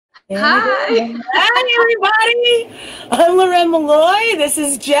Hi. Hi, everybody. I'm Loren Molloy. This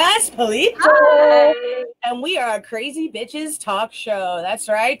is Jess Polito. Hi. And we are a Crazy Bitches talk show. That's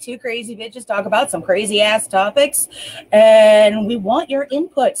right. Two crazy bitches talk about some crazy ass topics. And we want your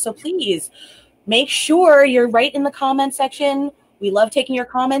input. So please make sure you're right in the comment section. We love taking your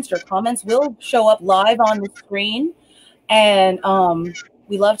comments. Your comments will show up live on the screen. And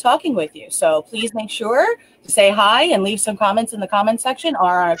we love talking with you. So please make sure to say hi and leave some comments in the comment section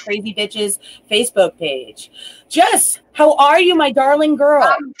or on our Crazy Bitches Facebook page. Jess, how are you, my darling girl?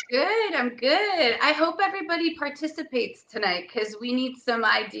 I'm good. I hope everybody participates tonight because we need some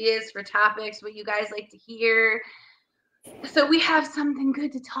ideas for topics, what you guys like to hear. So we have something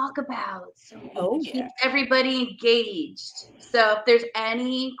good to talk about. So keeps everybody engaged. So if there's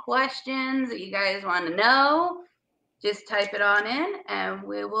any questions that you guys want to know, just type it on in and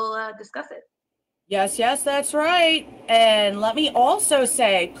we will discuss it. Yes, that's right. And let me also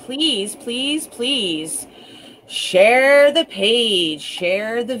say, please, please, please share the page,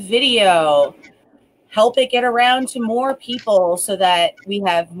 share the video, help it get around to more people so that we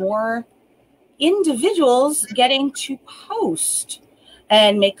have more individuals getting to post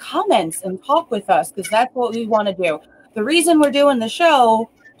and make comments and talk with us, because that's what we want to do. The reason we're doing the show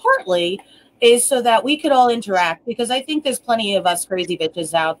partly is so that we could all interact, because I think there's plenty of us crazy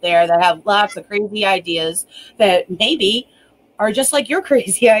bitches out there that have lots of crazy ideas that maybe are just like your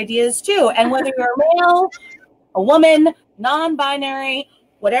crazy ideas too. And whether you're a male, a woman, non-binary,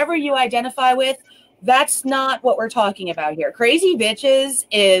 whatever you identify with, that's not what we're talking about here. Crazy bitches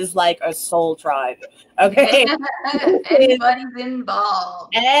is like a soul tribe. Okay. Anybody's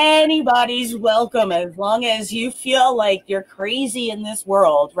involved. Anybody's welcome as long as you feel like you're crazy in this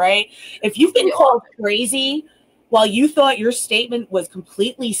world, right? If you've been called crazy while you thought your statement was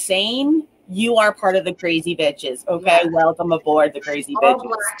completely sane, you are part of the crazy bitches. Okay. Yeah. Welcome aboard the crazy bitches. All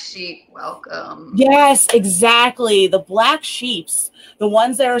black sheep, welcome. Yes, exactly. The black sheeps, the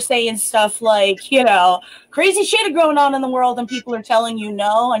ones that are saying stuff like, you know, crazy shit are going on in the world and people are telling you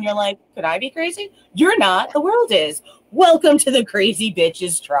no. And you're like, could I be crazy? You're not. The world is. Welcome to the crazy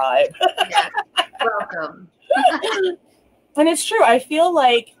bitches tribe. Yes, welcome. And it's true. I feel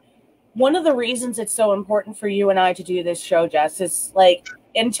like one of the reasons it's so important for you and I to do this show, Jess, is like,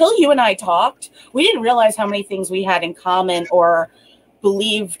 until you and I talked, we didn't realize how many things we had in common or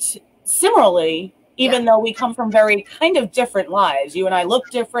believed similarly, even though we come from very kind of different lives. You and I look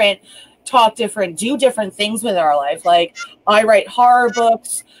different, talk different, do different things with our life. Like, I write horror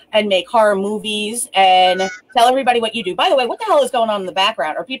books and make horror movies and tell everybody what you do. By the way, what the hell is going on in the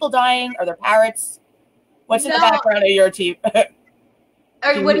background? Are people dying? Are there parrots? What's in the background of your TV? What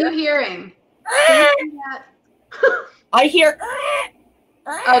are you hearing? I hear...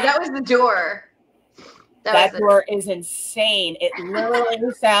 Oh, that was the door. That door is insane. It literally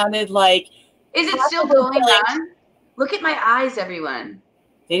sounded like... Is it still going on? Look at my eyes, everyone.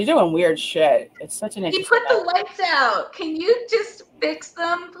 They're doing weird shit. It's such an interesting... He put the lights out. Can you just fix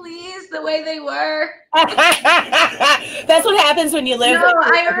them, please, the way they were? That's what happens when you live... No,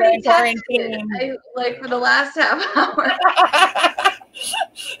 I already texted. Like, for the last half hour.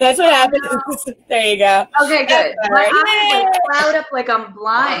 That's what happens. There you go. Okay, good. My eyes like cloud up like I'm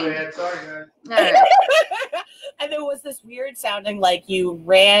blind. Oh, man, sorry, guys. And there was this weird sounding like you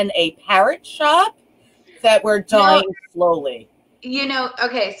ran a parrot shop that were dying slowly. You know,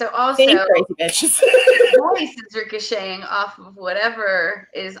 okay, so also voice is ricocheting off of whatever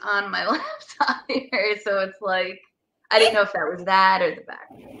is on my laptop here. So it's like, I didn't know if that was that or the back.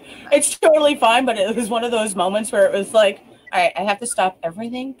 It's totally fine, but it was one of those moments where it was like, all right, I have to stop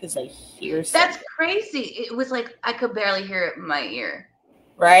everything because I hear something. That's crazy. It was like I could barely hear it in my ear.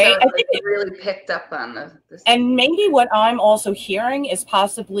 Right? So I think it really picked up on this. And maybe what I'm also hearing is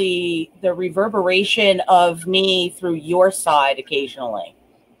possibly the reverberation of me through your side occasionally.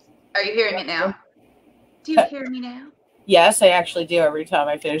 Are you hearing me now? Do you hear me now? Yes, I actually do every time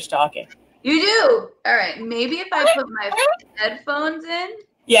I finish talking. You do? All right. Maybe if I put my headphones in.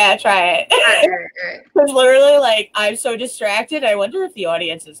 Yeah, try it. All right. Because literally, like, I'm so distracted. I wonder if the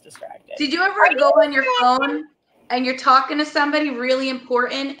audience is distracted. Did you ever go on your phone and you're talking to somebody really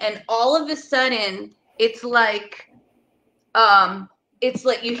important and all of a sudden it's like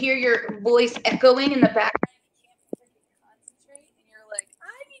you hear your voice echoing in the background and you can't freaking concentrate and you're like,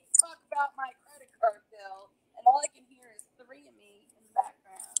 I need to talk about my credit card bill and all I can hear is three of me in the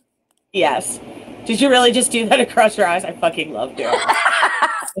background. Yes. Did you really just do that across your eyes? I fucking love doing it.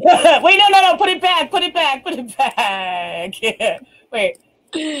 Wait, no. Put it back. Wait.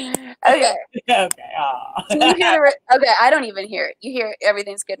 Okay. Okay. Do you hear okay, I don't even hear it. You hear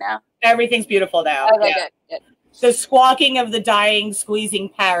everything's good now? Everything's beautiful now. Okay, good. The squawking of the dying, squeezing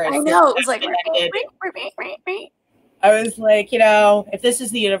parrots. I know. It was like, I was like, you know, if this is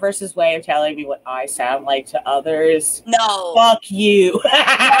the universe's way of telling me what I sound like to others, no, fuck you.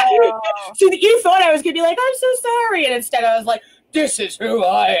 no. So you thought I was going to be like, I'm so sorry. And instead I was like, this is who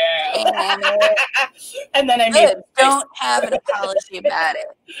I am. And then I made don't have an apology about it.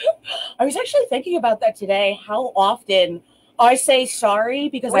 I was actually thinking about that today, how often I say sorry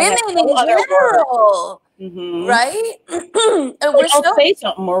because women I have no other general, words. right? Like, I'll say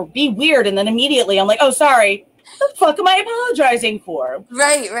something or be weird, and then immediately I'm like, oh, sorry. What the fuck am I apologizing for?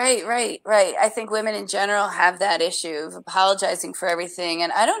 Right. I think women in general have that issue of apologizing for everything.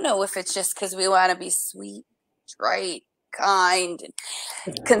 And I don't know if it's just because we want to be sweet, right, kind,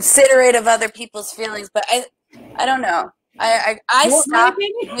 and considerate of other people's feelings. But I don't know. I stopped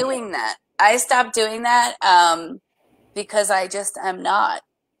doing that. I stopped doing that because I just am not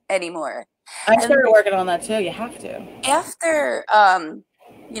anymore. I started working on that too. You have to. After,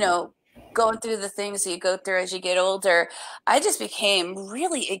 you know, going through the things that you go through as you get older, I just became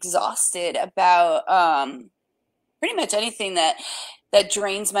really exhausted about pretty much anything that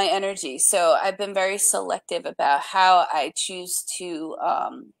drains my energy. So I've been very selective about how I choose to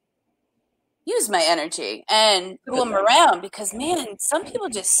use my energy and who I'm around, because man, some people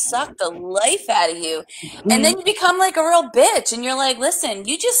just suck the life out of you, and then you become like a real bitch, and you're like, listen,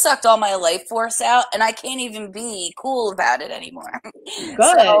 you just sucked all my life force out, and I can't even be cool about it anymore. Good.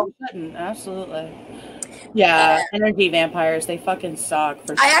 So, absolutely. Yeah, energy vampires, they fucking suck.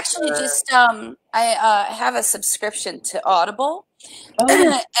 For I actually just I have a subscription to Audible,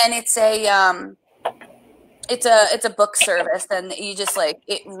 and it's a book service, and you just like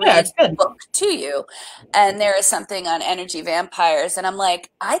it reads the book to you. And there is something on energy vampires, and I'm like,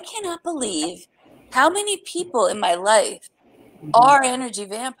 I cannot believe how many people in my life are energy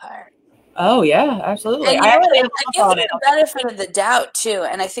vampires. Oh yeah, absolutely. And I give them the benefit of the doubt too,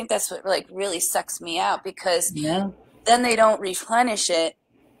 and I think that's what like really sucks me out, because then they don't replenish it,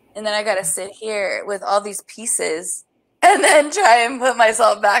 and then I got to sit here with all these pieces and then try and put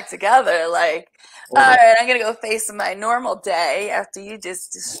myself back together. Like, all right, I'm going to go face my normal day after you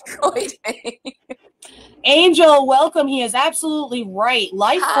just destroyed me. Angel, welcome. He is absolutely right.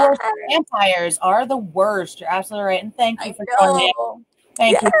 Life force vampires are the worst. You're absolutely right. And thank you for joining.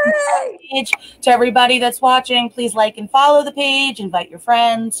 Thank you. To everybody that's watching, please like and follow the page, invite your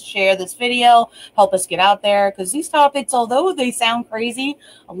friends, share this video, help us get out there, because these topics, although they sound crazy,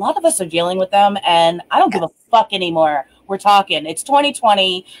 a lot of us are dealing with them, and I don't give a fuck anymore. We're talking. It's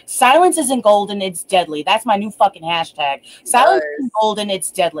 2020. Silence isn't golden, it's deadly. That's my new fucking hashtag. Silence isn't golden, it's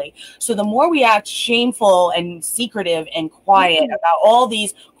deadly. So the more we act shameful and secretive and quiet about all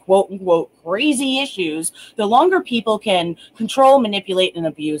these quote unquote crazy issues, the longer people can control, manipulate, and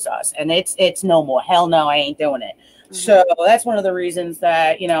abuse us. And it's no more. Hell no, I ain't doing it. So that's one of the reasons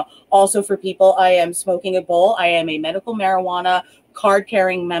that, you know, also for people, I am smoking a bowl. I am a medical marijuana card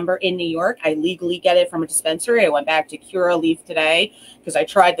carrying member in New York. I legally get it from a dispensary. I went back to Curaleaf today because I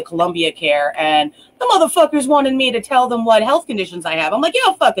tried the Columbia Care, and the motherfuckers wanted me to tell them what health conditions I have. I'm like,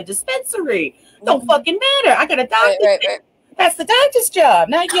 yo, fuck a dispensary. Don't fucking matter. I got a doctor. Right. That's the doctor's job,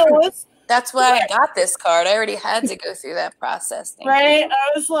 not yours. That's why I got this card. I already had to go through that process. Right?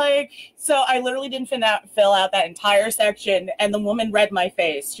 I was like, so I literally didn't fill out that entire section, and the woman read my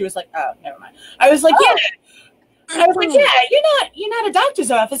face. She was like, oh, never mind. I was like, yeah. I was like, yeah, you're not a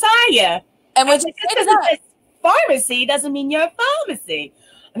doctor's office, are you? And when you say that, pharmacy doesn't mean you're a pharmacy.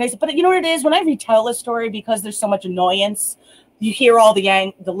 And I said, but you know what it is? When I retell a story, because there's so much annoyance, you hear all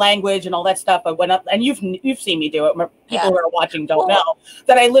the language and all that stuff. I went up, and you've seen me do it. People who are watching don't know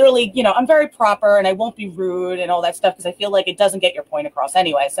that I literally, you know, I'm very proper and I won't be rude and all that stuff, because I feel like it doesn't get your point across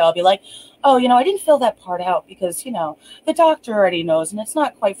anyway. So I'll be like, oh, you know, I didn't fill that part out because, you know, the doctor already knows, and it's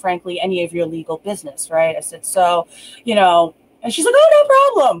not quite frankly any of your legal business, right? I said, so, you know, and she's like, oh, no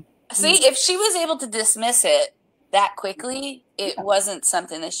problem. See, if she was able to dismiss it that quickly, it wasn't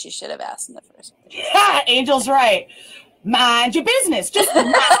something that she should have asked in the first place. Yeah, Angel's right. Mind your business. Just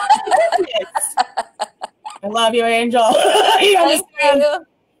mind your business. I love you, Angel. You understand?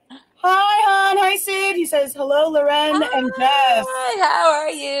 Hi, hon. Hi, Sid. He says, hello, Loren and Jess. Hi, how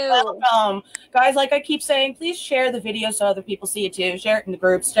are you? Welcome. Guys, like I keep saying, please share the video so other people see it too. Share it in the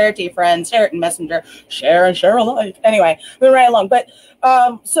groups, share it to your friends, share it in Messenger, share and share alike. Anyway, moving right along. But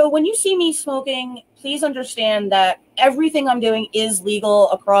so when you see me smoking, please understand that everything I'm doing is legal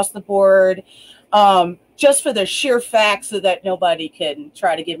across the board. just for the sheer fact so that nobody can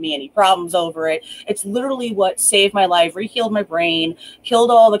try to give me any problems over it. It's literally what saved my life, rehealed my brain, killed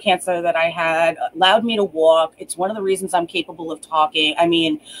all the cancer that I had, allowed me to walk. It's one of the reasons I'm capable of talking. I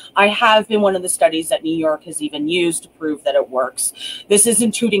mean, I have been one of the studies that New York has even used to prove that it works. This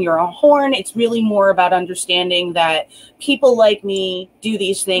isn't tooting your own horn. It's really more about understanding that people like me do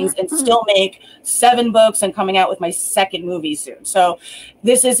these things and still make 7 books and coming out with my 2nd movie soon. So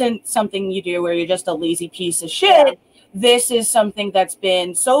this isn't something you do where you're just a lazy piece of shit. Yeah. This is something that's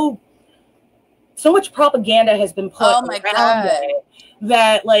been so much propaganda has been put around it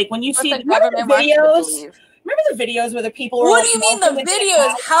that, like, when you see the videos, remember the videos where the people were what do you mean the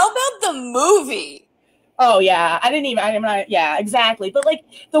videos? How about the movie? Oh yeah, I'm not, yeah, exactly. But like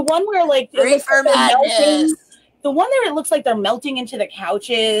the one where like Reefer Madness. The one where it looks like they're melting into the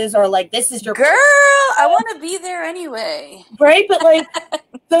couches, or like this is your girl. I want to be there anyway, right? But like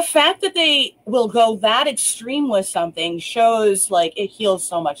the fact that they will go that extreme with something shows like it heals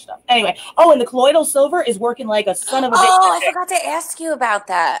so much stuff. Anyway, and the colloidal silver is working like a son of a bitch. Oh, I forgot to ask you about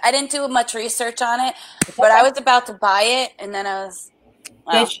that. I didn't do much research on it, but I was about to buy it, and then I was.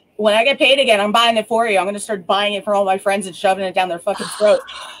 Wow. Bitch, when I get paid again, I'm buying it for you. I'm going to start buying it for all my friends and shoving it down their fucking throats.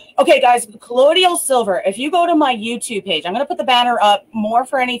 Okay, guys, colloidal silver. If you go to my YouTube page, I'm going to put the banner up more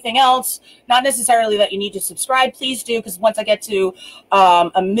for anything else. Not necessarily that you need to subscribe. Please do, because once I get to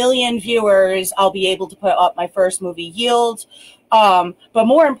 1 million viewers, I'll be able to put up my first movie, Yield. But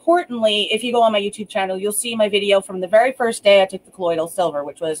more importantly, if you go on my YouTube channel, you'll see my video from the very first day I took the colloidal silver,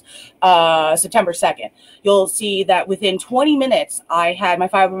 which was September 2nd. You'll see that within 20 minutes, I had my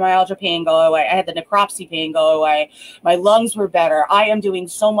fibromyalgia pain go away. I had the necropsy pain go away. My lungs were better. I am doing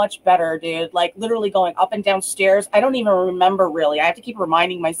so much better, dude. Like literally going up and down stairs. I don't even remember really. I have to keep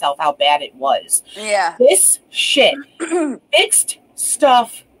reminding myself how bad it was. Yeah. This shit fixed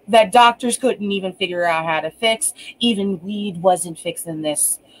stuff that doctors couldn't even figure out how to fix. Even weed wasn't fixing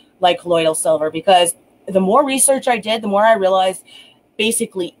this like colloidal silver, because the more research I did, the more I realized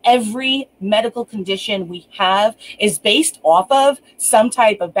basically every medical condition we have is based off of some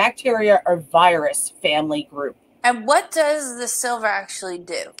type of bacteria or virus family group. And what does the silver actually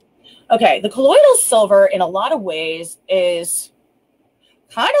do? Okay, the colloidal silver in a lot of ways is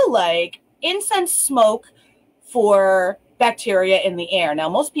kind of like incense smoke for bacteria in the air. Now,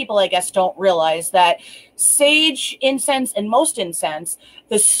 most people, I guess, don't realize that sage incense and most incense,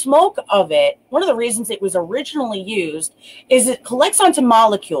 the smoke of it, one of the reasons it was originally used is it collects onto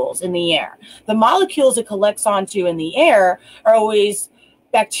molecules in the air. The molecules it collects onto in the air are always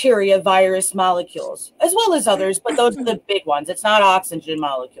bacteria, virus molecules, as well as others, but those are the big ones. It's not oxygen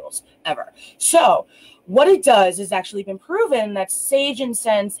molecules ever. So what it does is actually been proven that sage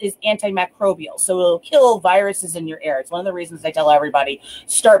incense is antimicrobial. So it'll kill viruses in your air. It's one of the reasons I tell everybody,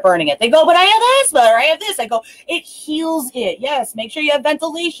 start burning it. They go, but I have asthma or I have this. I go, it heals it. Yes, make sure you have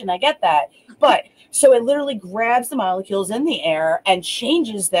ventilation. I get that. But so it literally grabs the molecules in the air and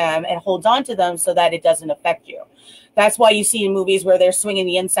changes them and holds on to them so that it doesn't affect you. That's why you see in movies where they're swinging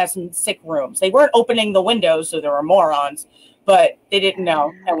the incense in sick rooms. They weren't opening the windows, so there were morons. But they didn't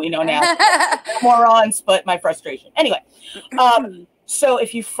know, and we know now. Morons, but my frustration. Anyway, so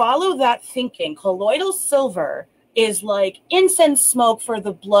if you follow that thinking, colloidal silver is like incense smoke for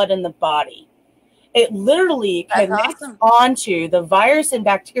the blood in the body. It literally connects onto the virus and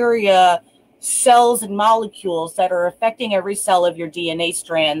bacteria cells and molecules that are affecting every cell of your DNA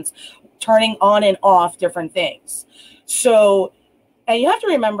strands, turning on and off different things. So, and you have to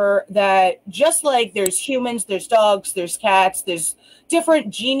remember that just like there's humans, there's dogs, there's cats, there's different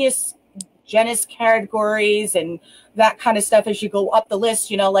genus categories and that kind of stuff as you go up the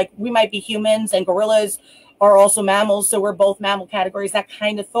list, you know, like we might be humans and gorillas are also mammals. So we're both mammal categories, that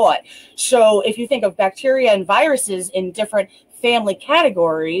kind of thought. So if you think of bacteria and viruses in different family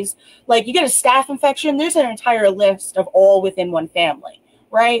categories, like you get a staph infection, there's an entire list of all within one family.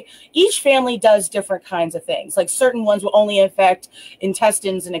 Right? Each family does different kinds of things. Like certain ones will only affect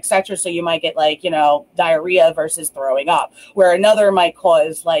intestines and etc. So you might get like, you know, diarrhea versus throwing up, where another might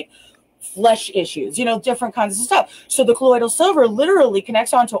cause like flesh issues, you know, different kinds of stuff. So the colloidal silver literally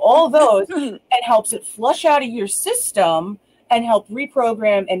connects onto all those and helps it flush out of your system and help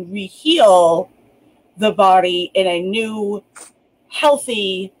reprogram and reheal the body in a new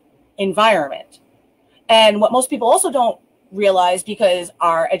healthy environment. And what most people also don't realize, because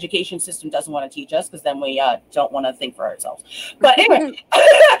our education system doesn't want to teach us, because then we don't want to think for ourselves. But anyway,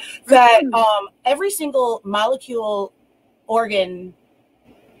 that every single molecule, organ,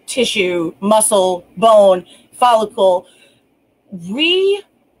 tissue, muscle, bone, follicle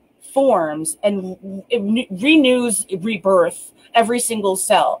reforms and it renews rebirth every single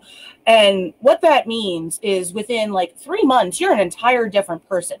cell. And what that means is within like 3 months, you're an entire different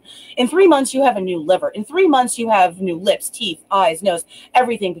person. In 3 months, you have a new liver. In 3 months, you have new lips, teeth, eyes, nose,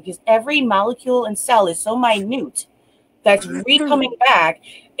 everything, because every molecule and cell is so minute that's coming back.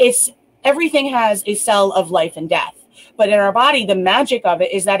 Everything has a cell of life and death. But in our body, the magic of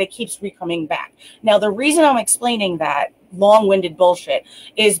it is that it keeps coming back. Now, the reason I'm explaining that long-winded bullshit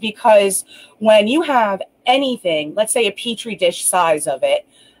is because when you have anything, let's say a petri dish size of it,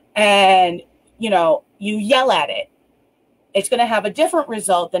 and you yell at it, it's going to have a different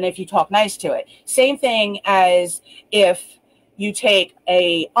result than if you talk nice to it. Same thing as if you take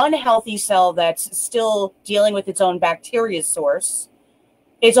a unhealthy cell that's still dealing with its own bacteria source,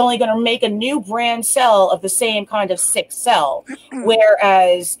 it's only going to make a new brand cell of the same kind of sick cell.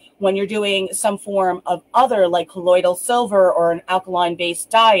 Whereas when you're doing some form of other, like colloidal silver or an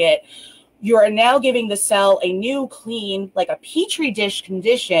alkaline-based diet, you're now giving the cell a new, clean, like a petri dish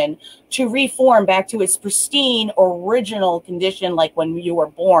condition to reform back to its pristine, original condition, like when you were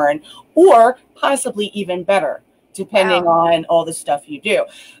born, or possibly even better, depending on all the stuff you do.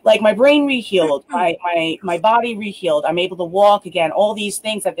 Like my brain rehealed, my body rehealed, I'm able to walk again. All these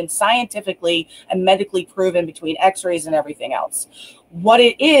things have been scientifically and medically proven between x-rays and everything else. What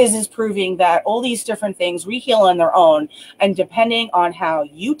it is proving that all these different things reheal on their own, and depending on how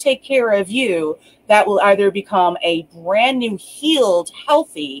you take care of you, that will either become a brand new healed,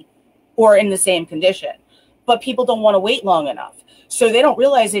 healthy, or in the same condition. But people don't want to wait long enough. So they don't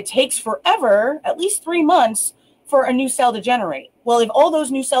realize it takes forever, at least 3 months, for a new cell to generate. Well, if all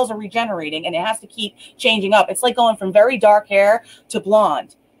those new cells are regenerating and it has to keep changing up, it's like going from very dark hair to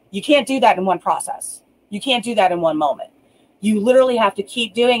blonde. You can't do that in one process. You can't do that in one moment. You literally have to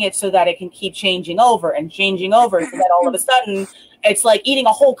keep doing it so that it can keep changing over and changing over, so that all of a sudden it's like eating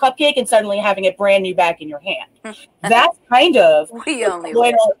a whole cupcake and suddenly having it brand new back in your hand. That's kind of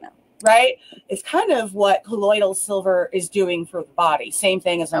right? It's kind of what colloidal silver is doing for the body. Same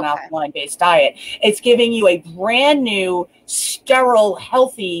thing as an alkaline-based diet. It's giving you a brand new, sterile,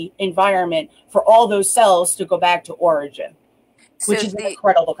 healthy environment for all those cells to go back to origin, which is an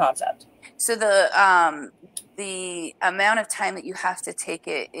incredible concept. So the amount of time that you have to take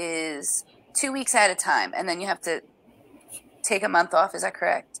it is 2 weeks at a time, and then you have to take a month off. Is that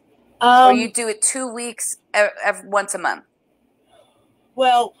correct? Or you do it 2 weeks once a month?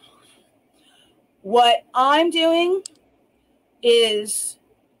 Well, what I'm doing is,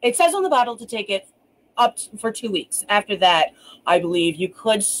 it says on the bottle to take it up for 2 weeks. After that, I believe you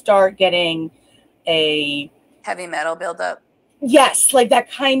could start getting a heavy metal buildup. Yes, like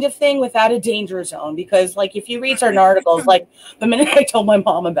that kind of thing without a danger zone. Because like if you read certain articles, like the minute I told my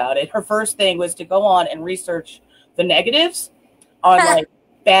mom about it, her first thing was to go on and research the negatives on like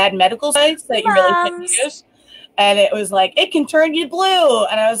bad medical sites that you really can't use. And it was like, it can turn you blue.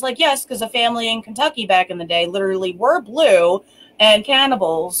 And I was like, yes, because a family in Kentucky back in the day literally were blue and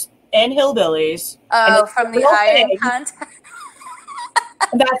cannibals and hillbillies. Oh, from the iron content?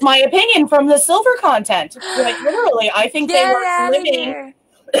 That's my opinion from the silver content. Like literally, I think they were living.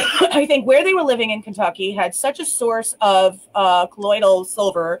 I think where they were living in Kentucky had such a source of colloidal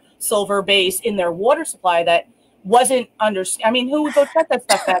silver base in their water supply that wasn't I mean, who would go check that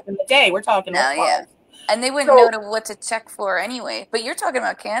stuff back in the day? We're talking. And they wouldn't know what to check for anyway. But you're talking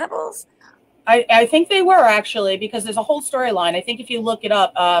about cannibals? I think they were, actually, because there's a whole storyline. I think if you look it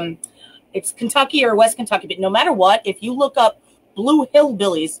up, it's Kentucky or West Kentucky. But no matter what, if you look up blue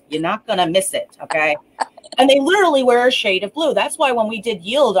hillbillies, you're not going to miss it, okay? And they literally wear a shade of blue. That's why when we did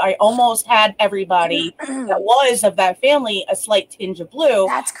Yield, I almost had everybody that was of that family a slight tinge of blue.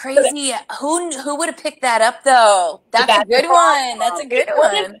 That's crazy. Who would have picked that up, though? That's a good one. That's a good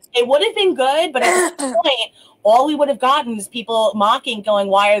one. It would have been good, but at this point, all we would have gotten is people mocking, going,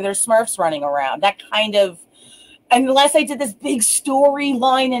 why are there Smurfs running around? That kind of, unless I did this big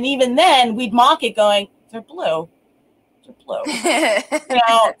storyline, and even then, we'd mock it going, they're blue. They're blue.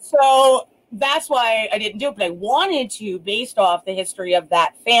 So that's why I didn't do it, but I wanted to based off the history of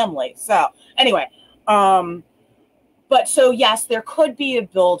that family. So anyway, but so yes, there could be a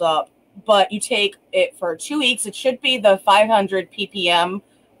buildup, but you take it for 2 weeks. It should be the 500 ppm,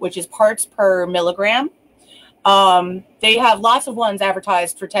 which is parts per milligram. They have lots of ones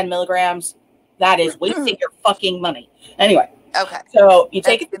advertised for 10 milligrams. That is wasting your fucking money. Anyway. Okay. So you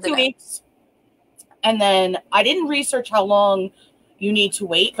take it for 2 weeks. And then I didn't research how long you need to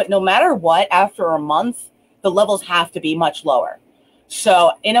wait, but no matter what, after a month, the levels have to be much lower.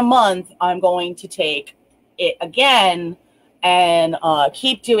 So in a month, I'm going to take it again and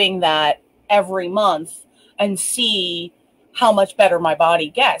keep doing that every month and see how much better my body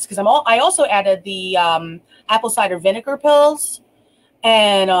gets. Because I also added the apple cider vinegar pills,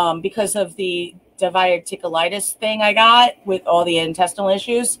 and because of the diverticulitis thing I got with all the intestinal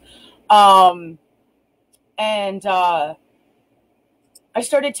issues, and I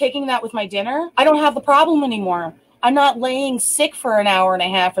started taking that with my dinner. I don't have the problem anymore. I'm not laying sick for an hour and a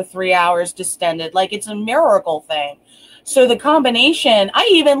half or 3 hours distended. Like, it's a miracle thing. So the combination, I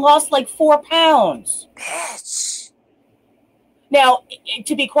even lost like 4 pounds. Bitch. Now,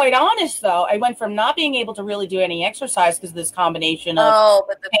 to be quite honest, though, I went from not being able to really do any exercise because of this combination of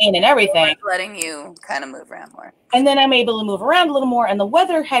but the pain and everything. Letting you kind of move around more. And then I'm able to move around a little more, and the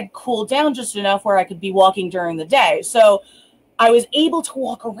weather had cooled down just enough where I could be walking during the day. So I was able to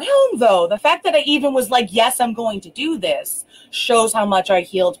walk around, though. The fact that I even was like, yes, I'm going to do this shows how much I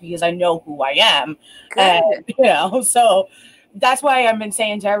healed because I know who I am. And, so that's why I've been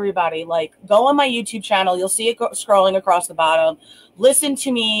saying to everybody, like, go on my YouTube channel. You'll see it scrolling across the bottom. Listen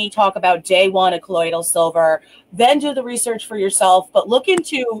to me talk about day 1 of colloidal silver. Then do the research for yourself. But look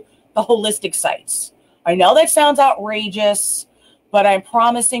into the holistic sites. I know that sounds outrageous, but I'm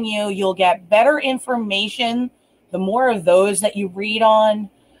promising you, you'll get better information the more of those that you read on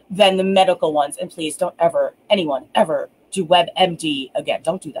than the medical ones. And please don't anyone ever do WebMD again.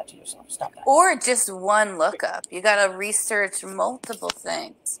 Don't do that to yourself. Stop that. Or just one lookup. You got to research multiple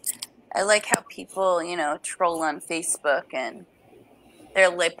things. I like how people, troll on Facebook and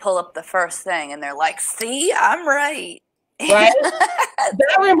they pull up the first thing and they're like, see, I'm right. Right?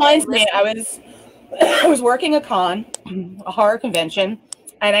 That reminds me, I was working a horror convention,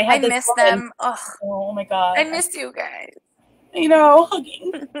 and I miss them. Oh my God. I missed you guys.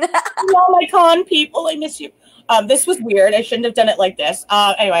 Hugging. All my con people, I miss you. This was weird. I shouldn't have done it like this.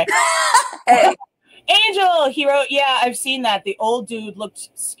 Anyway. Hey. Angel, he wrote, yeah, I've seen that. The old dude looked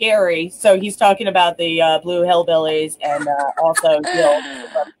scary. So he's talking about the Blue Hillbillies and also Yield.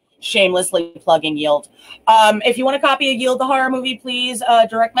 Shamelessly plugging Yield. If you want a copy of Yield the horror movie, please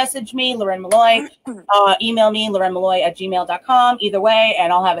direct message me, Loren Molloy. Email me, lorenmolloy@gmail.com. Either way,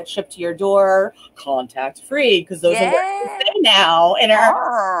 and I'll have it shipped to your door, contact free, because those are what we say now. And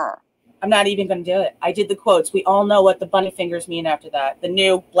I'm not even going to do it. I did the quotes. We all know what the bunny fingers mean after that. The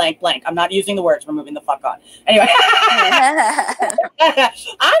new blank blank. I'm not using the words. We're moving the fuck on. Anyway. I'm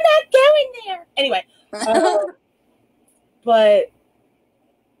not going there. Anyway. But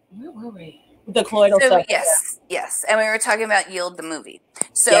where were we? The colloidal stuff. Yes. And we were talking about Yield the movie.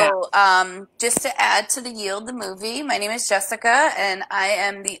 So just to add to the Yield the movie, my name is Jessica, and I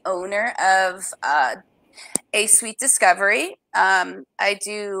am the owner of s1e3 Discovery. I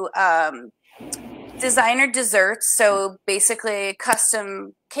do designer desserts, so basically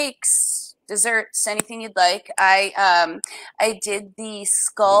custom cakes, desserts, anything you'd like. I did the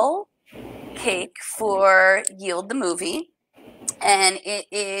skull cake for Yield the movie, and it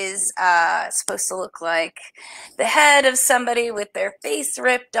is supposed to look like the head of somebody with their face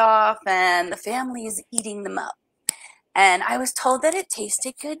ripped off, and the family is eating them up. And I was told that it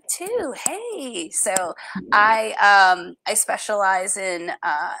tasted good too. Hey, so I specialize in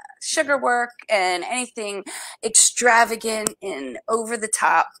sugar work and anything extravagant and over the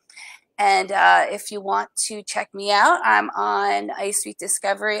top. And if you want to check me out, I'm on s1e3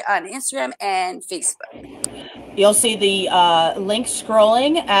 Discovery on Instagram and Facebook. You'll see the link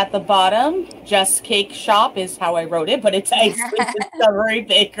scrolling at the bottom. Jess Cake Shop is how I wrote it, but it's s1e3 Discovery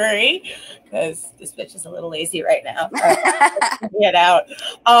Bakery, because this bitch is a little lazy right now. Get out.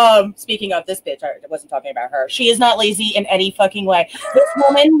 Speaking of this bitch, I wasn't talking about her. She is not lazy in any fucking way. This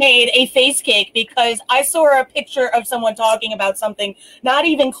woman made a face cake because I saw a picture of someone talking about something not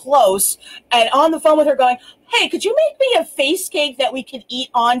even close, and on the phone with her going, hey, could you make me a face cake that we could eat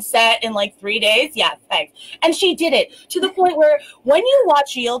on set in like 3 days? Yeah, thanks. And she did it to the point where when you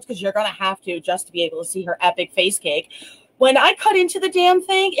watch Yield, because you're going to have to just to be able to see her epic face cake, when I cut into the damn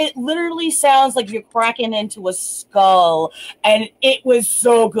thing, it literally sounds like you're cracking into a skull. And it was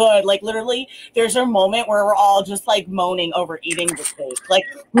so good. Like, literally, there's a moment where we're all just, like, moaning over eating the cake. Like,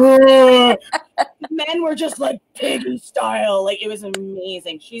 men were just, like, piggy style. Like, it was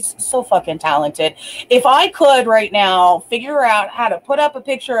amazing. She's so fucking talented. If I could right now figure out how to put up a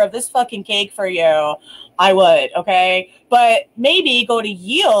picture of this fucking cake for you, I would, okay? But maybe go to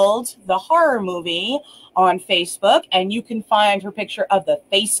Yield, the horror movie, on Facebook, and you can find her picture of the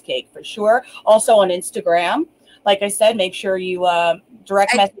face cake for sure. Also on Instagram. Like I said, make sure you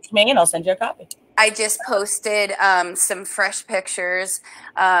direct message me and I'll send you a copy. I just posted some fresh pictures,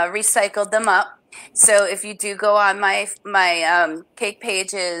 recycled them up. So if you do go on my cake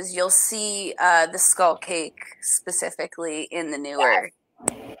pages, you'll see the skull cake specifically in the newer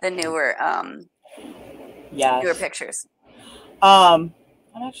pictures. I'm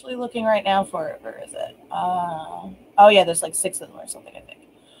actually looking right now for it. Where is it? Oh yeah, there's like 6 of them or something, I think.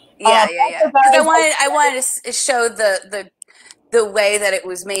 Yeah. Because I wanted to show the way that it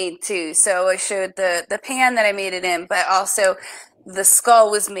was made too. So I showed the pan that I made it in, but also the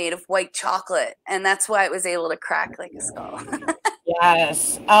skull was made of white chocolate, and that's why it was able to crack like a skull.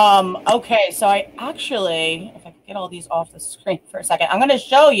 Yes. Okay, so I actually, if I could get all these off the screen for a second, I'm going to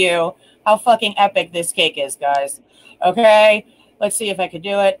show you how fucking epic this cake is, guys. Okay, let's see if I could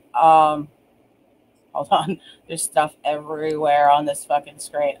do it. Hold on. There's stuff everywhere on this fucking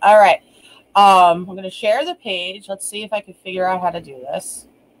screen. All right. I'm going to share the page. Let's see if I can figure out how to do this.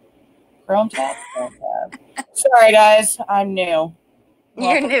 Chrome tab. Sorry, guys. I'm new.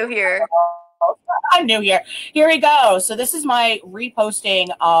 You're new here. I'm new here. Here we go. So this is my reposting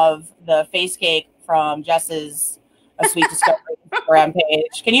of the face cake from Jess's S1e3 Discovery Instagram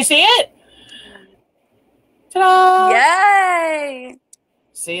page. Can you see it? Ta-da! Yay!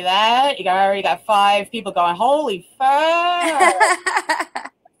 See that? You already got 5 people going, holy fuck!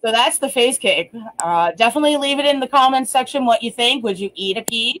 So that's the face cake. Definitely leave it in the comments section what you think. Would you eat a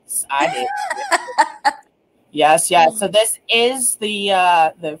piece? I did. Yes. So this is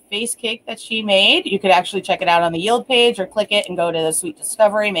the face cake that she made. You could actually check it out on the Yield page or click it and go to the S1e3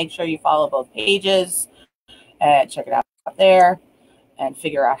 Discovery. Make sure you follow both pages and check it out there and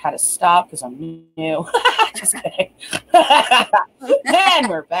figure out how to stop because I'm new. Just kidding. And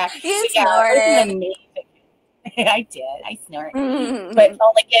we're back. You snorted. I did. I snort. But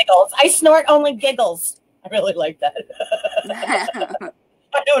only giggles. I snort only giggles. I really like that. I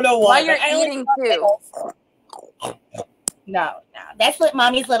don't know why. While you're eating too. No. That's what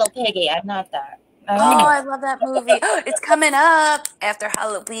Mommy's Little Piggy. I'm not that. I love that movie. It's coming up after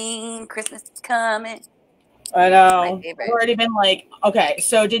Halloween. Christmas is coming. I know. My favorite. I've already been like, okay,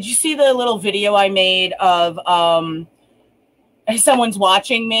 so did you see the little video I made of someone's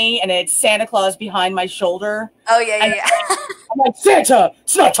watching me and it's Santa Claus behind my shoulder? Oh, yeah. I'm like, Santa,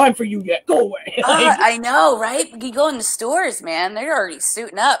 it's not time for you yet. Go away. Like, I know, right? You go in the stores, man. They're already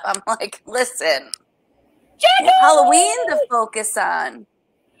suiting up. I'm like, listen. Jackie! Halloween to focus on.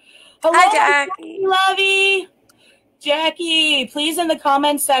 Hello, Hi, Jackie. Lovey. Jackie, please in the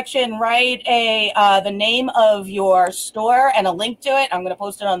comments section write the name of your store and a link to it. I'm going to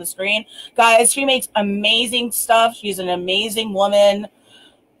post it on the screen. Guys, she makes amazing stuff. She's an amazing woman.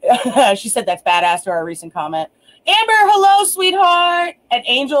 She said that's badass to our recent comment. Amber, hello, sweetheart. And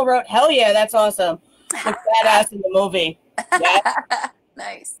Angel wrote, hell yeah, that's awesome. Looks badass in the movie. Yeah.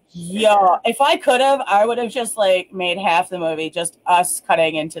 Nice. Yeah, if I could have, I would have just like made half the movie just us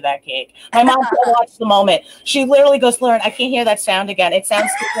cutting into that cake. My mom watched the moment. She literally goes, Lauren, I can't hear that sound again. It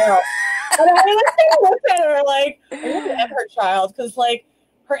sounds too real. And I looked at her like, I really am her child because like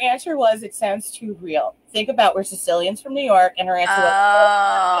her answer was, it sounds too real. Think about we're Sicilians from New York, and her answer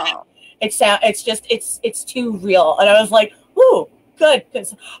was, it's too real. And I was like, ooh, good,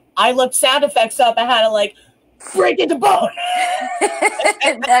 because I looked sound effects up. I had to like break into bone.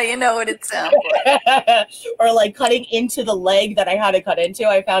 Now you know what it sounds like. Or like cutting into the leg that I had to cut into.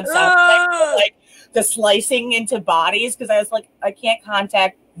 I found sound effects for, like the slicing into bodies because I was like, I can't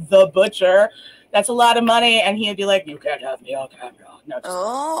contact the butcher. That's a lot of money. And he'd be like, you can't have me on camera. No,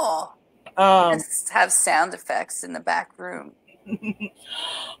 just have sound effects in the back room.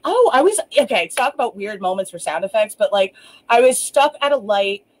 Talk about weird moments for sound effects, but like I was stuck at a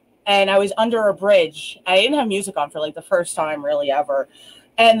light and I was under a bridge. I didn't have music on for like the first time really ever.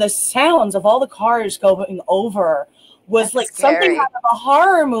 And the sounds of all the cars going over was That's like scary. Something out of a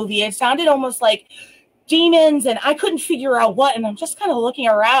horror movie. It sounded almost like demons and I couldn't figure out what. And I'm just kind of looking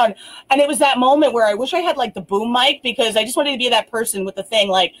around. And it was that moment where I wish I had like the boom mic because I just wanted to be that person with the thing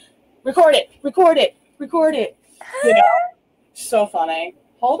like, record it. You know? So funny.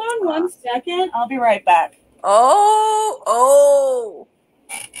 Hold on 1 second. I'll be right back. Oh.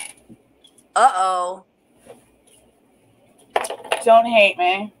 Uh-oh. Don't hate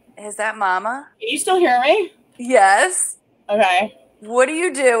me. Is that Mama? Can you still hear me? Yes. Okay. What are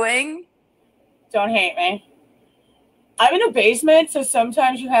you doing? Don't hate me. I'm in a basement, so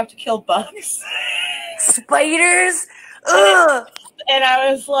sometimes you have to kill bugs. Spiders? Ugh. And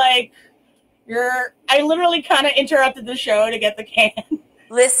I was like, I literally kind of interrupted the show to get the can.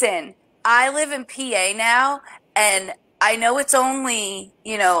 Listen, I live in PA now, and I know it's only,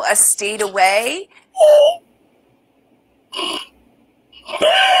 a state away. I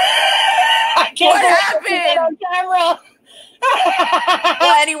can't what happened? On camera.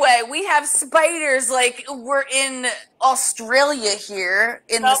 Well, anyway, we have spiders like we're in Australia here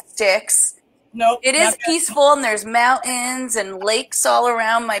in the sticks. Nope. It is peaceful, and there's mountains and lakes all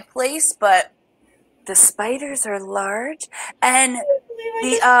around my place, but the spiders are large, and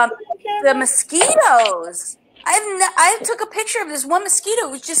the mosquitoes. I took a picture of this one mosquito.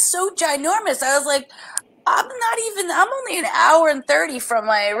 It was just so ginormous. I was like, I'm only an hour and 30 from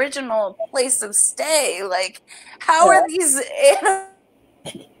my original place of stay. Like, how are these animals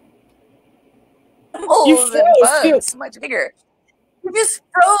and bugs so much bigger? You just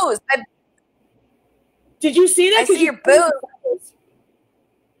froze. Did you see that? I see your boot.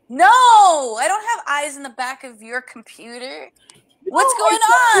 No, I don't have eyes in the back of your computer. What's going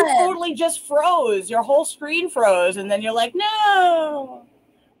on? You totally just froze. Your whole screen froze, and then you're like, no.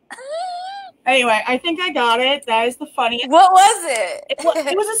 Anyway, I think I got it. That is the funniest. What was it?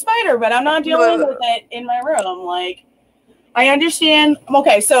 It was a spider, but I'm not dealing with it in my room. Like, I understand.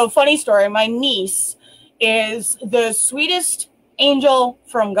 Okay, so funny story. My niece is the sweetest angel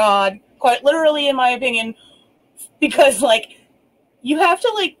from God, quite literally, in my opinion, because, like, you have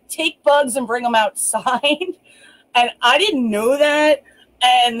to, like, take bugs and bring them outside. And I didn't know that.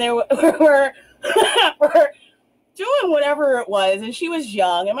 And we're doing whatever it was. And she was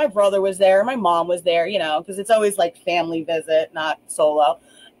young. And my brother was there. And my mom was there, you know, because it's always, like, family visit, not solo.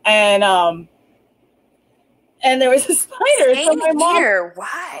 And there was a spider. So my mom,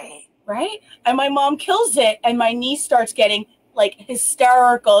 why? Right? And my mom kills it. And my niece starts getting, like,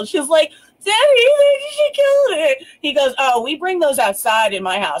 hysterical. She's like, Daddy, she killed it. He goes, oh, we bring those outside in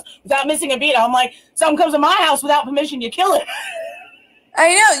my house without missing a beat. I'm like, someone comes to my house without permission, you kill it.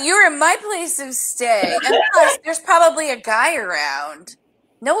 I know. You were in my place of stay. And plus, there's probably a guy around.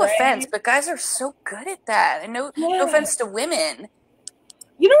 No offense, but guys are so good at that. And no offense to women.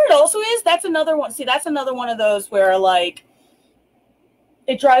 You know what it also is? That's another one. See, that's another one of those where, like,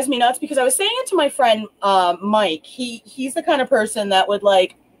 it drives me nuts because I was saying it to my friend Mike. He's the kind of person that would,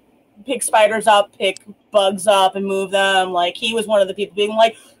 like, pick spiders up, pick bugs up, and move them. Like, he was one of the people being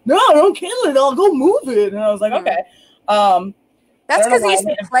like, no, don't kill it, I'll go move it. And I was like, okay. That's because he used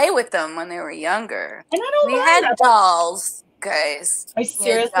to play with them when they were younger. And I don't we had dolls, guys. I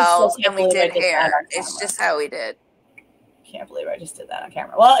seriously dolls, and we did hair. It's just how we did. Can't believe I just did that on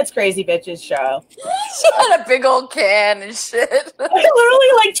camera. Well, it's Crazy Bitches show. She had a big old can and shit. I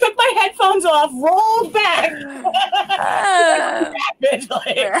literally, like, took my headphones off, rolled back. I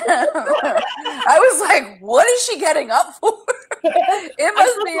was like, what is she getting up for? It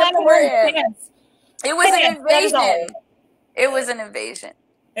must be important. It was an invasion. It was an invasion.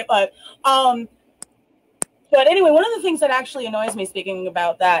 It was. But anyway, one of the things that actually annoys me, speaking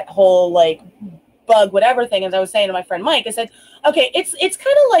about that whole, like, bug whatever thing, as I was saying to my friend Mike, I said, okay, it's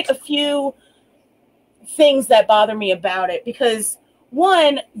kind of like a few things that bother me about it, because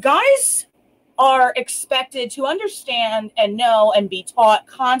one, guys are expected to understand and know and be taught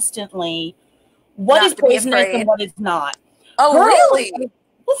constantly what is poisonous and what is not. Oh, really?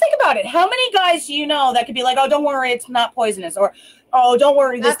 Well, think about it. How many guys do you know that could be like, oh, don't worry, it's not poisonous, or oh, don't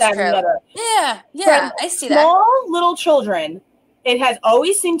worry, this, that, and the other. Yeah, I see that. Small little children, it has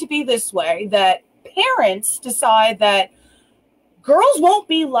always seemed to be this way, that parents decide that girls won't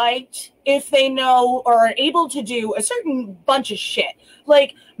be liked if they know or are able to do a certain bunch of shit.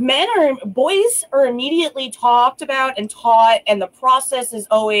 Like, boys are immediately talked about and taught, and the process is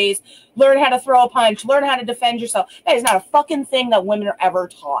always learn how to throw a punch, learn how to defend yourself. That is not a fucking thing that women are ever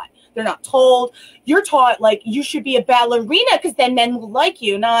taught. They're not told. You're taught, like, you should be a ballerina because then men will like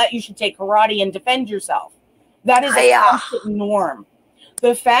you, not you should take karate and defend yourself. That is a constant norm.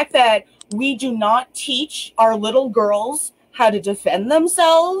 The fact that we do not teach our little girls how to defend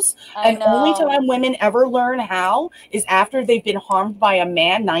themselves, and only time women ever learn how is after they've been harmed by a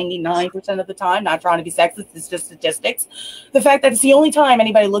man 99% of the time. Not trying to be sexist, it's just statistics. The fact that it's the only time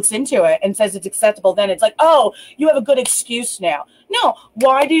anybody looks into it and says it's acceptable, then it's like, oh, you have a good excuse now. No,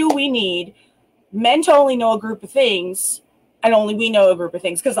 why do we need men to only know a group of things and only we know a group of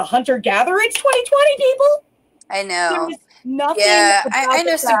things? Because the hunter-gatherer, it's 2020, people. I know. There's nothing. Yeah, I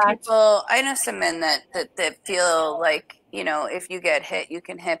know some people. I know some men that feel like, you know, if you get hit, you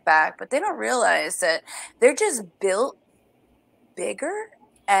can hit back, but they don't realize that they're just built bigger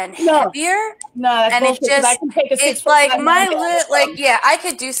and heavier. No, that's and bullshit, it just I can take a it's like I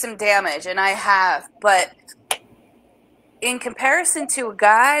could do some damage, and I have, but in comparison to a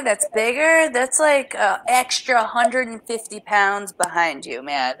guy that's bigger, that's like extra 150 pounds behind you,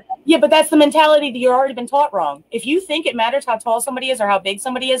 man. Yeah, but that's the mentality that you've already been taught wrong. If you think it matters how tall somebody is or how big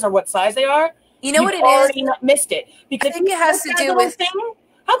somebody is or what size they are, you know what it is? Already missed it. Because I think it has to do with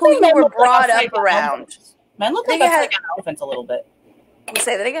how who you were brought up around. Men look like upside down elephants a little bit. You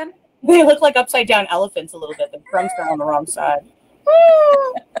say that again? They look like upside down elephants a little bit. The crumbs are on the wrong side.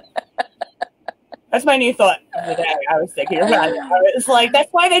 That's my new thought of the day. I was thinking about it. It's like,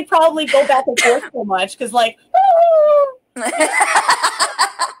 that's why they probably go back and forth so much, because like,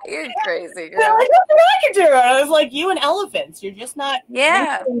 you're crazy. They're like, nothing I can do. And I was like, you and elephants. You're just not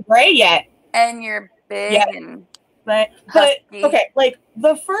gray yet. And you're big and but okay, like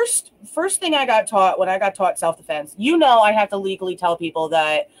the first thing I got taught when I got taught self-defense, I have to legally tell people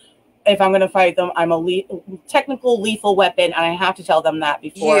that if I'm going to fight them, I'm a technical lethal weapon, and I have to tell them that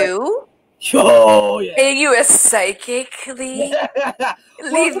before. You? Oh, yeah. Are you a psychically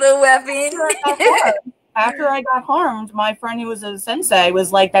lethal weapon? After I got harmed, my friend who was a sensei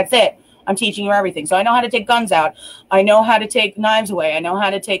was like, that's it. I'm teaching you everything. So I know how to take guns out. I know how to take knives away. I know how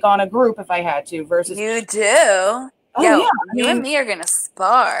to take on a group if I had to versus... You do? Oh, yeah. You and me are going to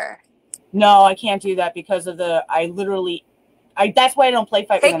spar. No, I can't do that because of that's why I don't play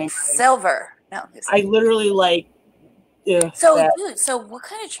fight with anybody. Silver. No. I literally like... Dude, so what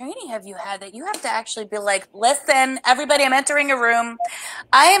kind of training have you had that you have to actually be like, listen, everybody, I'm entering a room.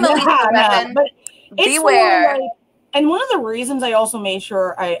 I am a lethal weapon. But beware. And one of the reasons I also made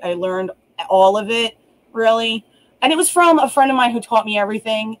sure I learned all of it, really, and it was from a friend of mine who taught me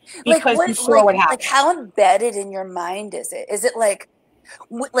everything because he saw what happened. Like, how embedded in your mind is it? Is it like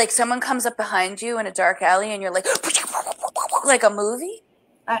someone comes up behind you in a dark alley and you're like a movie?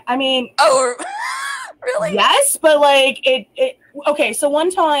 I mean... Oh, really? Yes, but like it. Okay, so one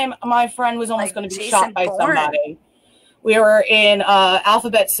time my friend was almost going to be shot by somebody. We were in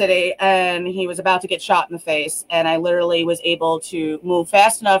Alphabet City, and he was about to get shot in the face, and I literally was able to move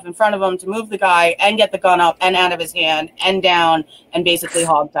fast enough in front of him to move the guy and get the gun up and out of his hand and down and basically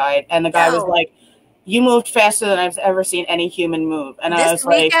hogtied. And the guy was like, you moved faster than I've ever seen any human move. And I was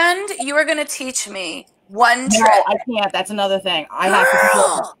like... This weekend, you are going to teach me one trick. No, I can't. That's another thing. I have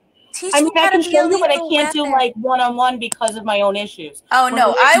to I can show you, but I can't do like one-on-one because of my own issues. Oh,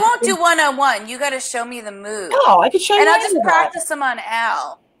 no, I won't do one-on-one. You got to show me the move. No, I could show you. And I'll just practice them on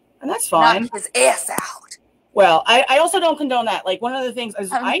Al. And that's fine. Knock his ass out. Well, I also don't condone that. Like, one of the things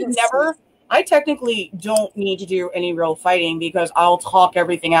is I technically don't need to do any real fighting because I'll talk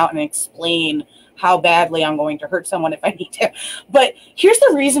everything out and explain how badly I'm going to hurt someone if I need to. But here's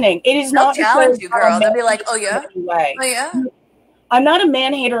the reasoning. It is not challenge you, girl. They'll be like, oh, yeah? Oh, yeah? I'm not a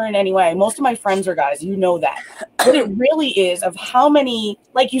man-hater in any way. Most of my friends are guys. You know that. But it really is of how many,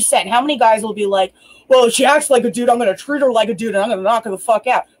 like you said, how many guys will be like, well, if she acts like a dude, I'm going to treat her like a dude and I'm going to knock her the fuck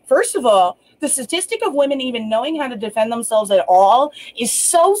out. First of all, the statistic of women even knowing how to defend themselves at all is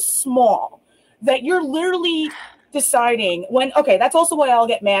so small that you're literally deciding when, okay, that's also why I'll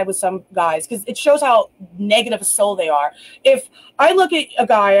get mad with some guys because it shows how negative a soul they are. If I look at a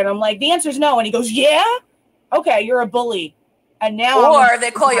guy and I'm like, the answer's no, and he goes, yeah? Okay, you're a bully. And now, or they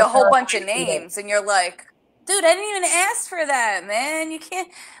call you a whole bunch of names, and you're like, "Dude, I didn't even ask for that, man. You can't."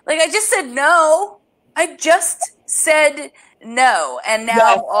 Like, I just said no. I just said no, and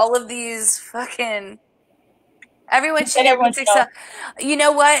now all of these fucking everyone should have stuff. You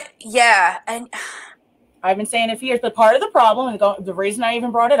know what? Yeah, and I've been saying it for years. But part of the problem, and the reason I even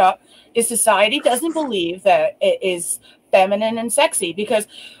brought it up, is society doesn't believe that it is feminine and sexy because.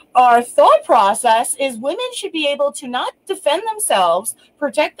 Our thought process is women should be able to not defend themselves,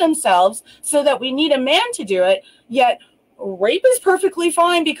 protect themselves, so that we need a man to do it. Yet rape is perfectly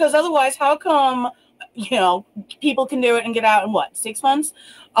fine because otherwise, how come, people can do it and get out in 6 months?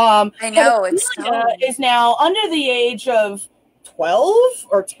 I know is now under the age of 12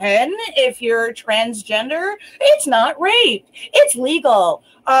 or 10 if you're transgender. It's not rape. It's legal.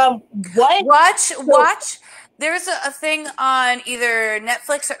 Watch. There's a thing on either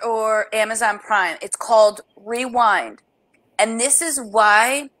Netflix or Amazon Prime. It's called Rewind. And this is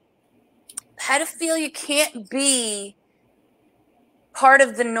why pedophilia can't be part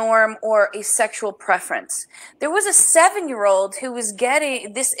of the norm or a sexual preference. There was a 7-year-old who was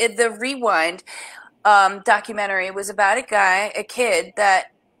getting the Rewind documentary was about a kid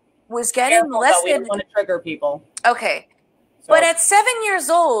that was getting molested. We don't want to trigger people. Okay. But at 7 years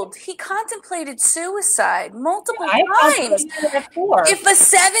old, he contemplated suicide multiple times. If a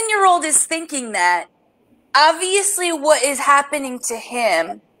 7-year-old is thinking that, obviously what is happening to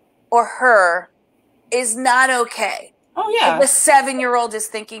him or her is not okay. Oh, yeah. If a 7-year-old is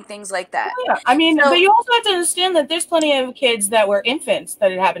thinking things like that. Oh, yeah. I mean, but you also have to understand that there's plenty of kids that were infants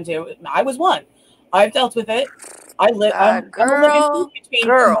that it happened to. I was one. I've dealt with it. I'm a living between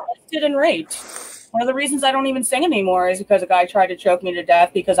molested and raped. One of the reasons I don't even sing anymore is because a guy tried to choke me to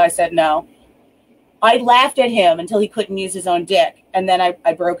death because I said no. I laughed at him until he couldn't use his own dick, and then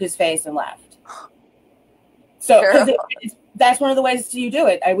I broke his face and laughed. So that's one of the ways you do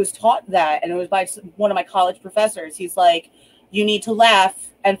it. I was taught that, and it was by one of my college professors. He's like, you need to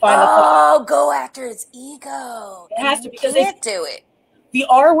laugh and find go after its ego. It has to, because can't do it. The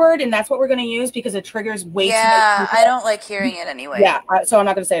R word, and that's what we're going to use because it triggers way too much. Yeah, I don't like hearing it anyway. Yeah, so I'm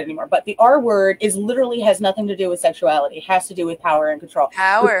not going to say it anymore. But the R word is literally has nothing to do with sexuality. It has to do with power and control.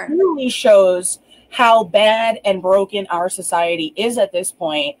 Power. It really shows how bad and broken our society is at this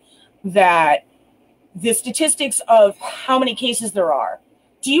point, that the statistics of how many cases there are.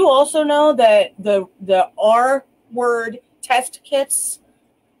 Do you also know that the R word test kits,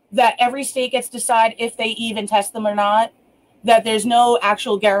 that every state gets to decide if they even test them or not? That there's no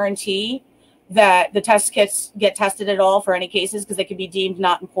actual guarantee that the test kits get tested at all for any cases because they can be deemed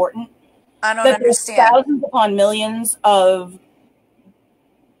not important. I don't understand. Thousands upon millions of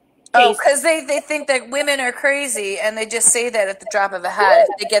cases. Because they think that women are crazy and they just say that at the drop of a hat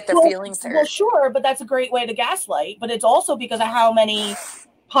if they get their feelings hurt. Well, sure, but that's a great way to gaslight. But it's also because of how many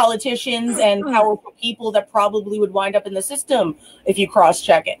politicians and powerful people that probably would wind up in the system if you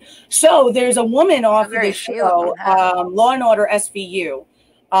cross-check it. So there's a woman off of the show, Law and Order SVU.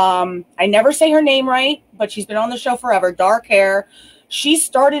 I never say her name right, but she's been on the show forever. Dark hair. She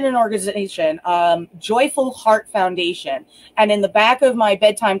started an organization, Joyful Heart Foundation. And in the back of my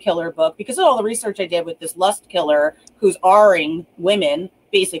bedtime killer book, because of all the research I did with this lust killer who's R-ing women,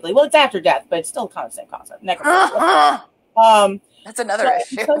 basically. Well, it's after death, but it's still kind of the same concept. That's another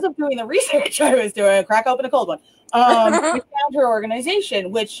issue. Because of doing the research I was doing, crack open a cold one. We found her organization,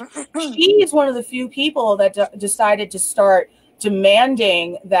 which she is one of the few people that decided to start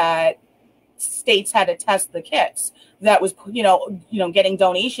demanding that states had to test the kits. That was, getting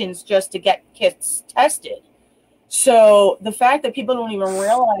donations just to get kits tested. So the fact that people don't even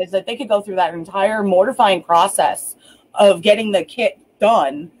realize that they could go through that entire mortifying process of getting the kit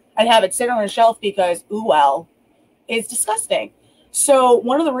done and have it sit on a shelf because, is disgusting. So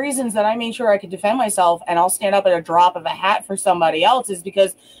one of the reasons that I made sure I could defend myself and I'll stand up at a drop of a hat for somebody else is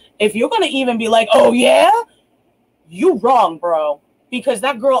because if you're going to even be like, oh yeah, you wrong, bro. Because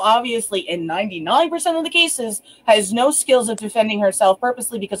that girl obviously in 99% of the cases has no skills of defending herself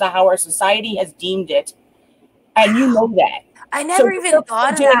purposely because of how our society has deemed it. And you know that. I never even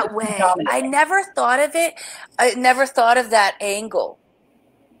thought of it that way. I never thought of it. I never thought of that angle.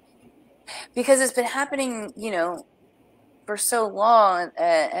 Because it's been happening, for so long,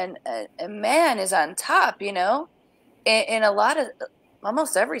 and a man is on top, in a lot of,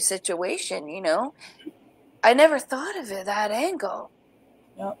 almost every situation, I never thought of it that angle.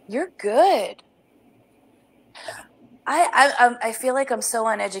 Yep. You're good. I feel like I'm so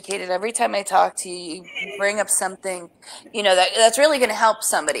uneducated. Every time I talk to you, you bring up something, that's really going to help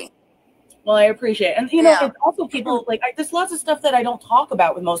somebody. Well, I appreciate it. And, it's also people, there's lots of stuff that I don't talk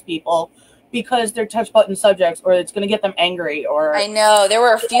about with most people because they're touch button subjects or it's going to get them angry. Or I know. There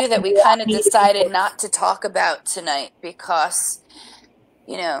were a few that we kind of decided not to talk about tonight because,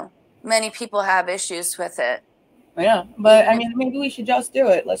 many people have issues with it. Yeah, but maybe we should just do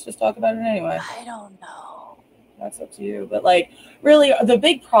it. Let's just talk about it anyway. I don't know. That's up to you. But really the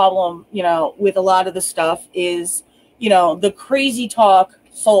big problem, with a lot of the stuff is, the crazy talk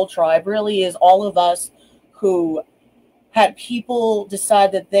soul tribe really is all of us who had people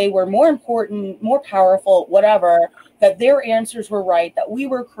decide that they were more important, more powerful, whatever, that their answers were right, that we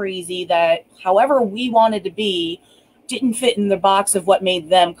were crazy, that however we wanted to be didn't fit in the box of what made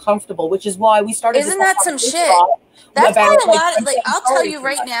them comfortable, which is why we started. Isn't that some shit? That's why a lot. I'll tell you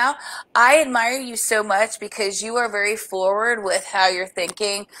right now, I admire you so much because you are very forward with how you're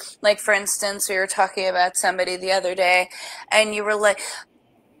thinking. Like, for instance, we were talking about somebody the other day, and you were like,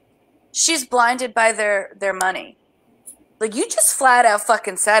 "She's blinded by their money." Like, you just flat out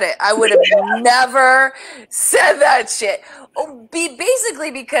fucking said it. I would have never said that shit.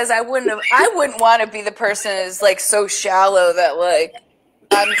 Basically because I wouldn't want to be the person who's so shallow that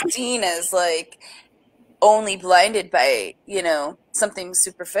I'm seen as only blinded by, something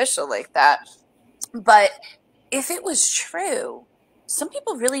superficial like that. But if it was true, some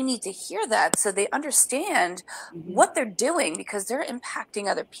people really need to hear that so they understand what they're doing because they're impacting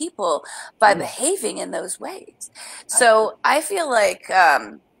other people by behaving in those ways. So I feel like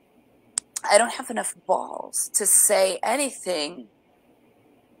I don't have enough balls to say anything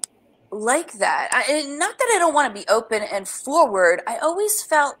like that. Not that I don't want to be open and forward. I always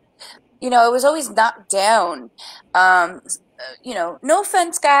felt, I was always knocked down. No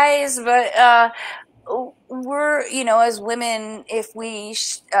offense, guys, but we're, as women, if we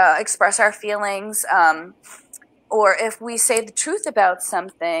express our feelings, or if we say the truth about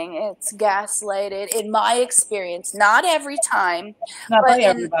something, it's gaslighted. In my experience, not every time, not by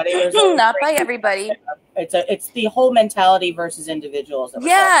everybody. Not by everybody. It's the whole mentality versus individuals.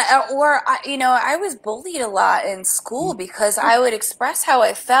 Yeah, or I was bullied a lot in school because I would express how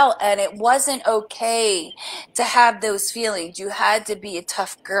I felt, and it wasn't okay to have those feelings. You had to be a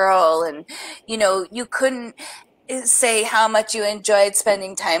tough girl, and you couldn't say how much you enjoyed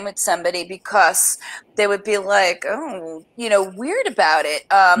spending time with somebody because they would be like, oh, weird about it.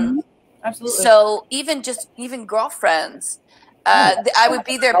 Absolutely. So even girlfriends, I would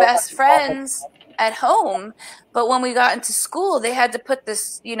be their best friends at home, but when we got into school, they had to put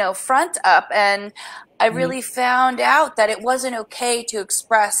this, front up, and I really found out that it wasn't okay to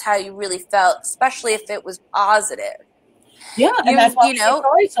express how you really felt, especially if it was positive. Yeah, and that's why we say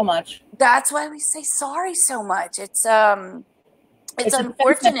sorry so much. That's why we say sorry so much. It's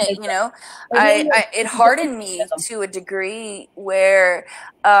unfortunate, it hardened me to a degree where,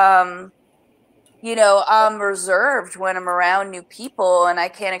 I'm reserved when I'm around new people and I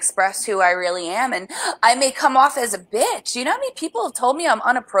can't express who I really am. And I may come off as a bitch. You know how many people have told me I'm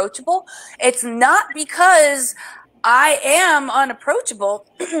unapproachable? It's not because I am unapproachable.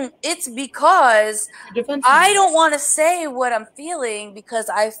 It's because I don't want to say what I'm feeling because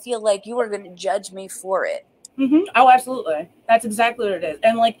I feel like you are going to judge me for it. Oh, absolutely. That's exactly what it is.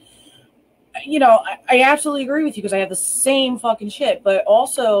 And like, I absolutely agree with you because I have the same fucking shit, but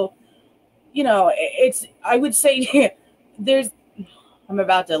also, I would say I'm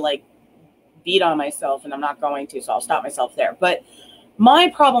about to like beat on myself and I'm not going to, so I'll stop myself there. But my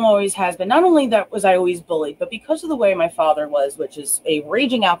problem always has been, not only that was I always bullied, but because of the way my father was, which is a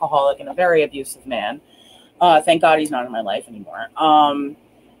raging alcoholic and a very abusive man. Thank God he's not in my life anymore.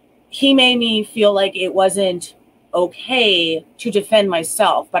 He made me feel like it wasn't okay to defend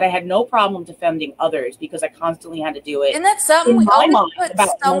myself, but I had no problem defending others because I constantly had to do it. And that's something we always put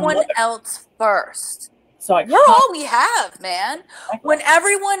someone else first. So we're all we have, man. When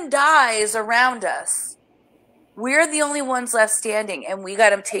everyone dies around us, we're the only ones left standing, and we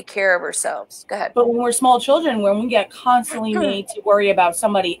got to take care of ourselves. Go ahead. But when we're small children, when we get constantly made to worry about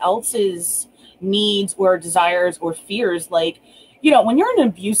somebody else's needs or desires or fears, like, when you're in an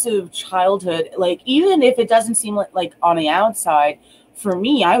abusive childhood, like, even if it doesn't seem like on the outside, for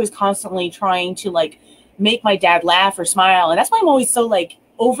me, I was constantly trying to like make my dad laugh or smile. And that's why I'm always so like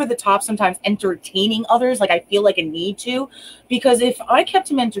over the top, sometimes entertaining others. Like I feel like a need to, because if I kept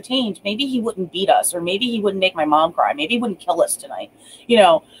him entertained, maybe he wouldn't beat us, or maybe he wouldn't make my mom cry. Maybe he wouldn't kill us tonight,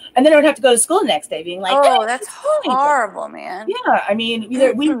 and then I would have to go to school the next day being like, oh, that's horrible, man. Yeah. I mean,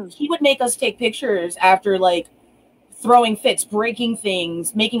 he would make us take pictures after like throwing fits, breaking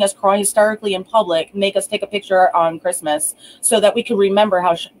things, making us cry hysterically in public, make us take a picture on Christmas so that we could remember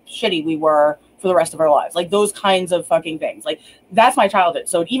how shitty we were for the rest of our lives. Like those kinds of fucking things. Like that's my childhood.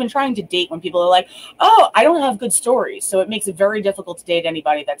 So even trying to date when people are like, oh, I don't have good stories. So it makes it very difficult to date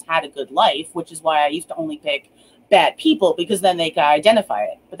anybody that's had a good life, which is why I used to only pick bad people because then they could identify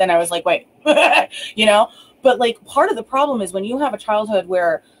it. But then I was like, wait, but like part of the problem is when you have a childhood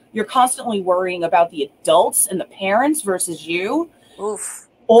where you're constantly worrying about the adults and the parents versus you. Oof.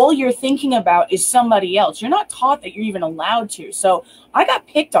 All you're thinking about is somebody else. You're not taught that you're even allowed to. So I got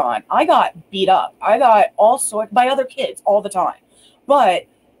picked on. I got beat up. I got all sorts by other kids all the time. But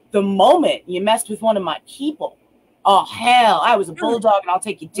the moment you messed with one of my people, oh, hell, I was a bulldog and I'll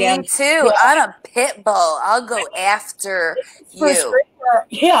take you down. Me too. I'm a pit bull. I'll go after you.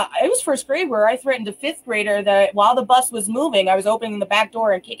 Yeah, it was first grade where I threatened a fifth grader that while the bus was moving, I was opening the back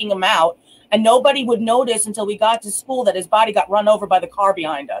door and kicking him out. And nobody would notice until we got to school that his body got run over by the car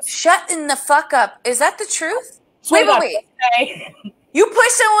behind us. Shutting the fuck up. Is that the truth? Wait. You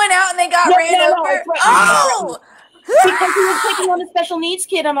pushed someone out and they got ran over? Oh! Because he was taking on a special needs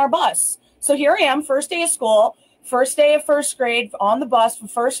kid on our bus. So here I am, first day of school, first day of first grade, on the bus for the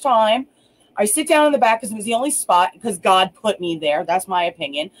first time. I sit down in the back because it was the only spot because God put me there. That's my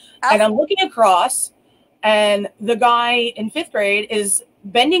opinion. And I'm looking across, and the guy in fifth grade is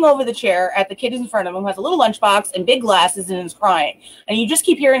bending over the chair at the kid in front of him, who has a little lunchbox and big glasses and is crying. And you just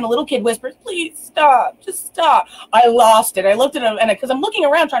keep hearing the little kid whisper, please stop, just stop. I lost it. I looked at him, and because I'm looking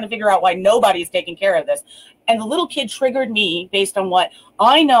around trying to figure out why nobody's taking care of this. And the little kid triggered me based on what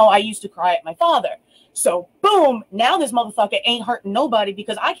I know. I used to cry at my father. So, boom, now this motherfucker ain't hurting nobody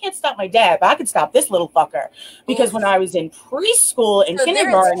because I can't stop my dad, but I could stop this little fucker. Because when I was in preschool and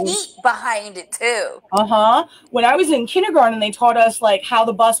kindergarten... There's heat behind it, too. When I was in kindergarten, they taught us, like, how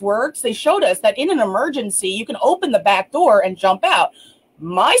the bus works. They showed us that in an emergency, you can open the back door and jump out.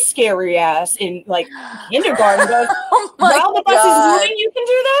 My scary ass in, like, kindergarten goes, while the bus is moving, you can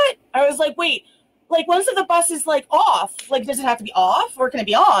do that? I was like, wait, like, once the bus is, like, off, like, does it have to be off or can it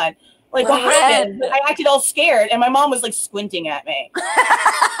be on? Like, what happened? I acted all scared, and my mom was, like, squinting at me.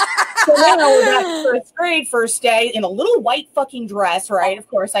 So now we're back to first grade, first day, in a little white fucking dress, right? Of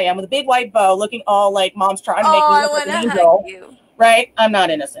course I am, with a big white bow, looking all like mom's trying to make me look like an angel. You. Right? I'm not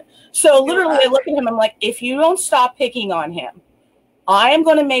innocent. So literally I look at him, I'm like, if you don't stop picking on him, I am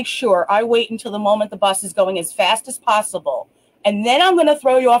going to make sure I wait until the moment the bus is going as fast as possible. And then I'm going to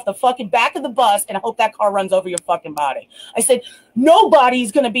throw you off the fucking back of the bus and hope that car runs over your fucking body. I said,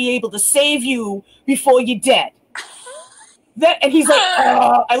 nobody's going to be able to save you before you're dead. And he's like,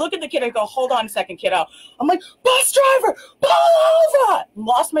 I look at the kid, I go, hold on a second, kiddo. I'm like, bus driver, pull over.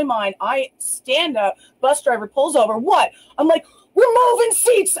 Lost my mind. I stand up, bus driver pulls over. What? I'm like, we're moving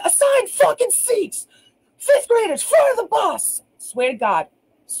seats, assigned fucking seats. 5th graders, front of the bus. Swear to God,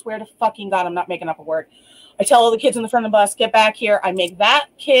 swear to fucking God, I'm not making up a word. I tell all the kids in the front of the bus, get back here. I make that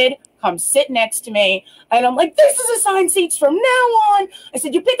kid come sit next to me. And I'm like, this is assigned seats from now on. I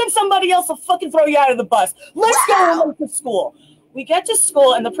said, you pick up somebody else, I'll fucking throw you out of the bus. Let's go to school. We get to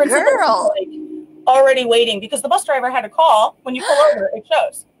school and the principal is like already waiting because the bus driver had a call. When you pull over, it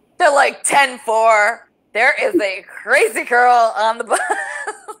shows. They're like 10-4. There is a crazy girl on the bus.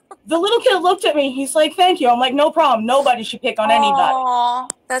 The little kid looked at me. He's like, thank you. I'm like, no problem. Nobody should pick on anybody. Aww,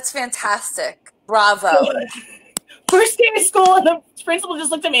 that's fantastic. Bravo. First day of school, and the principal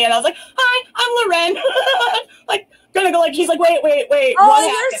just looked at me, and I was like, hi, I'm Loren. Like, gonna go, like, he's like, wait.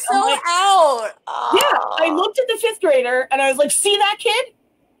 Oh, you're so like, out. Oh. Yeah, I looked at the 5th grader, and I was like, see that kid?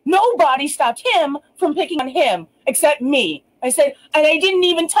 Nobody stopped him from picking on him, except me. I said, and I didn't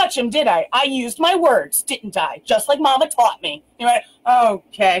even touch him, did I? I used my words, didn't I? Just like Mama taught me. You're like,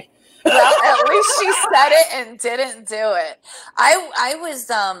 okay. Well, at least she said it and didn't do it. I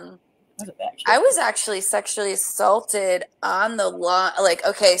was actually sexually assaulted on the lawn. Like,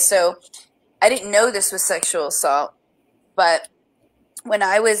 okay, so I didn't know this was sexual assault, but when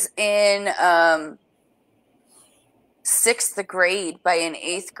I was in 6th grade by an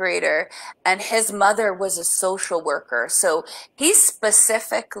 8th grader, and his mother was a social worker. So he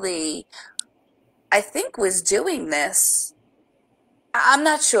specifically, I think, was doing this. I'm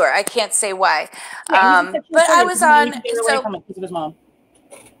not sure. I can't say why. Yeah, but I was on.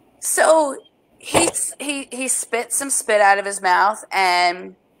 So he spit some spit out of his mouth,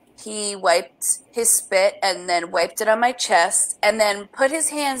 and he wiped his spit and then wiped it on my chest, and then put his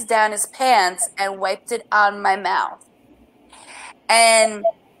hands down his pants and wiped it on my mouth. And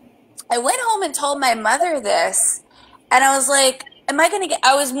I went home and told my mother this, and I was like,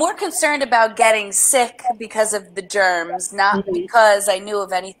 I was more concerned about getting sick because of the germs, not because I knew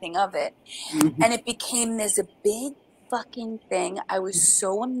of anything of it. And it became this big fucking thing. I was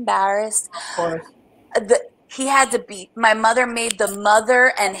so embarrassed. Of course. My mother made the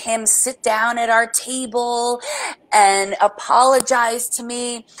mother and him sit down at our table and apologize to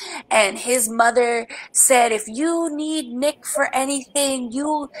me. And his mother said, if you need Nick for anything,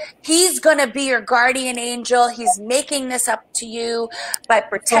 he's going to be your guardian angel. He's making this up to you by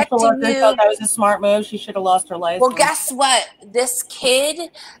protecting you. Thought that was a smart move. She should have lost her license. Well, guess what? This kid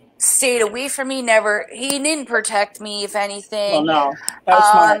stayed away from me. He didn't protect me, if anything. Well, no, that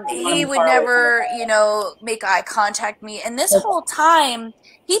was smart. He would never, make eye contact me. And this whole time,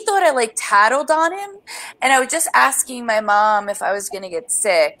 he thought I tattled on him. And I was just asking my mom if I was going to get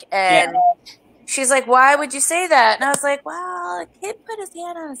sick. And she's like, why would you say that? And I was like, well, the kid put his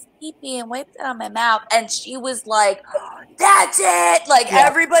hand on his pee-pee and wiped it on my mouth. And she was like, that's it.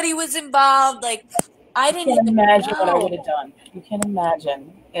 Everybody was involved. I didn't even imagine know what I would have done. You can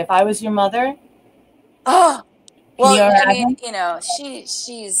imagine. If I was your mother. Oh, well, I mean,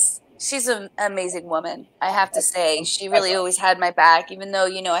 she's an amazing woman. I have to say, she really always had my back, even though,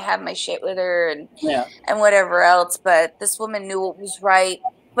 I have my shit with her and whatever else. But this woman knew what was right.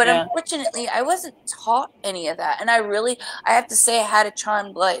 But unfortunately, I wasn't taught any of that. And I have to say, I had a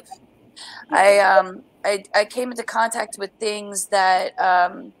charmed life. I came into contact with things that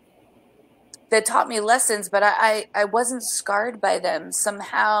taught me lessons, but I wasn't scarred by them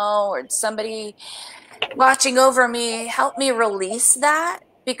somehow, or somebody watching over me helped me release that,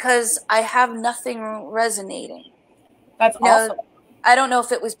 because I have nothing resonating. That's awesome. I don't know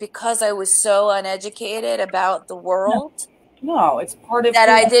if it was because I was so uneducated about the world. No, it's part of that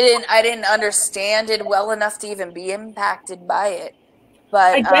I didn't understand it well enough to even be impacted by it.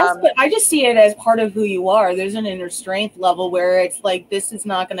 But I guess, but I just see it as part of who you are. There's an inner strength level where it's like, this is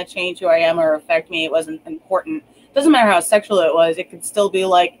not going to change who I am or affect me. It wasn't important. Doesn't matter how sexual it was. It could still be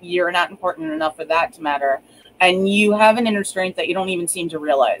like, you're not important enough for that to matter. And you have an inner strength that you don't even seem to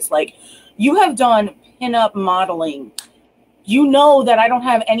realize. Like, you have done pinup modeling. You know that I don't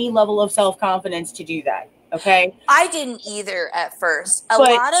have any level of self-confidence to do that. Okay. I didn't either at first. A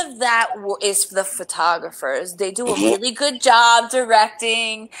lot of that is the photographers. They do a really good job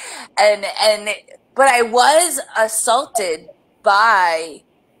directing, but I was assaulted by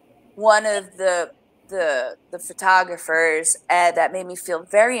one of the photographers, and that made me feel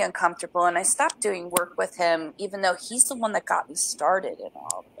very uncomfortable, and I stopped doing work with him, even though he's the one that got me started in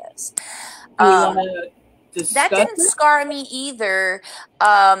all of this. That didn't scar me either,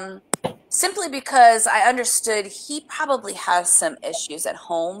 simply because I understood he probably has some issues at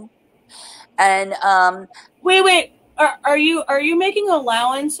home. And wait, are you making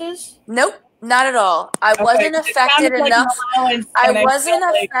allowances? Nope. Not at all. I wasn't affected enough. I wasn't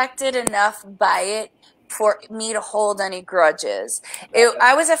affected enough by it for me to hold any grudges.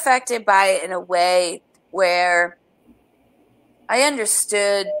 I was affected by it in a way where I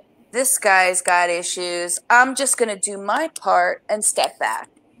understood this guy's got issues. I'm just going to do my part and step back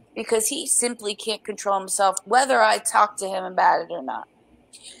because he simply can't control himself, whether I talk to him about it or not.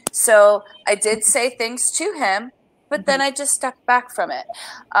 So I did say things to him, but then I just stepped back from it.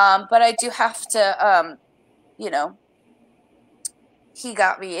 But I do have to, he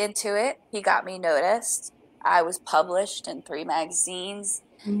got me into it. He got me noticed. I was published in 3 magazines,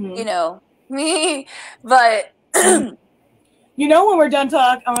 me. But, when we're done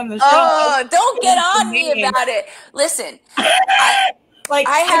talking on the show. Oh, don't get on me about it. Listen. I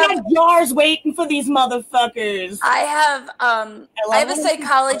got jars waiting for these motherfuckers. I have a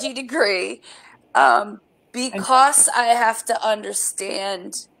psychology degree because I have to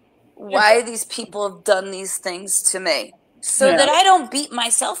understand why these people have done these things to me so that I don't beat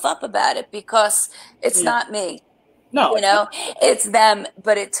myself up about it, because it's not me. No. It's them,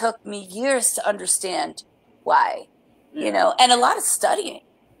 but it took me years to understand why, and a lot of studying.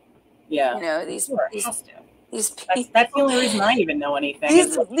 Yeah. These that's the only reason I even know anything.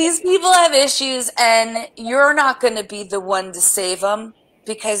 These people have issues, and you're not going to be the one to save them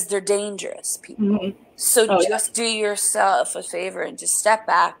because they're dangerous people. So just do yourself a favor and just step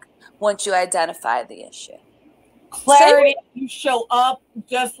back once you identify the issue. Clarity, you show up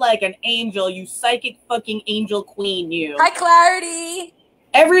just like an angel, you psychic fucking angel queen, you. Hi, Clarity.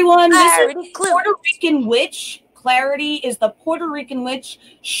 Everyone, this is Puerto Rican witch. Clarity is the Puerto Rican witch.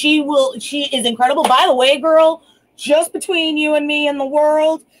 She is incredible. By the way, girl, just between you and me and the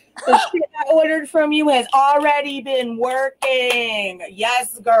world, the shit I ordered from you has already been working.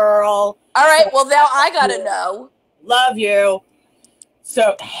 Yes, girl. All right, well, now I gotta know. Love you.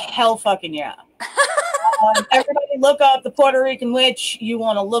 So, hell fucking yeah. Everybody look up the Puerto Rican witch. You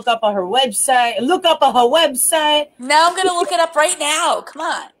want to look up on her website. Look up on her website. Now I'm going to look it up right now. Come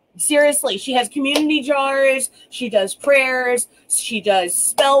on. Seriously, she has community jars. She does prayers. She does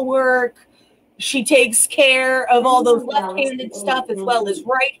spell work. She takes care of all those left-handed stuff as well as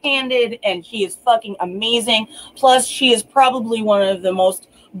right-handed, and she is fucking amazing. Plus, she is probably one of the most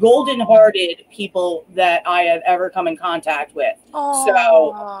golden-hearted people that I have ever come in contact with. Aww.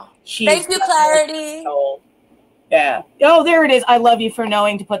 So, thank you, Clarity. Yeah. Oh, there it is. I love you for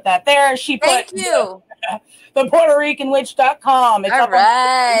knowing to put that there. Thank you. The PuertoRicanWitch.com. It's all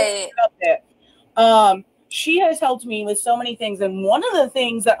right. She has helped me with so many things, and one of the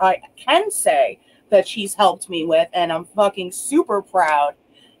things that I can say that she's helped me with, and I'm fucking super proud,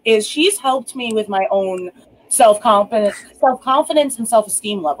 is she's helped me with my own self-confidence and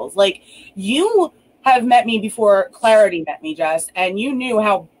self-esteem levels. Like, you have met me before Clarity met me, Jess, and you knew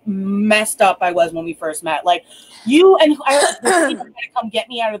how messed up I was when we first met. Like, you and I had to come get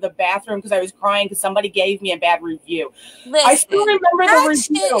me out of the bathroom because I was crying because somebody gave me a bad review. Listen, I still remember the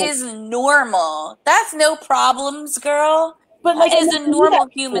review. That shit is normal. That's no problems, girl. But like, it's a normal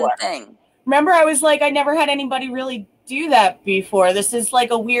human thing. Remember, I was like, I never had anybody really do that before. This is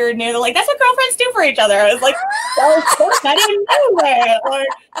like a weird new. Like, that's what girlfriends do for each other. I was like, well, of course, I didn't know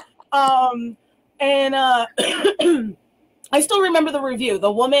that. And I still remember the review.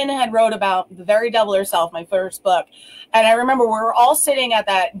 The woman had wrote about The Very Devil Herself, my first book. And I remember we were all sitting at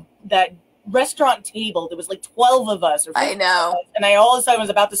that restaurant table. There was like 12 of us. I know. And I all of a sudden was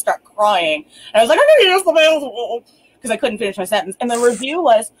about to start crying. And I was like, I'm going to use the mail. Because I couldn't finish my sentence. And the review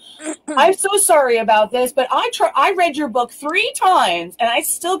was, I'm so sorry about this, but I read your book 3 times, and I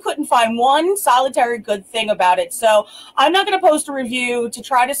still couldn't find one solitary good thing about it. So I'm not going to post a review to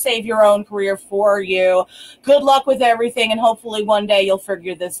try to save your own career for you. Good luck with everything, and hopefully one day you'll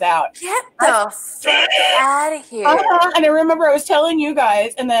figure this out. Get the fuck out of here. And I remember I was telling you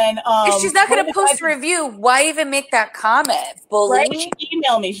guys, and then... if she's not going to post a review, why even make that comment? Bully? Right? She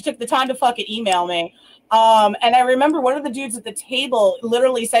emailed me. She took the time to fucking email me. And I remember one of the dudes at the table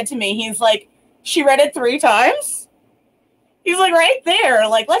literally said to me, he's like, she read it 3 times? He's like right there.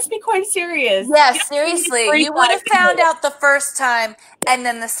 Like, let's be quite serious. Yeah, seriously. You would have found out the first time and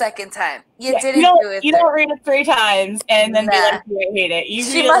then the second time. You didn't do it. You don't read it 3 times and then be like, I hate it.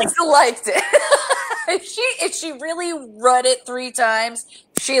 She must have liked it. if she really read it 3 times,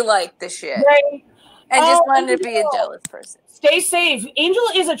 she liked the shit. Right. And just wanted to be a jealous person. Stay safe. Angel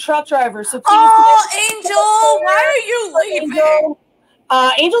is a truck driver, so please. Angel, why are you leaving? Angel.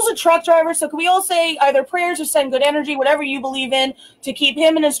 Angel's a truck driver, so can we all say either prayers or send good energy, whatever you believe in, to keep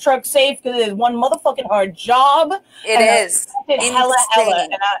him and his truck safe, because it is one motherfucking hard job. It is. Hella.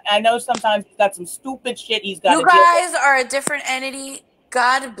 And I know sometimes he's got some stupid shit he's got to do. You guys are a different entity.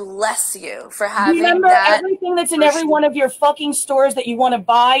 God bless you for having Remember, everything that's in every one of your fucking stores that you want to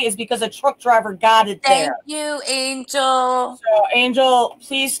buy is because a truck driver got it there. Thank you, Angel. So, Angel,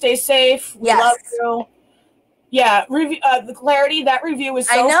 please stay safe. We love you. Yeah, the Clarity, that review was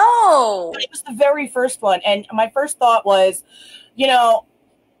so... I know. It was the very first one. And my first thought was, you know,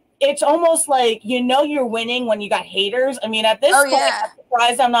 it's almost like, you know, you're winning when you got haters. I mean, at this point, I'm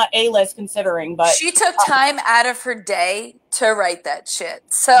surprised I'm not A-list considering, but... She took time out of her day to write that shit.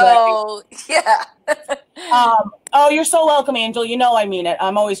 So, yeah. Oh, you're so welcome, Angel. You know I mean it.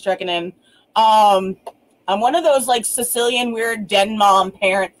 I'm always checking in. I'm one of those, like, Sicilian weird den mom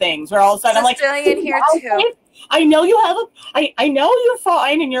parent things where all of a sudden I'm like... Sicilian here, too. I know you have I know you're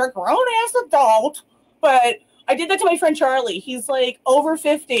fine and you're a grown-ass adult, but I did that to my friend Charlie. He's like over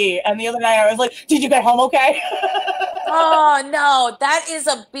 50, and the other night I was like, did you get home okay? Oh, no. That is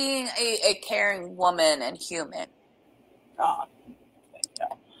being a caring woman and human.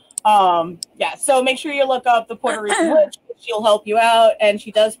 Yeah, so make sure you look up the Puerto Rican Witch. She'll help you out, and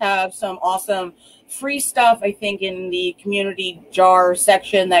she does have some awesome free stuff, I think, in the community jar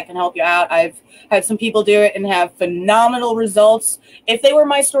section that can help you out. I've had some people do it and have phenomenal results. If they were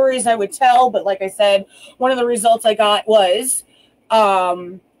my stories, I would tell, but like I said, one of the results I got was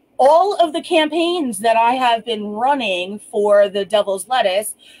all of the campaigns that I have been running for the Devil's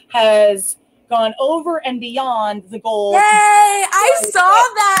Lettuce has gone over and beyond the goal. Yay! I saw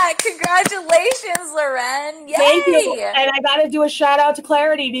that. Congratulations, Loren. Yay! Thank you. And I got to do a shout out to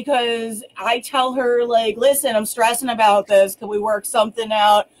Clarity because I tell her, like, listen, I'm stressing about this. Can we work something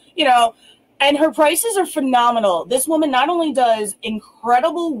out? You know, and her prices are phenomenal. This woman not only does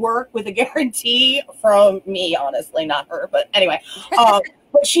incredible work with a guarantee from me, honestly, not her, but anyway,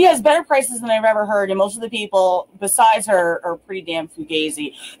 but she has better prices than I've ever heard, and most of the people besides her are pretty damn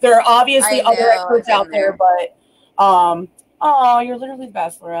fugazi. There are obviously other experts out there, but oh, you're literally the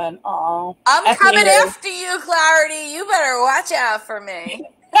best, Loren. Oh, I'm coming after you, Clarity. You better watch out for me.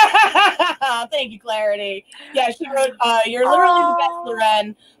 Thank you, Clarity. Yeah, she wrote, you're literally the best,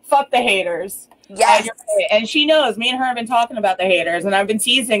 Loren. Fuck the haters. Yes. And she knows. Me and her have been talking about the haters, and I've been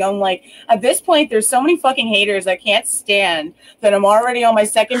teasing. I'm like, at this point, there's so many fucking haters I can't stand that I'm already on my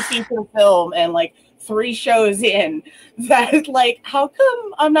second feature film and like 3 shows in. That like, how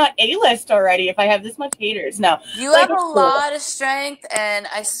come I'm not A-list already if I have this much haters? No. You have a lot of strength, and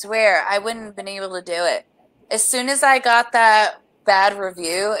I swear I wouldn't have been able to do it. As soon as I got that bad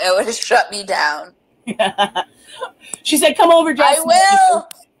review, it would have shut me down. She said, come over, Jess. I will.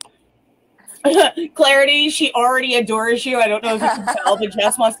 Clarity, she already adores you. I don't know if you can tell, but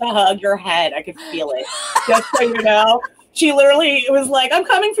Jess wants to hug your head. I could feel it. Just so you know. She literally was like, I'm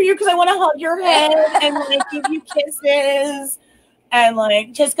coming for you because I want to hug your head and like give you kisses and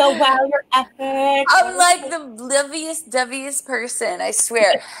like just go, wow, you're epic. I'm like the liviest person, I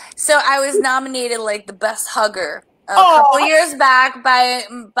swear. So I was nominated like the best hugger a couple years back by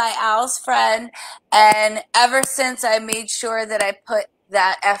Al's friend, and ever since I made sure that I put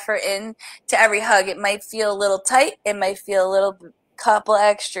that effort in to every hug. It might feel a little tight. It might feel a little couple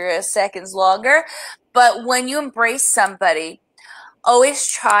extra seconds longer. But when you embrace somebody, always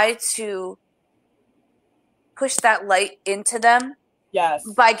try to push that light into them. Yes.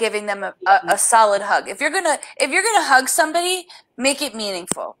 By giving them a solid hug. If you're gonna hug somebody, make it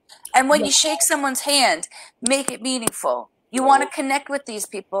meaningful. And when you shake someone's hand, make it meaningful. You want to connect with these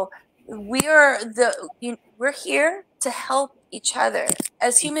people. We're here to help each other.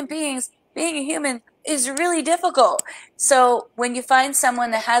 As human beings, being a human is really difficult. So when you find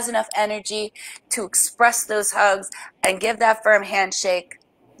someone that has enough energy to express those hugs and give that firm handshake,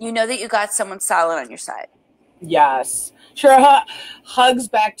 you know that you got someone solid on your side. Yes. Sure. Hugs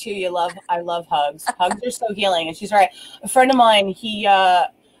back to you. I love hugs. Hugs are so healing. And she's right. A friend of mine, he,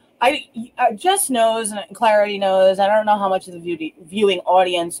 I just knows, and Clarity knows, I don't know how much of the viewing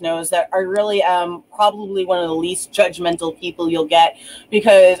audience knows, that I really am probably one of the least judgmental people you'll get,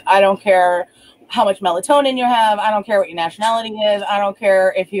 because I don't care how much melatonin you have. I don't care what your nationality is. I don't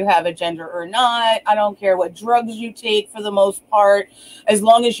care if you have a gender or not. I don't care what drugs you take for the most part. As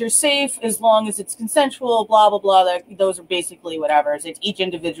long as you're safe, as long as it's consensual, blah, blah, blah. Those are basically whatever. It's each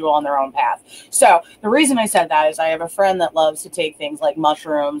individual on their own path. So the reason I said that is I have a friend that loves to take things like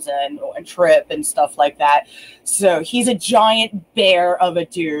mushrooms and trip and stuff like that. So he's a giant bear of a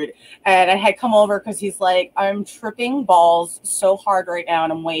dude. And I had come over because he's like, I'm tripping balls so hard right now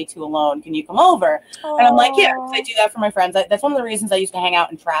and I'm way too alone. Can you come over? Aww. And I'm like, yeah, I do that for my friends. That's one of the reasons I used to hang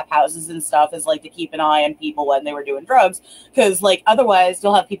out in trap houses and stuff, is like to keep an eye on people when they were doing drugs. Because like otherwise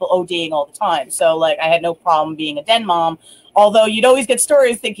you'll have people ODing all the time. So like I had no problem being a den mom. Although you'd always get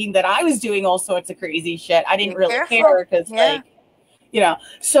stories thinking that I was doing all sorts of crazy shit. I didn't really care because like, you know,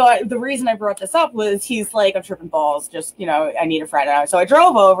 so the reason I brought this up was he's like, I'm tripping balls. Just, you know, I need a friend. So I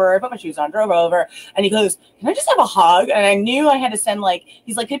drove over, I put my shoes on, drove over, and he goes, can I just have a hug? And I knew I had to send like,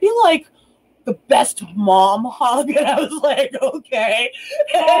 he's like, it'd be like the best mom hug. And I was like, okay.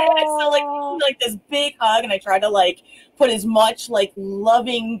 So like this big hug, and I tried to like put as much like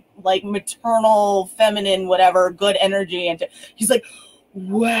loving, like maternal, feminine, whatever, good energy into. He's like,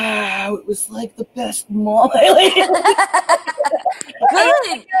 wow, it was like the best mom. Good.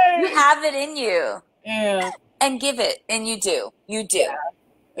 You have it in you. Yeah. And give it, and you do. You do. Yeah.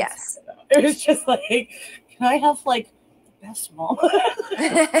 Yes. It was just like, can I have like the best mom?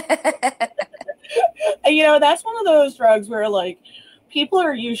 And, you know, that's one of those drugs where like people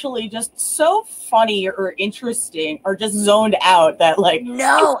are usually just so funny or interesting or just zoned out that like.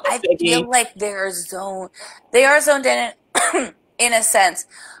 No, I feel like they are zoned in it. In a sense,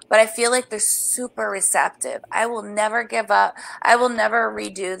 but I feel like they're super receptive. I will never give up. I will never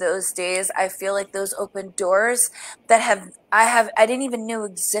redo those days. I feel like those open doors that I didn't even know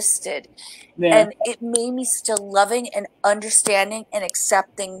existed. Yeah. And it made me still loving and understanding and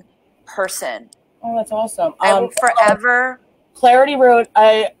accepting person. Oh, that's awesome. I will forever. Clarity wrote,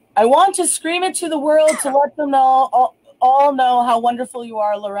 I want to scream it to the world to let them know, all know how wonderful you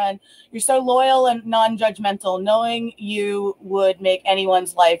are, Loren. You're so loyal and non-judgmental. Knowing you would make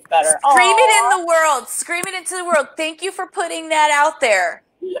anyone's life better. Scream it in the world. Scream it into the world. Thank you for putting that out there.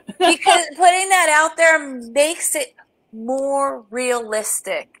 Because putting that out there makes it more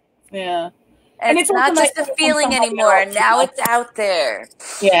realistic. Yeah. And it's not just a feeling anymore. Now it's out there.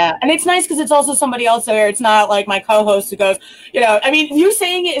 Yeah. And it's nice because it's also somebody else there. It's not like my co-host who goes, you know, I mean, you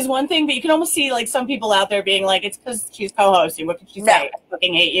saying it is one thing, but you can almost see like some people out there being like, it's because she's co-hosting. What could she say? I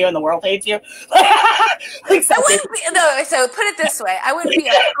fucking hate you and the world hates you. Like, so put it this way. I wouldn't be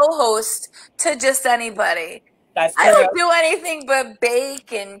a co-host to just anybody. That's true. I don't do anything but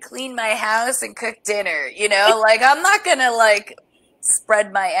bake and clean my house and cook dinner. You know, like I'm not going to like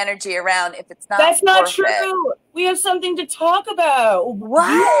spread my energy around if it's not. That's not true. We have something to talk about. What?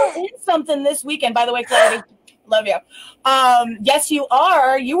 You are in something this weekend. By the way, Clarity, love you. Yes, you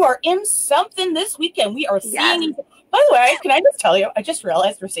are. You are in something this weekend. We are seeing. Yes. By the way, can I just tell you? I just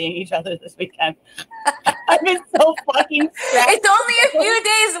realized we're seeing each other this weekend. I've been so fucking stressed. It's only a few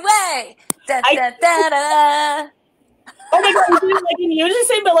days away. Da, da, da, da. Oh my god, we did like in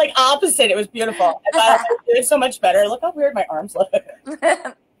unison, but like opposite. It was beautiful. I thought I did so much better. Look how weird my arms look.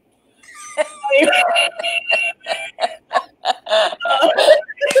 Shut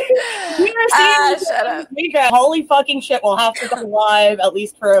up. Holy fucking shit, we'll have to go live at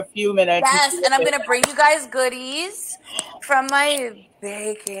least for a few minutes. Yes, and I'm gonna bring you guys goodies from my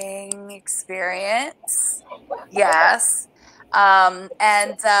baking experience. Yes. And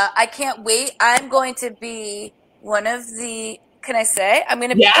I can't wait. I'm going to be one of the, can I say? I'm going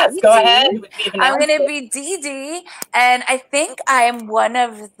to be Yes, go ahead. I'm going to be Dee Dee, and I think I am one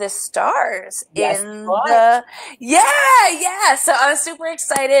of the stars in the, yeah. So I'm super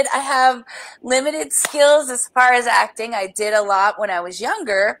excited. I have limited skills as far as acting. I did a lot when I was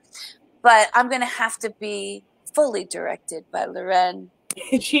younger, but I'm going to have to be fully directed by Loren.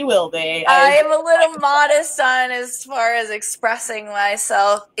 She will be. I am a little modest on as far as expressing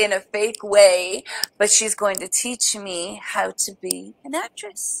myself in a fake way, but she's going to teach me how to be an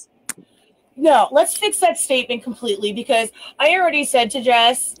actress. No, let's fix that statement completely because I already said to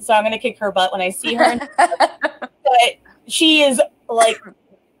Jess, so I'm going to kick her butt when I see her. But she is like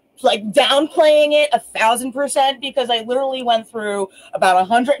downplaying it 1,000% because I literally went through about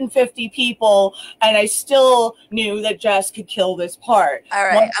 150 people and I still knew that Jess could kill this part. All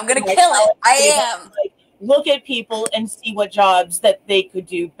right, I'm going to kill it. I am. Like, look at people and see what jobs that they could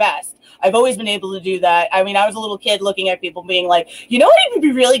do best. I've always been able to do that. I mean, I was a little kid looking at people being like, you know what I would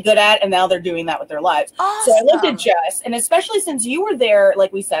be really good at? And now they're doing that with their lives. Awesome. So I looked at Jess, and especially since you were there,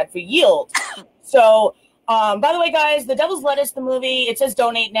 like we said, for Yield. So By the way, guys, The Devil's Lettuce, the movie, it says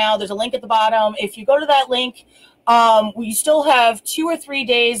donate now. There's a link at the bottom. If you go to that link, we still have 2 or 3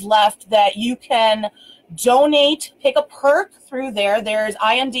 days left that you can donate, pick a perk through there. There's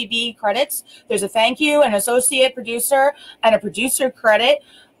IMDb credits. There's a thank you, an associate producer, and a producer credit.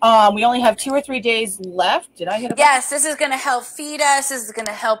 We only have 2 or 3 days left. Did I hit a button? Yes, this is going to help feed us. This is going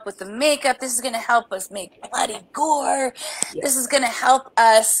to help with the makeup. This is going to help us make bloody gore. Yeah. This is going to help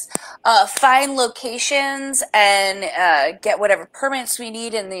us find locations and get whatever permits we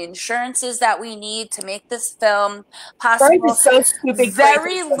need and the insurances that we need to make this film possible. So stupid.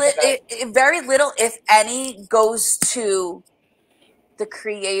 Very little, if any, goes to the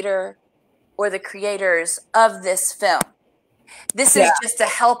creator or the creators of this film. This is just to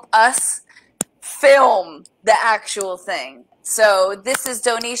help us film the actual thing. So this is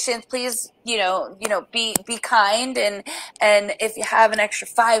donations. Please, be kind, and if you have an extra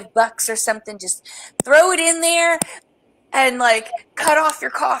 $5 or something, just throw it in there and like cut off your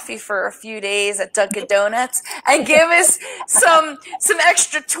coffee for a few days at Dunkin' Donuts and give us some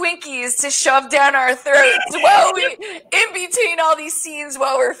extra Twinkies to shove down our throats while we in between all these scenes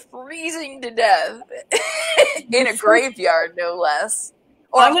while we're freezing to death in a graveyard, no less.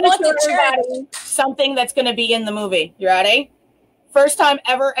 Or I'm going to show everybody something that's going to be in the movie. You ready? First time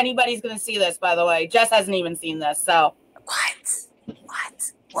ever anybody's going to see this, by the way. Jess hasn't even seen this, so. What?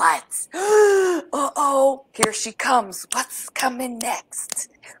 Uh-oh, here she comes. What's coming next?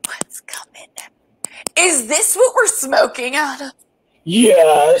 Is this what we're smoking out of?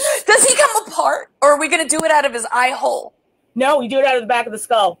 Yes. Does he come apart, or are we going to do it out of his eye hole? No, we do it out of the back of the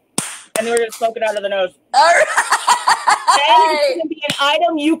skull. And then we're going to smoke it out of the nose. All right. And it's going to be an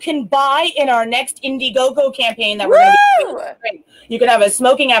item you can buy in our next Indiegogo campaign that we're going to be doing. You can have a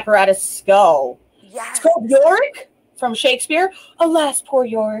smoking apparatus skull. Yes. It's called Yorick from Shakespeare. Alas, poor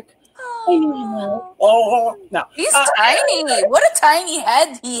Yorick. Oh, no. He's tiny. What a tiny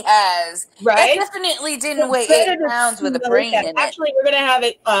head he has. Right? That definitely didn't weigh 8 pounds with a brain in it. Actually, we're going to have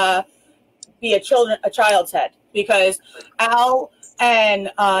it be a child's head because Al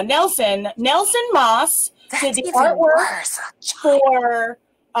and Nelson Moss did the artwork for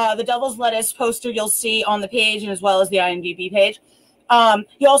the Devil's Lettuce poster you'll see on the page and as well as the IMDb page.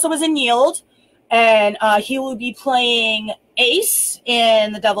 He also was in Yield, and he will be playing Ace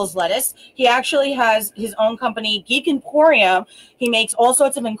in the Devil's Lettuce. He actually has his own company, Geek Emporium. He makes all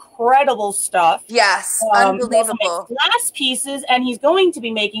sorts of incredible stuff. Yes, unbelievable. Glass pieces, and he's going to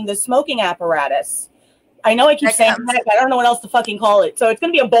be making the smoking apparatus. I know I keep saying that, but I don't know what else to fucking call it. So it's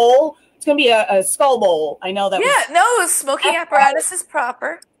going to be a bowl. It's going to be a skull bowl. I know that. Yeah, no, smoking apparatus is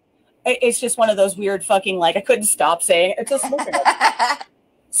proper. It's just one of those weird fucking, like, I couldn't stop saying it. It's a smoking apparatus.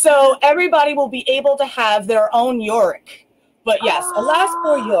 So everybody will be able to have their own Yorick. But yes, alas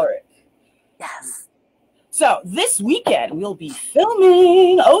poor Yorick. Yes. So this weekend we'll be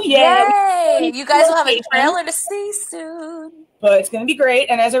filming. Oh yeah. Yay! You guys will have a trailer to see soon. But it's going to be great.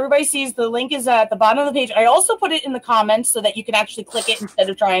 And as everybody sees, the link is at the bottom of the page. I also put it in the comments so that you can actually click it instead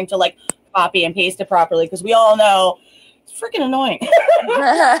of trying to like copy and paste it properly. Because we all know it's freaking annoying.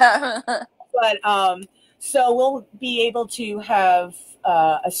 But so we'll be able to have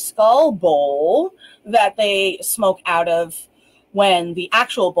a skull bowl that they smoke out of when the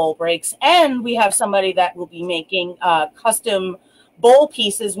actual bowl breaks. And we have somebody that will be making custom bowl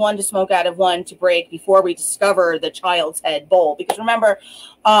pieces, one to smoke out of, one to break before we discover the child's head bowl. Because remember,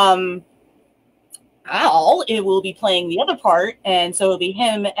 Al, it will be playing the other part, and so it'll be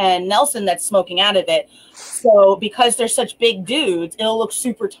him and Nelson that's smoking out of it. So because they're such big dudes, it'll look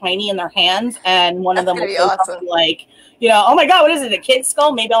super tiny in their hands, and one of them will be awesome. Like, oh my God, what is it, a kid's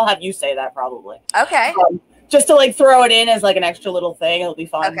skull? Maybe I'll have you say that probably. Okay. Just to like throw it in as like an extra little thing. It'll be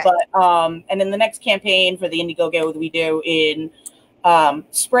fun. Okay. But and in the next campaign for the Indiegogo that we do in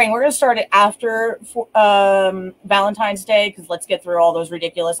spring, we're going to start it after Valentine's Day, because let's get through all those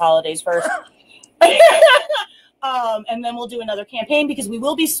ridiculous holidays first. And then we'll do another campaign because we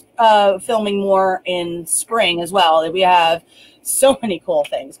will be filming more in spring as well. We have so many cool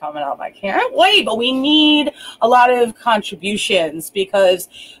things coming up. I can't wait, but we need a lot of contributions because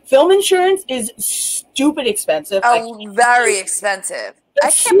film insurance is stupid expensive. Oh, very expensive. I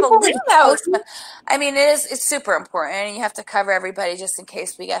can't believe how expensive. I mean, it's super important, and you have to cover everybody just in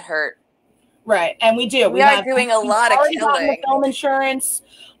case we get hurt. Right, and we do. We are doing a lot of killing. Film insurance.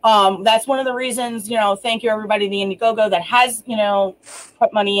 That's one of the reasons, thank you everybody in the Indiegogo that has,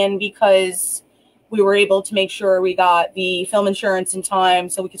 put money in, because we were able to make sure we got the film insurance in time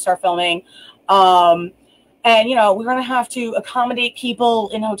so we could start filming. And, you know, we're going to have to accommodate people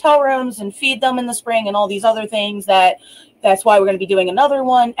in hotel rooms and feed them in the spring and all these other things. That's why we're going to be doing another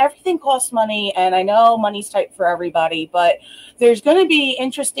one. Everything costs money, and I know money's tight for everybody, but there's going to be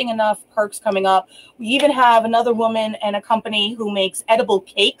interesting enough perks coming up. We even have another woman and a company who makes edible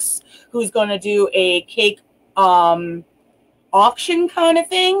cakes who's going to do a cake auction kind of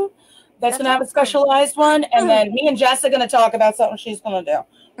thing. That's going to have a specialized one. And then me and Jess are going to talk about something she's going to do.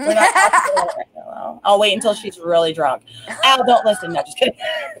 We're not talking about it right now. I'll wait until she's really drunk. Al, don't listen. No, just kidding.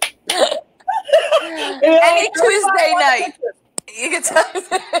 Any Tuesday night. You can tell.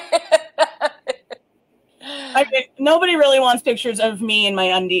 I mean, nobody really wants pictures of me in my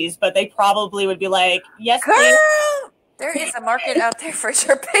undies, but they probably would be like, yes, girl, please. There is a market out there for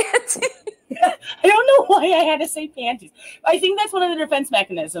your panties. I don't know why I had to say panties. I think that's one of the defense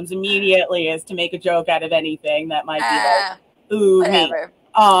mechanisms immediately is to make a joke out of anything that might be like, ooh, whatever.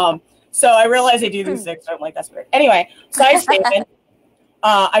 Me. So I realize I do these things, so I'm like, that's weird. Anyway, side statement.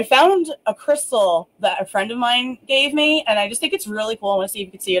 I found a crystal that a friend of mine gave me, and I just think it's really cool. I want to see if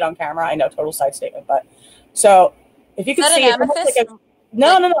you can see it on camera. I know, total side statement, but so if you can see it, like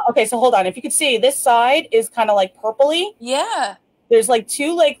no. Okay, so hold on. If you could see, this side is kind of like purpley. Yeah. There's like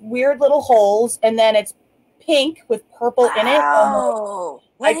two like weird little holes, and then it's pink with purple in it. Oh,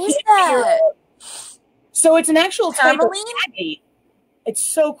 what is that? So it's an actual type of agate. It's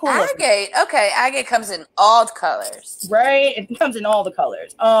so cool. Agate. Okay, agate comes in all colors. Right, it comes in all the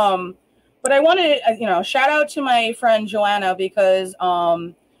colors. But I wanted to, shout out to my friend Joanna because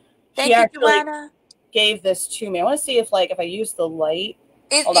she actually gave this to me. I want to see if I use the light.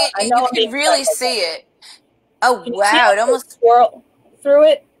 You can really see it. Oh wow! It almost swirl through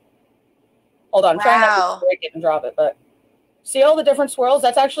it. Hold on, I'm trying not to break it and drop it, but see all the different swirls?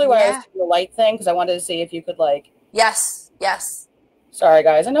 That's actually why I was doing the light thing, because I wanted to see if you could Yes. Sorry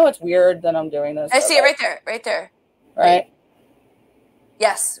guys, I know it's weird that I'm doing this. I see it right there. Right?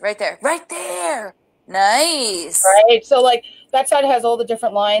 Yes, right there. Nice. Right, so that side has all the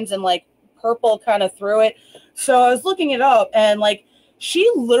different lines and purple kind of through it. So I was looking it up, and she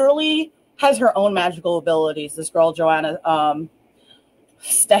literally has her own magical abilities. This girl, Joanna,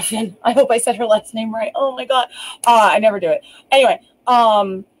 Stefan. I hope I said her last name right. Oh my God. I never do it. Anyway,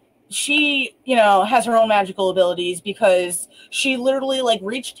 she, has her own magical abilities because she literally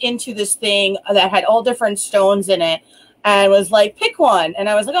reached into this thing that had all different stones in it and was like, pick one. And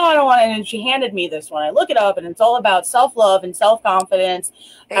I was like, oh, I don't want it. And she handed me this one. I look it up and it's all about self-love and self-confidence.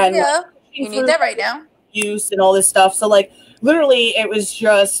 There you go. You need that right now. Use and all this stuff. So literally it was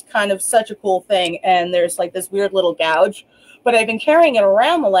just kind of such a cool thing. And there's this weird little gouge, but I've been carrying it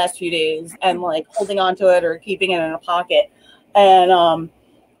around the last few days and holding onto it or keeping it in a pocket. And,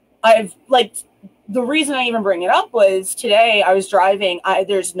 the reason I even bring it up was today I was driving.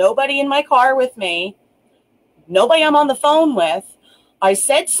 There's nobody in my car with me. Nobody I'm on the phone with. I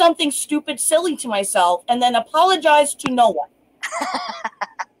said something stupid, silly to myself and then apologized to no one.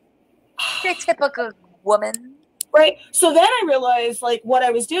 You're a typical woman. Right. So then I realized what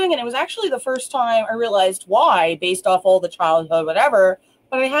I was doing. And it was actually the first time I realized why, based off all the childhood, whatever,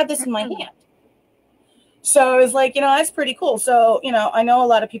 but I had this in my hand. So I was like, that's pretty cool. So, I know a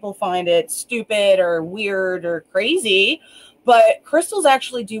lot of people find it stupid or weird or crazy, but crystals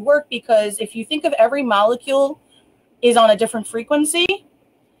actually do work because if you think of every molecule is on a different frequency,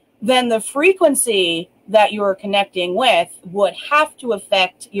 then the frequency that you're connecting with would have to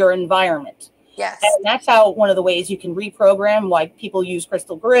affect your environment. Yes. And that's how one of the ways you can reprogram why people use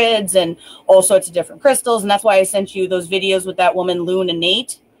crystal grids and all sorts of different crystals. And that's why I sent you those videos with that woman, Loren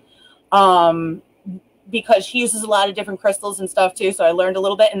Molloy. Because she uses a lot of different crystals and stuff too. So I learned a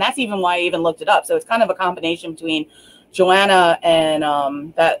little bit, and that's even why I even looked it up. So it's kind of a combination between Joanna and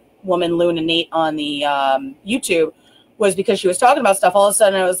that woman Loren Molloy on the YouTube, was because she was talking about stuff. All of a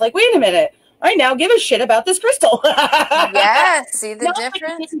sudden I was like, wait a minute, I now give a shit about this crystal. Yeah, see the difference?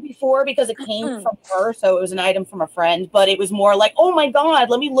 Like I didn't before because it came from her, so it was an item from a friend, but it was more like, oh my God,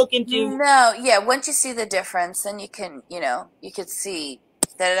 let me look into. No, yeah, once you see the difference, then you can, you could see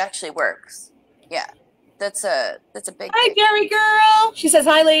that it actually works. Yeah. That's a big Hi, Gary girl. She says,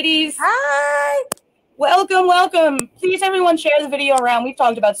 hi, ladies. Hi. Welcome. Please, everyone, share the video around. We've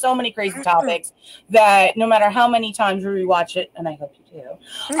talked about so many crazy topics that no matter how many times you rewatch it, and I hope you do,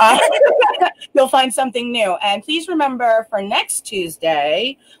 you'll find something new. And please remember, for next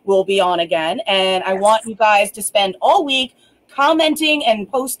Tuesday, we'll be on again. And I want you guys to spend all week commenting and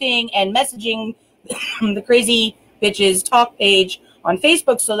posting and messaging the Crazy Bitches Talk page on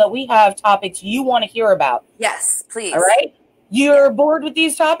Facebook so that we have topics you want to hear about. Yes, please. All right? You're bored with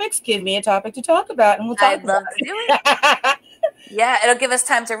these topics? Give me a topic to talk about, and we'll talk about it. I'd love to do it. Yeah, it'll give us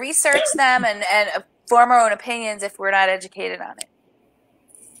time to research them and form our own opinions if we're not educated on it.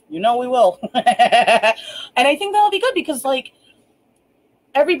 We will. And I think that'll be good because, like,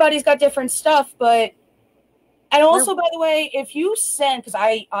 everybody's got different stuff, but, and also, by the way, if you send, because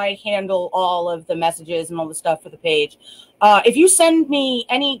I handle all of the messages and all the stuff for the page, if you send me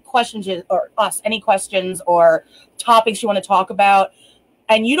any questions or us any questions or topics you want to talk about,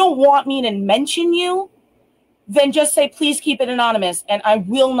 and you don't want me to mention you, then just say, please keep it anonymous, and I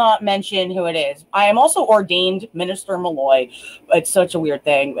will not mention who it is. I am also ordained Minister Molloy. It's such a weird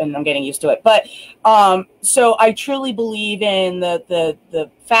thing, and I'm getting used to it. But so I truly believe in the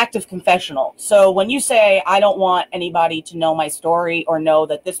fact of confessional. So when you say, I don't want anybody to know my story or know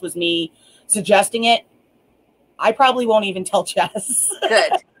that this was me suggesting it, I probably won't even tell Chess.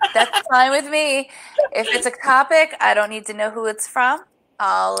 Good. That's fine with me. If it's a topic, I don't need to know who it's from.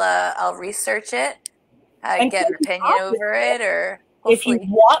 I'll research it. Get an opinion over it, or hopefully. If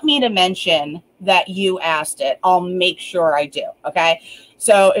you want me to mention that you asked it, I'll make sure I do. Okay.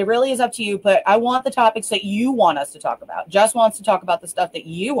 So it really is up to you, but I want the topics that you want us to talk about. Jess wants to talk about the stuff that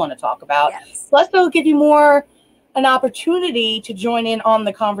you want to talk about. Yes. Plus, they'll give you an opportunity to join in on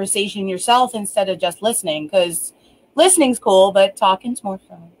the conversation yourself instead of just listening, because listening's cool, but talking's more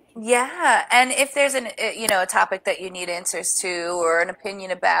fun. Yeah, and if there's a topic that you need answers to or an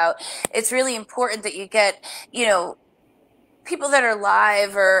opinion about, it's really important that you get, people that are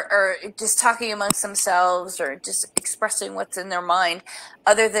live or just talking amongst themselves or just expressing what's in their mind,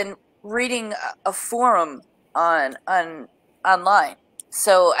 other than reading a forum online.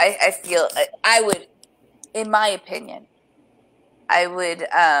 So I feel I would, in my opinion, I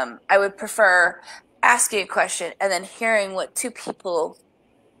would prefer asking a question and then hearing what two people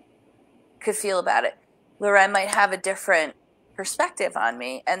could feel about it. Loren might have a different perspective on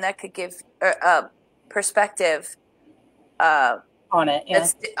me, and that could give a perspective on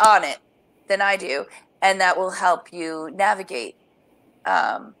it than I do, and that will help you navigate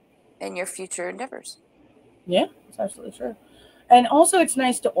in your future endeavors. Yeah, that's absolutely true. And also, it's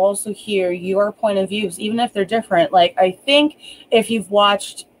nice to also hear your point of views, even if they're different. Like, I think if you've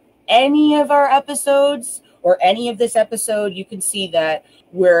watched any of our episodes or any of this episode, you can see that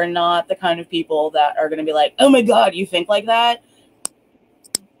we're not the kind of people that are going to be like, oh my God, you think like that?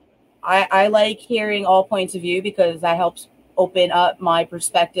 I like hearing all points of view because that helps open up my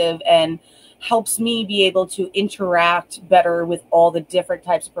perspective and helps me be able to interact better with all the different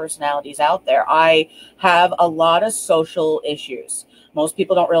types of personalities out there. I have a lot of social issues. Most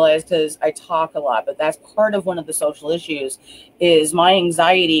people don't realize because I talk a lot, but that's part of one of the social issues is my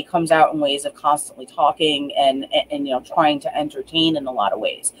anxiety comes out in ways of constantly talking and trying to entertain in a lot of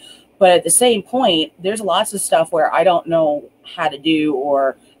ways. But at the same point, there's lots of stuff where I don't know how to do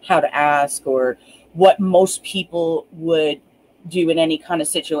or how to ask or what most people would do in any kind of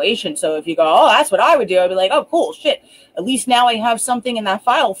situation. So if you go, oh, that's what I would do, I'd be like, oh, cool, shit. At least now I have something in that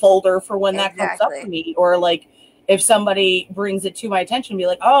file folder for when that comes up to me. Or like, if somebody brings it to my attention, be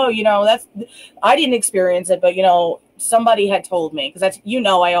like, oh, I didn't experience it, but somebody had told me, because that's,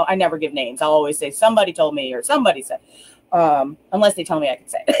 I never give names. I'll always say somebody told me or somebody said, unless they tell me I can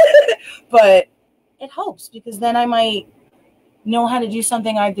say it. But it helps because then I might know how to do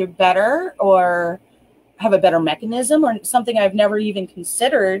something either better or have a better mechanism or something I've never even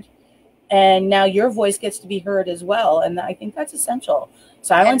considered. And now your voice gets to be heard as well. And I think that's essential.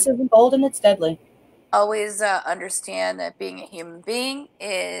 Silence isn't gold and it's deadly. Always understand that being a human being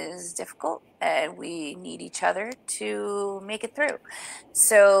is difficult and we need each other to make it through.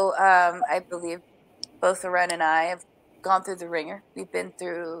 So I believe both Loren and I have gone through the ringer. We've been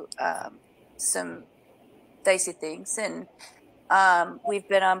through some dicey things, and we've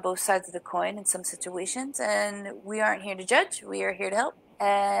been on both sides of the coin in some situations, and we aren't here to judge. We are here to help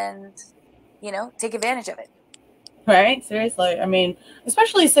and, take advantage of it. Right? Seriously. I mean,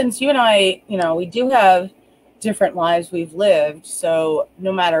 especially since you and I, we do have different lives we've lived. So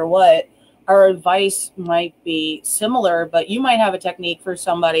no matter what, our advice might be similar, but you might have a technique for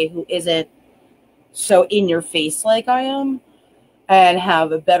somebody who isn't so in your face like I am and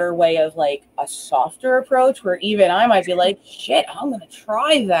have a better way of like a softer approach where even I might be like, shit, I'm going to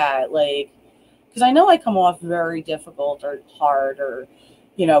try that. Like, because I know I come off very difficult or hard or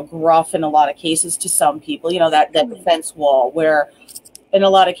gruff in a lot of cases to some people, that defense wall where in a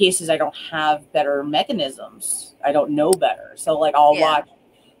lot of cases I don't have better mechanisms. I don't know better. So like I'll watch,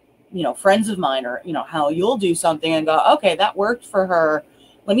 friends of mine or, how you'll do something and go, okay, that worked for her.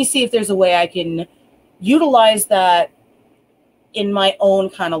 Let me see if there's a way I can utilize that in my own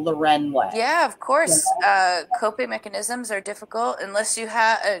kind of Loren way. Yeah, of course. Coping mechanisms are difficult unless you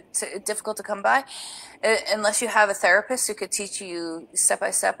have difficult to come by, unless you have a therapist who could teach you step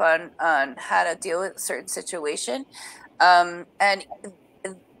by step on how to deal with a certain situation. And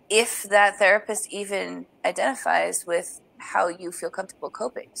if that therapist even identifies with how you feel comfortable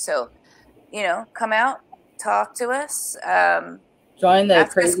coping. So, come out, talk to us, join the ask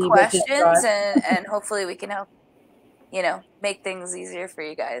us crazy questions, and hopefully we can help, make things easier for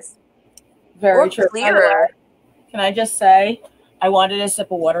you guys. Very or true. Clearer. Can I just say, I wanted a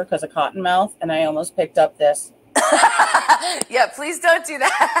sip of water because of cotton mouth, and I almost picked up this. Yeah, please don't do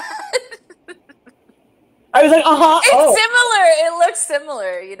that. I was like, It's similar. It looks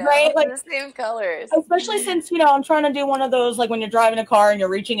similar, right? Like the same colors. Especially since, I'm trying to do one of those, like when you're driving a car and you're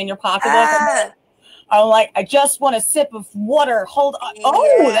reaching in your pocketbook. I'm like, I just want a sip of water. Hold on. Yeah.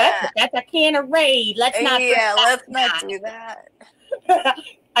 Oh, that's a can of Raid. Let's not do that.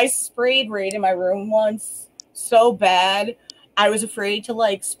 I sprayed Raid in my room once so bad. I was afraid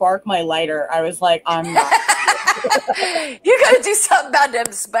to spark my lighter. I was like, I'm not. You gotta do something about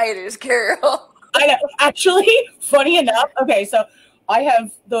them spiders, girl. I know. Actually, funny enough. Okay, so I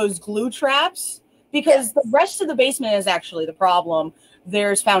have those glue traps because the rest of the basement is actually the problem.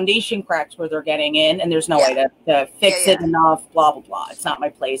 There's foundation cracks where they're getting in, and there's no way to fix it enough, blah, blah, blah. It's not my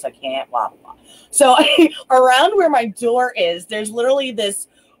place. I can't, blah, blah, blah. So around where my door is, there's literally this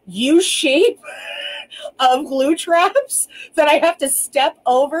U shape of glue traps that I have to step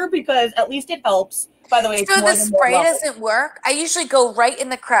over because at least it helps. By the way, so the spray doesn't work. I usually go right in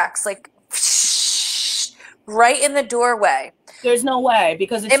the cracks, right in the doorway. There's no way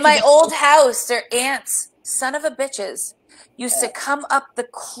because it's in my old house, their ants, son of a bitches, used to come up the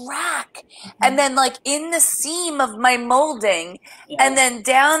crack and then in the seam of my molding and then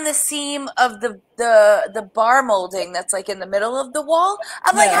down the seam of the bar molding that's in the middle of the wall.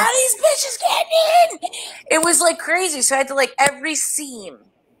 I'm like, how these bitches getting in? It was crazy. So I had to every seam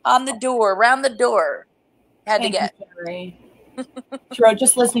on the door, around the door, had to get. Sure,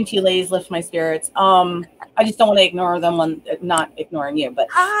 just listening to you ladies lifts my spirits. I just don't want to ignore them when not ignoring you, but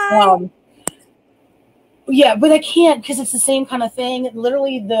yeah, but I can't because it's the same kind of thing.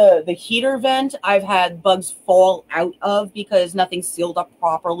 Literally, the heater vent I've had bugs fall out of because nothing's sealed up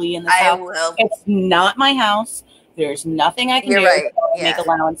properly in the house. It's not my house. There's nothing I can do. Right. Make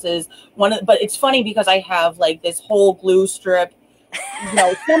allowances. But it's funny because I have this whole glue strip,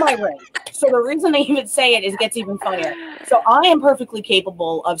 semi-ring. So the reason I even say it gets even funnier. So I am perfectly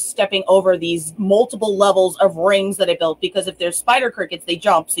capable of stepping over these multiple levels of rings that I built because if there's spider crickets, they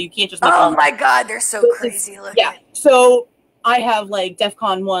jump. So you can't just. Oh my God, they're so crazy looking. Yeah. So I have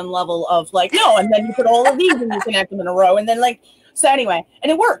DEFCON 1 level of no, and then you put all of these and you connect them in a row, and then so anyway,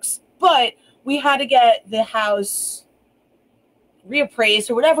 and it works. But we had to get the house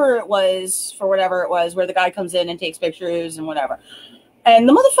reappraised or whatever it was where the guy comes in and takes pictures and whatever. And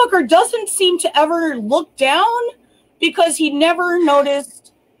the motherfucker doesn't seem to ever look down because he never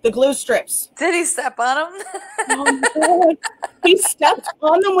noticed the glue strips. Did he step on them? Oh, he stepped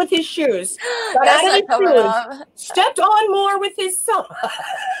on them with his shoes. Got out of his shoes. Stepped on more with his socks.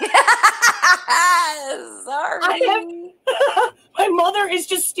 Sorry. My mother is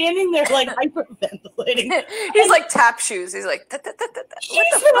just standing there hyperventilating. He's tap shoes. He's what the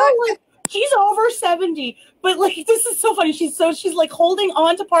fuck? She's over 70, but this is so funny. She's holding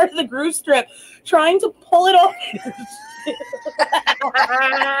on to part of the glue strip, trying to pull it off.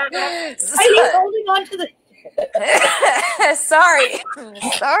 And he's holding on to the. Sorry,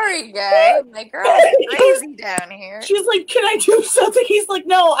 guy. My girl is crazy down here. She's like, "Can I do something?" He's like,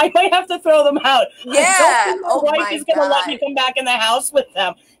 "No, I might have to throw them out." Yeah. I don't think my wife is gonna let me come back in the house with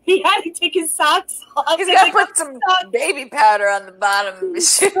them. He had to take his socks off. He's got to put some baby powder on the bottom of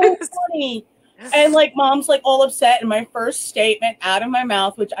his shoes. So funny. And mom's all upset. And my first statement out of my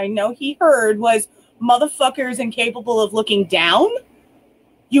mouth, which I know he heard, was, "Motherfucker is incapable of looking down.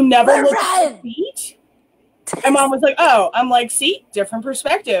 You never look at your feet." And mom was like, "Oh," I'm like, "See, different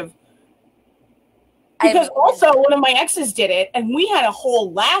perspective." Because also one of my exes did it, and we had a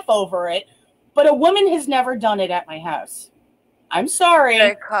whole laugh over it. But a woman has never done it at my house. I'm sorry.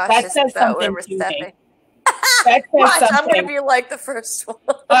 That says something to me. That says something. I'm going to be the first one.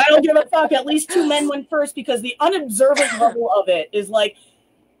 I don't give a fuck. At least 2 men went first because the unobservant level of it is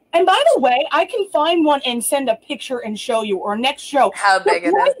and by the way, I can find one and send a picture and show you, or next show. How big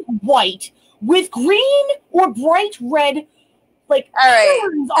it is. White with green or bright red, all right.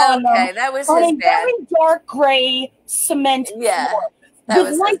 on them. That was on his a very dark gray cement floor.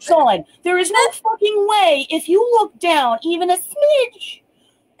 With lights on. There is no fucking way if you look down even a smidge,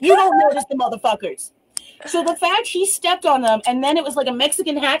 you don't notice the motherfuckers. So the fact he stepped on them, and then it was like a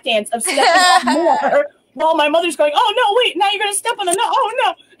Mexican hack dance of stepping on more, while my mother's going, "Oh no, wait! Now you're gonna step on them! No, oh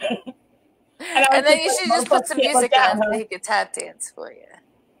no!" And then you should just put some music on so he could tap dance for you.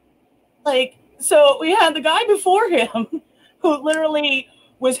 Like, so we had the guy before him who literally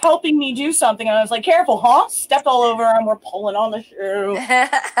was helping me do something, and I was like, "Careful, huh?" Stepped all over him. We're pulling on the shoe,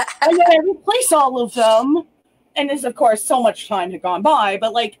 and then I replace all of them. And there's, of course, so much time had gone by,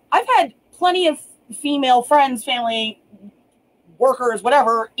 but like I've had plenty of female friends, family, workers,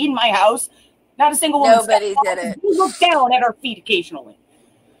 whatever, in my house. Not a single woman. Nobody did it. We look down at our feet occasionally.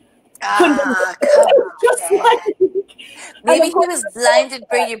 Maybe he was blinded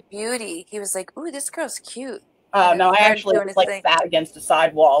by your beauty. He was like, "Ooh, this girl's cute." No, I actually was like sat against a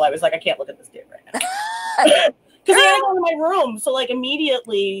side wall. I was like, I can't look at this dude right now. Because he had to go in my room, so like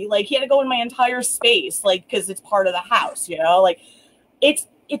immediately, like he had to go in my entire space, like because it's part of the house, you know, like it's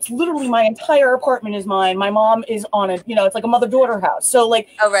literally my entire apartment is mine. My mom is on it, you know, it's like a mother-daughter house. So like,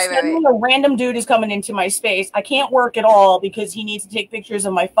 suddenly a random dude is coming into my space. I can't work at all because he needs to take pictures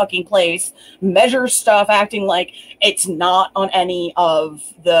of my fucking place, measure stuff, acting like it's not on any of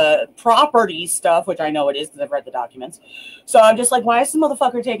the property stuff, which I know it is because I've read the documents. So I'm just like, why is the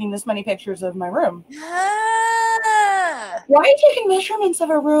motherfucker taking this many pictures of my room? Why are you taking measurements of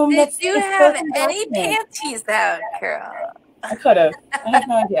a room? Did you have any panties out, girl? I could have. I have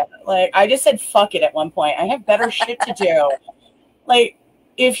no idea. Like, I just said fuck it at one point. I have better shit to do. Like,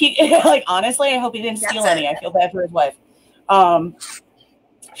 if he, like, honestly, I hope he didn't steal any. I feel bad for his wife.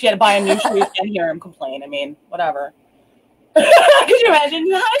 She had to buy him new shoes and hear him complain. I mean, whatever. Could you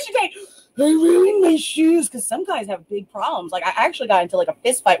imagine? How did she say, they ruined my shoes? Because some guys have big problems. Like, I actually got into, like, a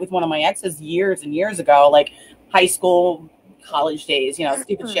fist fight with one of my exes years and years ago, like, high school, college days, you know,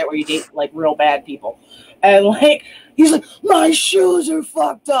 stupid shit where you date, like, real bad people. And, like, he's like, my shoes are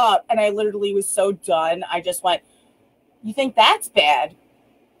fucked up. And I literally was so done. I just went, you think that's bad?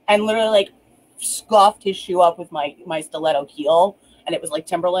 And literally, like, scuffed his shoe up with my stiletto heel. And it was, like,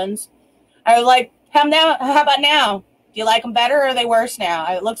 Timberlands. I was like, how about now? Do you like them better or are they worse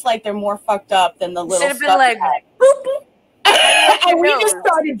now? It looks like they're more fucked up than the little stuff. Like, boop, boop. And we just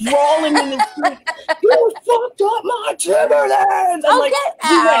started brawling in the street. You fucked up my Timberlands. I'm like,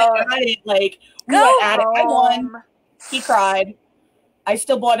 we went at it, like, we went at it. I won. He cried. I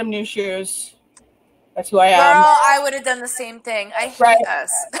still bought him new shoes. That's who I am. Girl, I would have done the same thing. I hate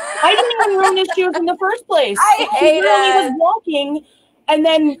us. I didn't even ruin his shoes in the first place. I hate us. He was walking and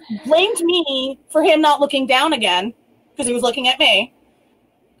then blamed me for him not looking down again because he was looking at me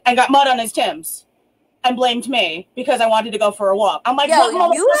and got mud on his Timbs. And blamed me because I wanted to go for a walk. I'm like, yo,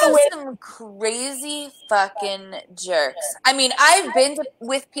 you have some crazy fucking jerks. I mean, I've been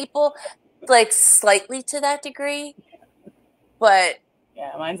with people like slightly to that degree, but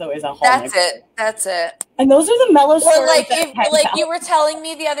yeah, mine's always a whole. That's it. And those are the mellow stories. Or like, if you were telling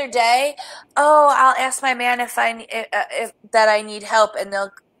me the other day, oh, I'll ask my man if that I need help, and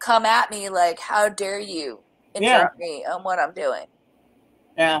they'll come at me like, how dare you interrupt me on what I'm doing?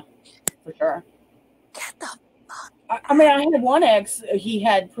 Yeah, for sure. Get the fuck. I mean, I had one ex, he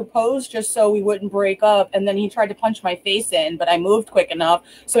had proposed just so we wouldn't break up, and then he tried to punch my face in, but I moved quick enough,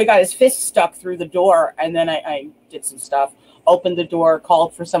 so he got his fist stuck through the door, and then I did some stuff, opened the door,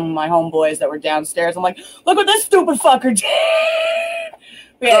 called for some of my homeboys that were downstairs. I'm like, look what this stupid fucker did!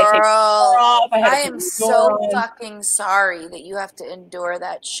 Girl, I am so fucking sorry that you have to endure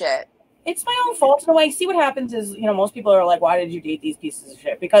that shit. It's my own fault in a way. See, what happens is, you know, most people are like, why did you date these pieces of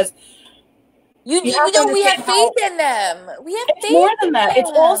shit? Because we have faith in them. We have faith. More than that.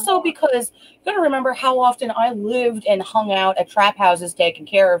 It's also because you got to remember how often I lived and hung out at trap houses taking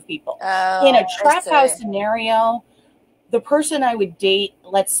care of people. In a trap house scenario, the person I would date,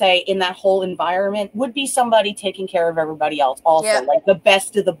 let's say, in that whole environment would be somebody taking care of everybody else also, like the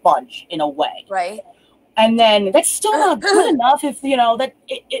best of the bunch in a way. Right. And then that's still not good enough if, you know, that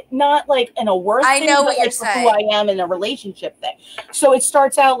it not like in a worse thing, know what but you're saying. who I am in a relationship thing. So it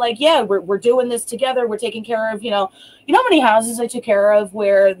starts out like, yeah, we're doing this together. We're taking care of, you know how many houses I took care of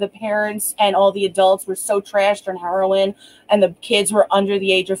where the parents and all the adults were so trashed on heroin and the kids were under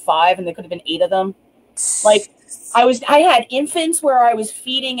the age of 5 and there could have been 8 of them. Like I had infants where I was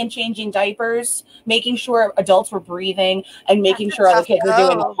feeding and changing diapers, making sure adults were breathing and making sure other kids were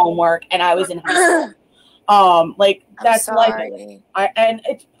doing the homework. And I was in high school. That's like,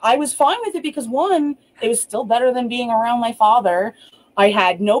 I was fine with it because one, it was still better than being around my father. I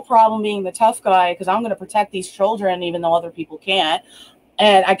had no problem being the tough guy because I'm going to protect these children even though other people can't.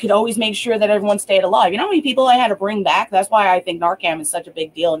 And I could always make sure that everyone stayed alive. You know how many people I had to bring back? That's why I think Narcan is such a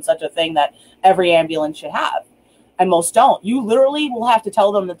big deal and such a thing that every ambulance should have. and most don't. You literally will have to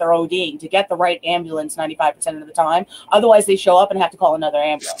tell them that they're ODing to get the right ambulance 95% of the time. Otherwise, they show up and have to call another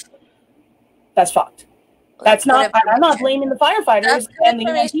ambulance. That's fucked. That's not. I'm not blaming the firefighters and the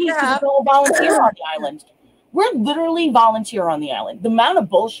EMTs because it's all volunteer on the island. We're literally volunteer on the island. The amount of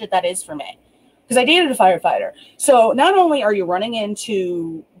bullshit that is for me. Because I dated a firefighter. So not only are you running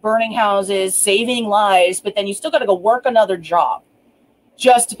into burning houses, saving lives, but then you still got to go work another job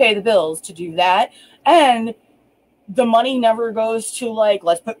just to pay the bills to do that. And the money never goes to, like,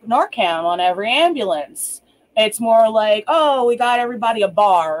 let's put Narcan on every ambulance. It's more like, oh, we got everybody a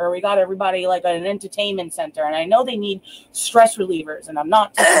bar, or we got everybody like an entertainment center. And I know they need stress relievers, and I'm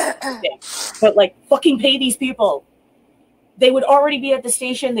not but like, fucking pay these people. They would already be at the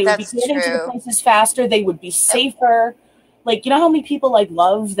station. They would be getting to the places faster. They would be safer. Like, you know how many people like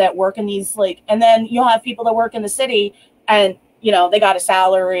love that work in these, like, and then you'll have people that work in the city and, you know, they got a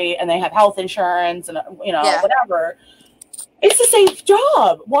salary and they have health insurance and, you know, whatever. It's a safe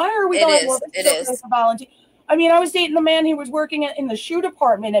job. Why are we going to volunteer? I mean, I was dating a man who was working in the shoe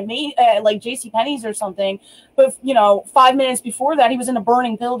department at me, like JCPenney's or something. But, you know, 5 minutes before that, he was in a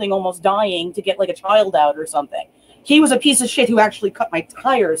burning building almost dying to get like a child out or something. He was a piece of shit who actually cut my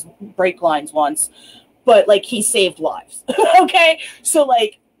tires, brake lines once, but like he saved lives. Okay. So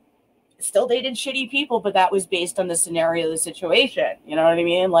like still dated shitty people, but that was based on the scenario, the situation, you know what I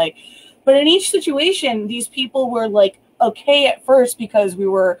mean? Like, but in each situation, these people were like, okay at first because we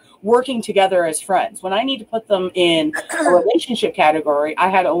were working together as friends. When I need to put them in a relationship category, I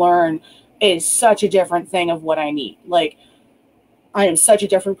had to learn it's such a different thing of what I need. Like, I am such a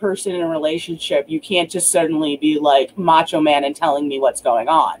different person in a relationship. You can't just suddenly be like macho man and telling me what's going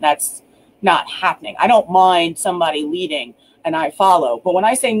on. That's not happening. I don't mind somebody leading and I follow. But when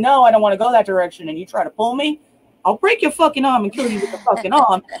I say, no, I don't want to go that direction and you try to pull me, I'll break your fucking arm and kill you with the fucking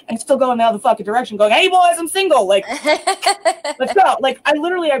arm and still go in the other fucking direction going, hey boys, I'm single. Like, let's go. Like,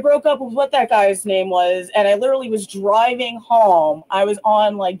 I broke up with what that guy's name was. And I literally was driving home. I was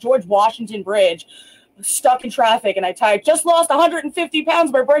on like George Washington Bridge, stuck in traffic, and I typed, just lost 150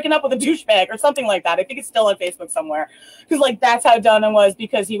 pounds by breaking up with a douchebag or something like that. I think it's still on Facebook somewhere. Because like, that's how done I was,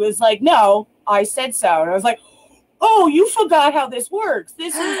 because he was like, no, I said so. And I was like, oh, you forgot how this works.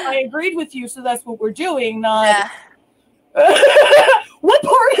 This is, I agreed with you, so that's what we're doing, not what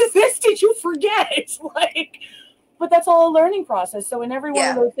part of this did you forget? Like, but that's all a learning process. So in every one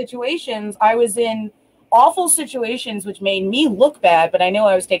of those situations, I was in awful situations which made me look bad, but I knew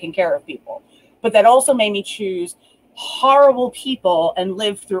I was taking care of people. But that also made me choose horrible people and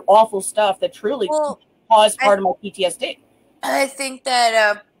live through awful stuff that truly caused part of my PTSD. I think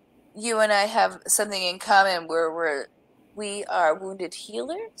that you and I have something in common where we are wounded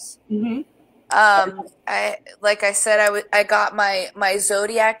healers. Mm-hmm. I got my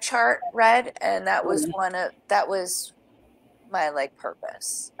zodiac chart read, and that was my like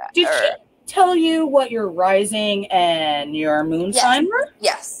purpose. Did she tell you what your rising and your moon sign were?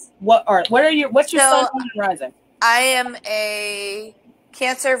 Yes. What's your sun, moon, and rising? I am a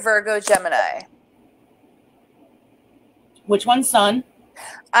Cancer, Virgo, Gemini. Which one's sun?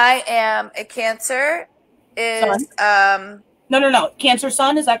 I am a Cancer. No. Cancer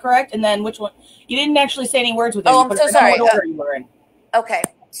sun, is that correct? And then which one? You didn't actually say any words with it. Oh, I'm so sorry. What order you were in. Okay.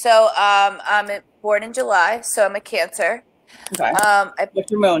 So I'm born in July, so I'm a Cancer. Okay. What's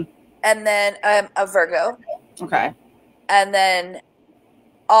your moon? And then I'm a Virgo. Okay. And then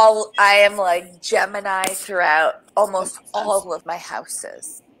I am like Gemini throughout almost all of my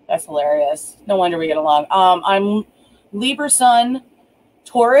houses. That's hilarious. No wonder we get along. I'm Libra sun,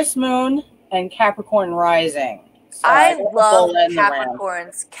 Taurus moon, and Capricorn rising. So I love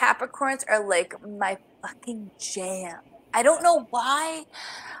Capricorns. Capricorns are like my fucking jam. I don't know why.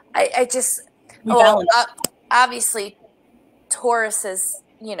 I just obviously Taurus is,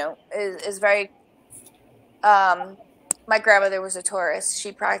 you know, is very my grandmother was a Taurus.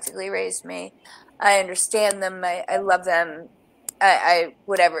 She practically raised me. I understand them. I love them. I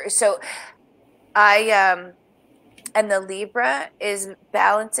whatever. So and the Libra is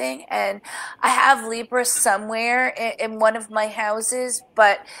balancing, and I have Libra somewhere in one of my houses,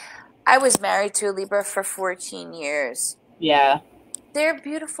 but I was married to a Libra for 14 years. Yeah. They're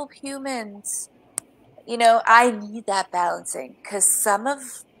beautiful humans. You know, I need that balancing, because some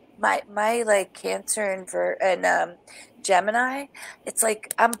of my like Cancer and Gemini, it's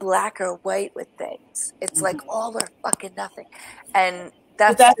like I'm black or white with things. It's like all or fucking nothing. And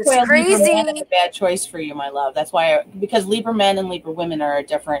that's why crazy. Libra man is a bad choice for you, my love. That's why, because Libra men and Libra women are a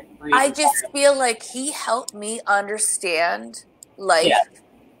different breed. I just feel like he helped me understand life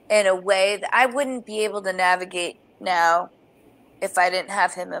in a way that I wouldn't be able to navigate now if I didn't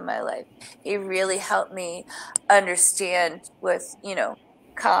have him in my life. He really helped me understand with,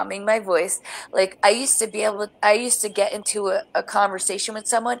 calming my voice. Like I used to get into a conversation with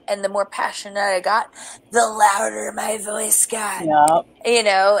someone, and the more passionate I got, the louder my voice got. Yeah.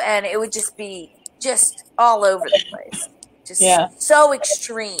 And it would just be just all over the place. Just so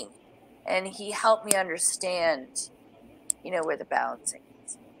extreme. And he helped me understand, where the balancing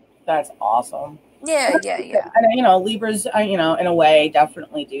is. That's awesome. Yeah. And Libras, in a way,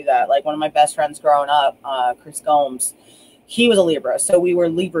 definitely do that. Like one of my best friends growing up, Chris Gomes, he was a Libra, so we were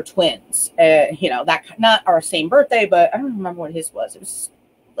Libra twins. That not our same birthday, but I don't remember what his was. It was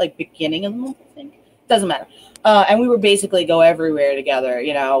like beginning of the month, I think. Doesn't matter. And we would basically go everywhere together.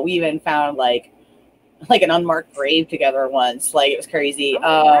 We even found like an unmarked grave together once. Like it was crazy.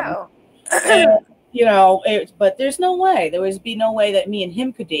 Wow. And, but there's no way. There would be no way that me and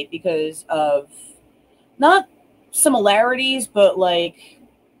him could date because of not similarities, but like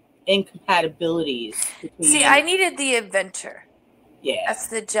incompatibilities. See, I needed the adventure. Yeah. That's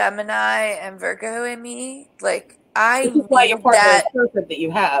the Gemini and Virgo in me. Like I This is why your partner is perfect that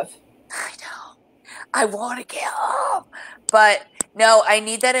you have. I know. I want to get home. But no, I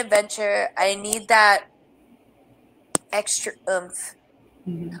need that adventure. I need that extra oomph.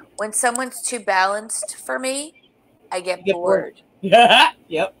 Mm-hmm. When someone's too balanced for me, I get bored. Yeah.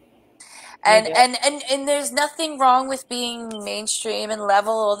 Yep. And there's nothing wrong with being mainstream and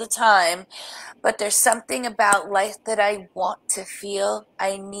level all the time, but there's something about life that I want to feel.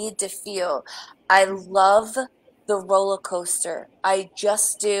 I need to feel. I love the roller coaster. I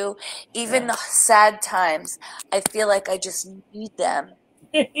just do. Even the sad times, I feel like I just need them.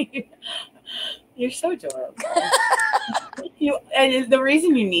 You're so adorable. And the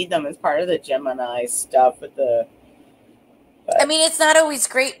reason you need them is part of the Gemini stuff with the. I mean, it's not always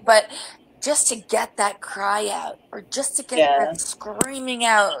great, but just to get that cry out, or just to get that screaming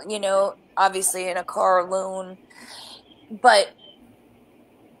out, obviously in a car alone, but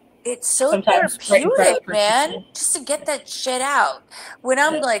it's so therapeutic, man. Just to get that shit out. When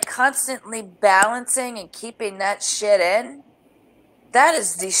I'm like constantly balancing and keeping that shit in, that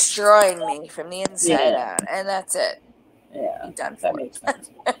is destroying me from the inside out, and that's it. Yeah, done that makes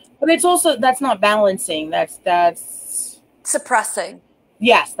sense. But it's also that's not balancing. That's suppressing.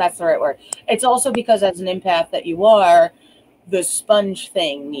 Yes, that's the right word. It's also because as an empath that you are, the sponge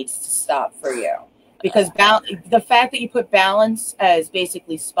thing needs to stop for you. Because the fact that you put balance as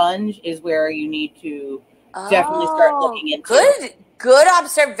basically sponge is where you need to definitely start looking into. Good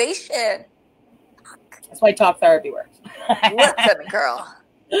observation. That's why talk therapy works. Listen, girl.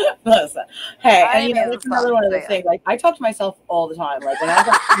 Listen. Hey, and that's another one of those things. Like I talk to myself all the time. Like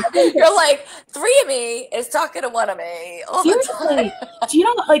when you're like 3 of me is talking to 1 of me all the time. Do you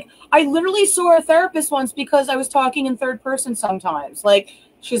know? Like I literally saw a therapist once because I was talking in third person sometimes. Like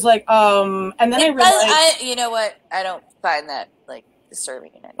she's like, and then I realized, you know what? I don't find that like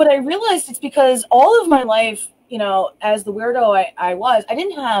disturbing. But I realized it's because all of my life, as the weirdo I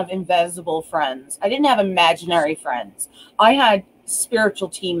didn't have invisible friends. I didn't have imaginary friends. I had spiritual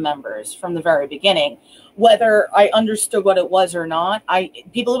team members from the very beginning. Whether I understood what it was or not,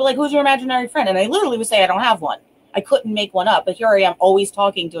 people would be like, "Who's your imaginary friend?" And I literally would say, "I don't have one." I couldn't make one up, but here I am always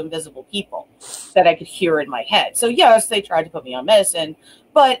talking to invisible people that I could hear in my head. So yes, they tried to put me on medicine,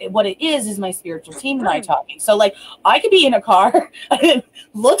 but what it is my spiritual team and I talking. So like I could be in a car and it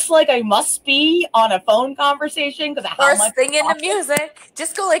looks like I must be on a phone conversation because or singing the music.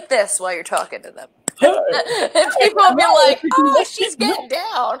 Just go like this while you're talking to them. And people will be like, "Oh, she's getting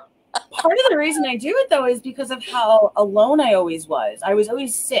down." Part of the reason I do it though is because of how alone I always was. I was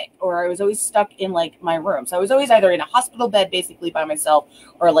always sick, or I was always stuck in like my room. So I was always either in a hospital bed basically by myself,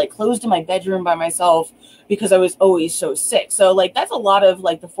 or like closed in my bedroom by myself because I was always so sick. So like that's a lot of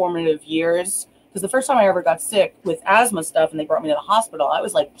like the formative years. Because the first time I ever got sick with asthma stuff and they brought me to the hospital, I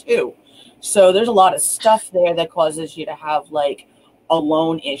was like 2. So there's a lot of stuff there that causes you to have like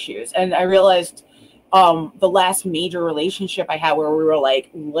alone issues. And I realized the last major relationship I had where we were like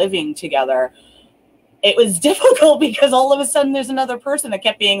living together, it was difficult because all of a sudden there's another person that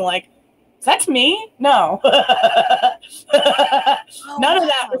kept being like, "Is that to me? No." None of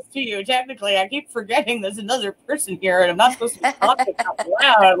that was to you. Technically, I keep forgetting there's another person here and I'm not supposed to be talking out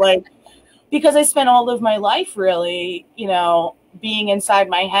loud. Like, because I spent all of my life really, being inside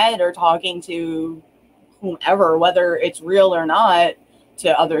my head or talking to whomever, whether it's real or not,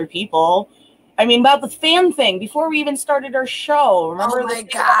 to other people. I mean, about the fan thing, before we even started our show. Remember? Oh my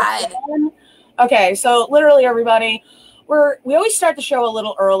God. Okay, so literally everybody, we always start the show a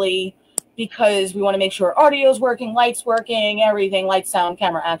little early because we want to make sure audio's working, lights working, everything, light, sound,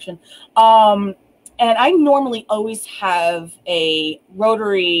 camera, action. And I normally always have a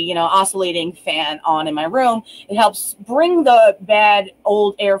rotary, you know, oscillating fan on in my room. It helps bring the bad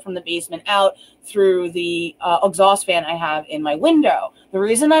old air from the basement out through the exhaust fan I have in my window. The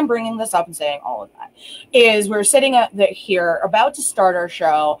reason I'm bringing this up and saying all of that is we're sitting here about to start our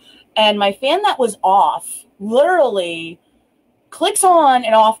show, and my fan that was off literally clicks on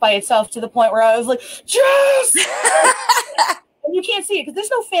and off by itself to the point where I was like, Jess! And you can't see it because there's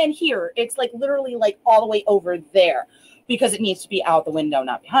no fan here. It's like literally like all the way over there because it needs to be out the window,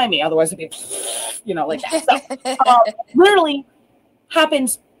 not behind me. Otherwise it'd be, you know, like that. So literally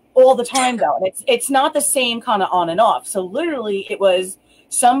happens all the time though. And it's not the same kind of on and off. So literally it was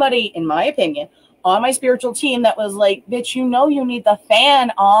somebody, in my opinion, on my spiritual team that was like, bitch, you know you need the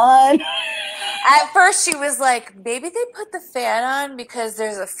fan on. At first she was like, maybe they put the fan on because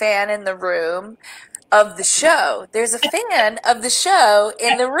there's a fan in the room of the show. There's a fan of the show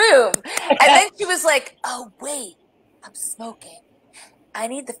in the room. And then she was like, oh, wait, I'm smoking. I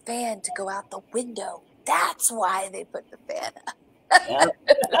need the fan to go out the window. That's why they put the fan on.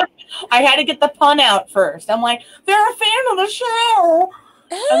 Yeah. I had to get the pun out first. I'm like, they're a fan of the show.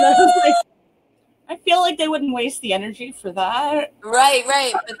 And then I was like, I feel like they wouldn't waste the energy for that. Right.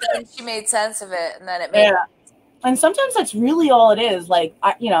 But then she made sense of it, and then it made sense. And sometimes that's really all it is. Like,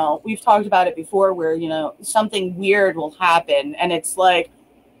 you know, we've talked about it before where, you know, something weird will happen and it's like,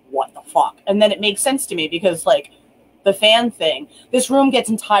 what the fuck? And then it makes sense to me because, like, the fan thing, this room gets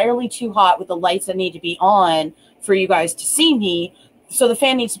entirely too hot with the lights that need to be on for you guys to see me. So the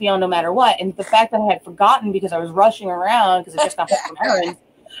fan needs to be on no matter what. And the fact that I had forgotten because I was rushing around because I just got home from errands.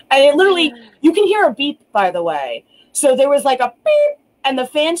 And it literally, you can hear a beep, by the way. So there was like a beep. And the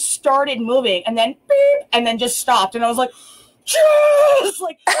fan started moving, and then beep, and then just stopped. And I was like, just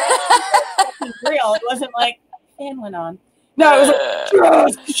like real. It wasn't like fan went on. No, it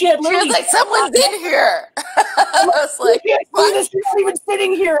was like she was like, someone's in here. I was like, she's not even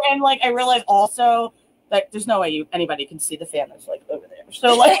sitting here. And like I realized also that there's no way anybody can see the fan that's like over there.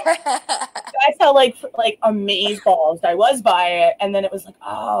 So like that's how like amazeballs I was by it. And then it was like,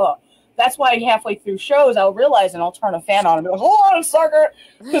 oh. That's why halfway through shows, I'll realize and I'll turn a fan on and be like, hold on, sucker.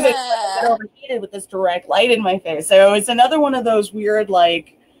 Because it's overheated with this direct light in my face. So it's another one of those weird,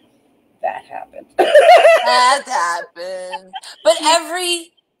 like, that happened. That happened. But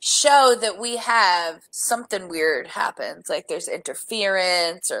every show that we have, something weird happens. Like there's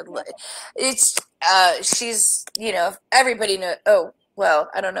interference or it's, she's, you know, everybody knows. Oh, well,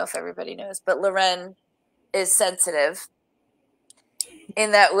 I don't know if everybody knows, but Loren is sensitive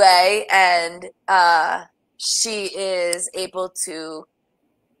in that way, and she is able to,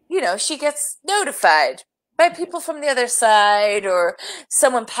 you know, she gets notified by people from the other side or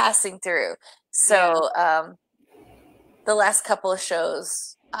someone passing through. So the last couple of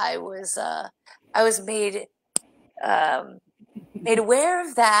shows I was made aware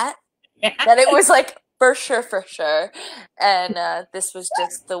of that it was like for sure, and this was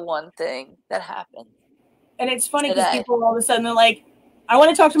just the one thing that happened. And it's funny because people all of a sudden they're like, I want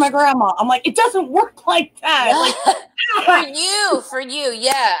to talk to my grandma. I'm like, it doesn't work like that. Like, for you,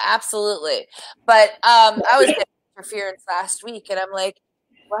 yeah, absolutely. But I was getting interference last week, and I'm like,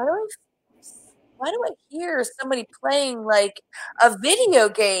 why do I hear somebody playing like a video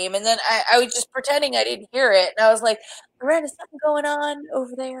game? And then I was just pretending I didn't hear it, and I was like, Loren, is something going on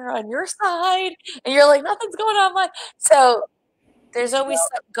over there on your side? And you're like, nothing's going on mine. So there's always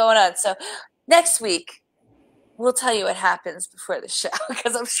something going on. So next week, we'll tell you what happens before the show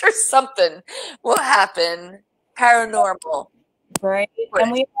because I'm sure something will happen paranormal. Right.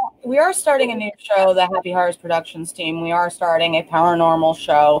 And we are starting a new show, the Happy Horrors Productions team. We are starting a paranormal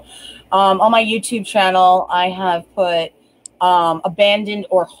show. On my YouTube channel, I have put abandoned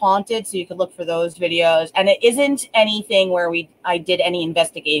or haunted, so you could look for those videos. And it isn't anything where I did any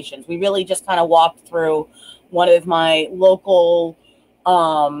investigations. We really just kind of walked through one of my local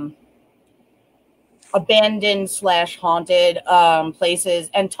abandoned / haunted places,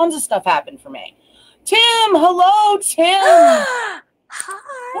 and tons of stuff happened for me. Tim, hello, Tim.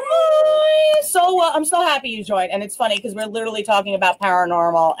 Hi. So I'm so happy you joined, and it's funny because we're literally talking about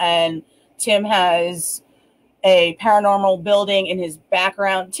paranormal, and Tim has a paranormal building in his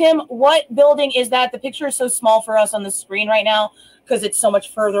background. Tim, what building is that? The picture is so small for us on the screen right now because it's so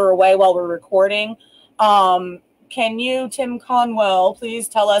much further away while we're recording. Can you, Tim Conwell, please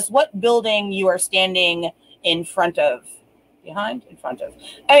tell us what building you are standing in front of? Behind? In front of.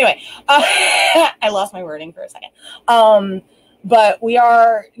 Anyway, I lost my wording for a second. But we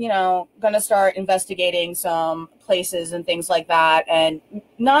are, you know, going to start investigating some places and things like that, and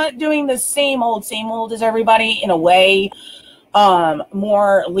not doing the same old as everybody in a way.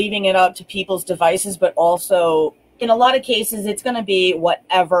 more leaving it up to people's devices, but also in a lot of cases, it's going to be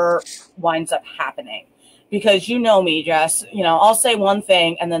whatever winds up happening. Because you know me, Jess, I'll say one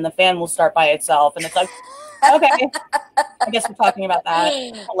thing and then the fan will start by itself. And it's like, okay, I guess we're talking about that.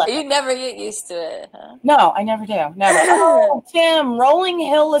 You never get used to it, huh? No, I never do. Never. Oh, Tim, Rolling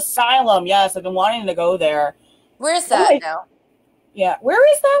Hill Asylum. Yes, I've been wanting to go there. Where's that now? Yeah,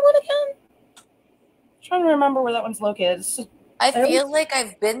 where is that one again? I'm trying to remember where that one's located. I feel like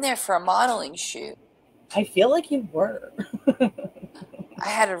I've been there for a modeling shoot. I feel like you were. I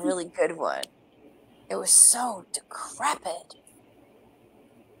had a really good one. It was so decrepit.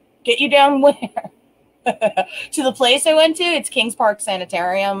 Get you down where? To the place I went to. It's Kings Park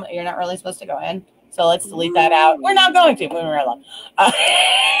Sanitarium. You're not really supposed to go in. So let's delete that out. We're not going to. We're alone.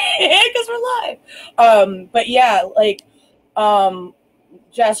 Because we're live. But yeah, like,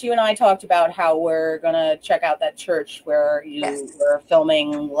 Jess, you and I talked about how we're going to check out that church where you were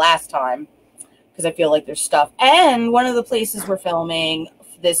filming last time. Because I feel like there's stuff. And one of the places we're filming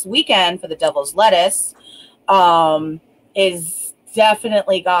this weekend for the Devil's Lettuce is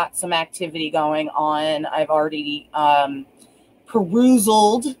definitely got some activity going on. I've already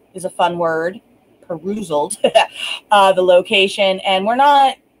peruseled, is a fun word, peruseled the location. And we're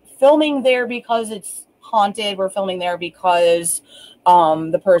not filming there because it's haunted. We're filming there because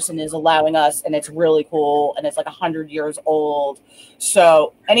the person is allowing us, and it's really cool, and it's like 100 years old.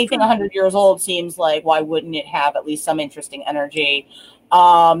 So anything 100 years old seems like, why wouldn't it have at least some interesting energy?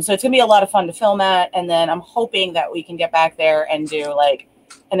 So it's gonna be a lot of fun to film at, and then I'm hoping that we can get back there and do like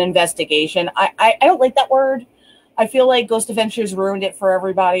an investigation. I don't like that word. I feel like Ghost Adventures ruined it for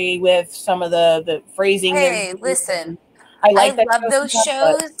everybody with some of the phrasing. Hey, listen, I love those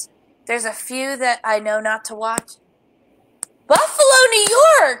shows. There's a few that I know not to watch. Buffalo, New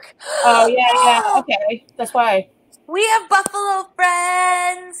York. Oh yeah, okay, that's why. We have Buffalo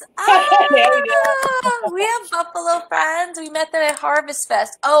friends. We have Buffalo friends. We met them at Harvest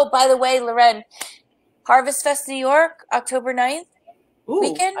Fest. Oh, by the way, Loren, Harvest Fest New York, October 9th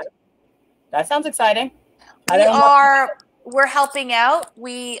weekend. That sounds exciting. We're helping out.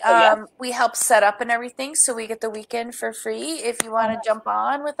 We help set up and everything, so we get the weekend for free. If you want to jump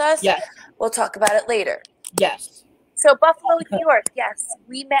on with us, we'll talk about it later. Yes. So Buffalo, New York, yes.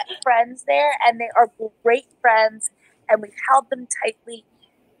 We met friends there, and they are great friends, and we've held them tightly.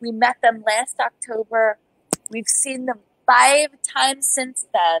 We met them last October. We've seen them 5 times since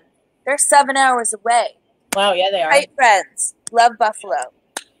then. They're 7 hours away. Wow, yeah, they are. Great friends. Love Buffalo.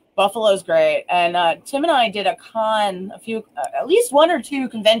 Buffalo's great. And Tim and I did a con, at least 1 or 2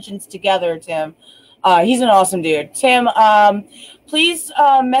 conventions together, Tim. He's an awesome dude. Tim, please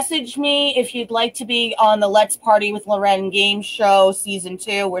message me if you'd like to be on the Let's Party with Loren game show season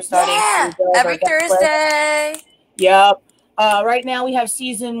 2. We're starting every Thursday. Yep. Right now we have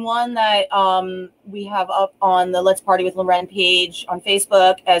season 1 that we have up on the Let's Party with Loren page on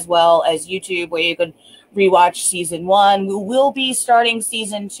Facebook, as well as YouTube, where you could rewatch season 1. We will be starting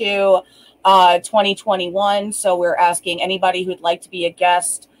season 2 2021. So we're asking anybody who'd like to be a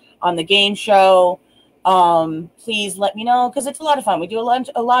guest on the game show. Please let me know, because it's a lot of fun. We do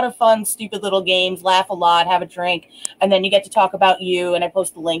a lot of fun, stupid little games, laugh a lot, have a drink, and then you get to talk about you, and I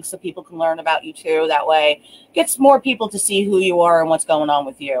post the links so people can learn about you too. That way gets more people to see who you are and what's going on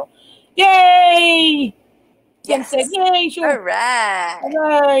with you. Yay! Yes. Yay, sure. All right.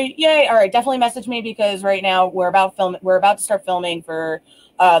 All right. Yay. All right. Definitely message me, because right now we're about to start filming for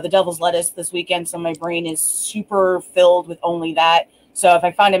the Devil's Lettuce this weekend. So my brain is super filled with only that. So if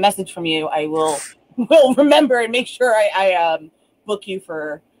I find a message from you, I will remember and make sure I book you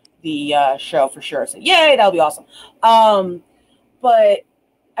for the show for sure. So yay, that'll be awesome. But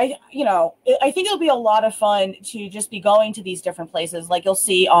I think it'll be a lot of fun to just be going to these different places. Like you'll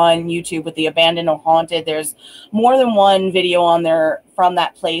see on YouTube with the Abandoned or Haunted, there's more than one video on there from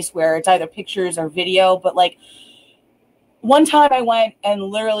that place where it's either pictures or video. But like one time I went and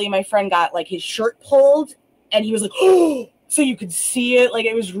literally my friend got like his shirt pulled and he was like, oh, so you could see it. Like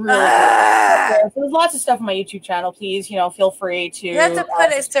it was really cool. So there's lots of stuff on my YouTube channel. Please, feel free to. You have to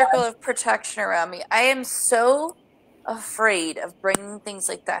put a circle of protection around me. I am so afraid of bringing things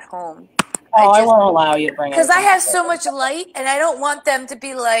like that home. I won't allow you to bring it. Because I have so much light, and I don't want them to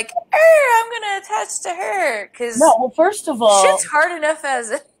be like, I'm going to attach to her. First of all, shit's hard enough as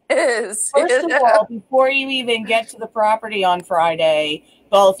it is. First of all, before you even get to the property on Friday,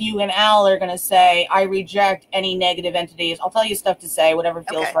 both you and Al are going to say, I reject any negative entities. I'll tell you stuff to say, whatever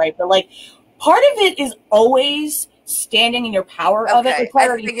feels right. But like, part of it is always standing in your power of it. I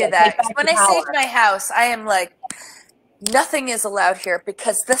figured that. When I save my house, I am like, nothing is allowed here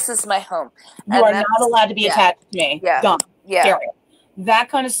because this is my home. You are not allowed to be attached to me. Yeah. Done. Yeah. scary. That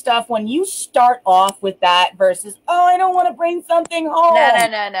kind of stuff, when you start off with that versus, oh, I don't want to bring something home.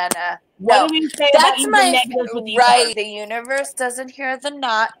 No. What do we say about using negatives with these words? The universe doesn't hear the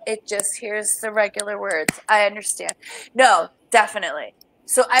not, it just hears the regular words. I understand. No, definitely.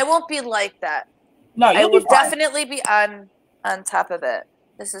 So I won't be like that. No, I will definitely be on top of it.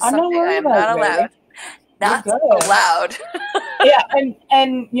 This is something I am not allowed. Not allowed. Yeah,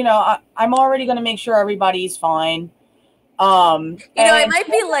 and you know, I'm already going to make sure everybody's fine. You know, I might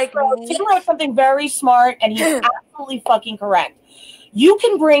be like Tim wrote something very smart, and he's absolutely fucking correct. You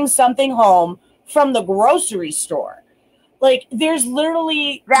can bring something home from the grocery store. Like, there's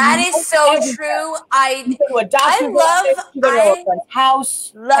literally is so true. I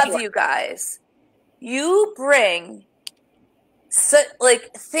love you guys. You bring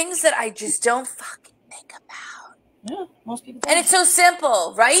like things that I just don't fucking think about. Yeah, most people don't. And it's so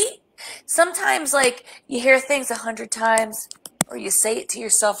simple, right? Sometimes, like, you hear things 100 times, or you say it to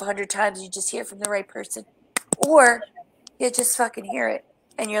yourself 100 times, you just hear it from the right person, or you just fucking hear it,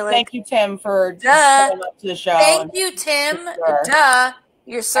 and you're like, thank you, Tim, for showing up to the show. Thank you, Tim. Duh.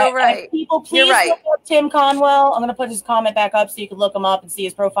 You're so right. And people, please look up Tim Conwell. I'm going to put his comment back up so you can look him up and see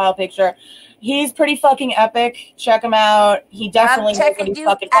his profile picture. He's pretty fucking epic. Check him out. He definitely knows what he's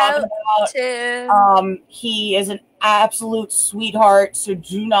fucking talking about. He is an absolute sweetheart, so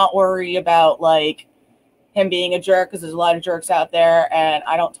do not worry about, like, him being a jerk, because there's a lot of jerks out there, and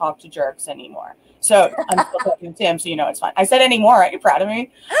I don't talk to jerks anymore. So I'm still talking to Tim, so you know it's fine. I said anymore. Are you proud of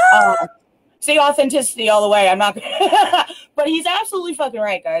me? See, authenticity all the way. I'm not, but he's absolutely fucking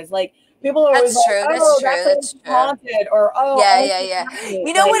right, guys. Like, people are always that's true. Haunted, or yeah.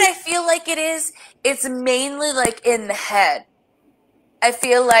 You know what I feel like it is? It's mainly like in the head. I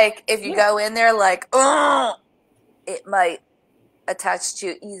feel like if you go in there like, it might attach to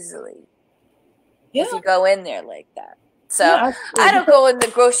you easily. Yeah. If you go in there like that. So I don't go in the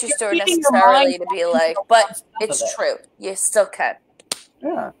grocery store necessarily to be like, but it's true. You still can.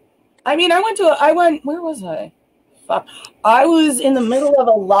 Yeah. I mean, where was I? Fuck. I was in the middle of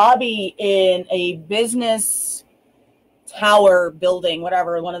a lobby in a business tower building,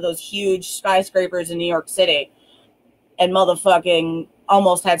 whatever, one of those huge skyscrapers in New York City, and motherfucking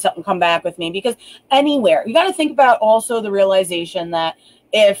almost had something come back with me, because anywhere, you got to think about also the realization that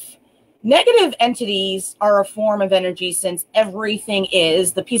if negative entities are a form of energy, since everything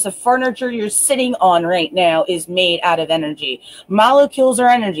is, the piece of furniture you're sitting on right now is made out of energy. Molecules are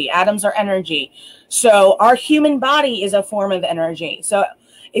energy. Atoms are energy. So our human body is a form of energy. So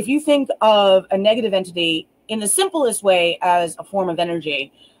if you think of a negative entity in the simplest way as a form of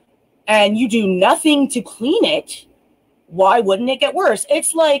energy, and you do nothing to clean it, why wouldn't it get worse?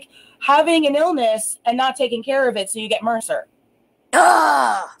 It's like having an illness and not taking care of it, so you get Mercer.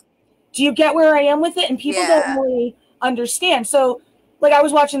 Do you get where I am with it? And people don't really understand. So, like, I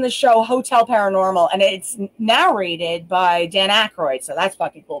was watching the show Hotel Paranormal, and it's narrated by Dan Aykroyd. So that's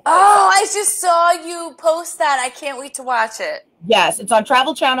fucking cool. Oh, I just saw you post that. I can't wait to watch it. Yes, it's on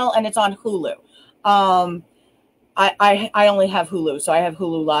Travel Channel and it's on Hulu. I only have Hulu, so I have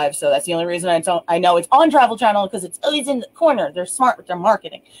Hulu Live. So that's the only reason I know it's on Travel Channel, because it's always in the corner. They're smart with their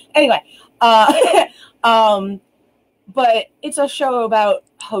marketing. Anyway, but it's a show about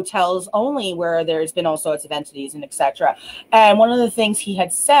hotels only, where there's been all sorts of entities and etc. And one of the things he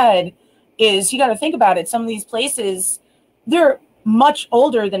had said is, you got to think about it. Some of these places, they're much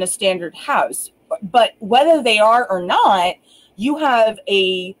older than a standard house, but whether they are or not, you have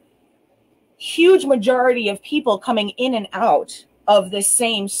a huge majority of people coming in and out of the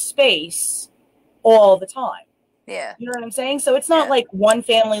same space all the time. Yeah. You know what I'm saying? So it's not like one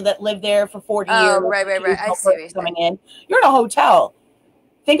family that lived there for 40 years. Right. I see what you're coming in. You're in a hotel.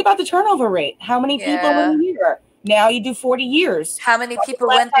 Think about the turnover rate. How many people went a year? Now you do 40 years. How many people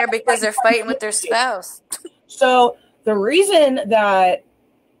went there because they're fighting with their spouse? So the reason that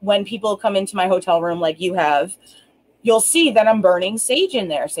when people come into my hotel room like you have, you'll see that I'm burning sage in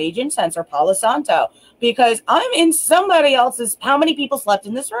there, sage incense or Palo Santo, because I'm in somebody else's. How many people slept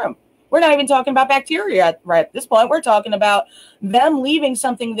in this room? We're not even talking about bacteria right at this point. We're talking about them leaving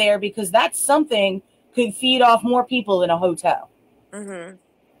something there, because that something could feed off more people in a hotel. Mm-hmm.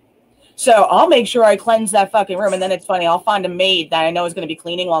 So I'll make sure I cleanse that fucking room. And then it's funny, I'll find a maid that I know is going to be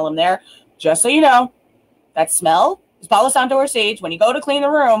cleaning while I'm there. Just so you know, that smell is Palo Santo or sage. When you go to clean the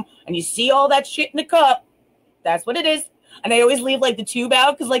room and you see all that shit in the cup, that's what it is. And I always leave like the tube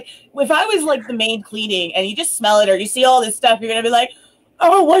out, because like if I was like the maid cleaning and you just smell it or you see all this stuff, you're going to be like,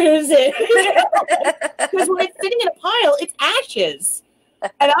 oh, what is it? Because when it's sitting in a pile, it's ashes.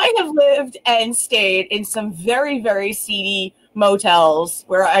 And I have lived and stayed in some very, very seedy motels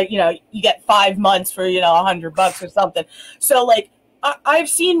where you get 5 months for, $100 or something. So like, I've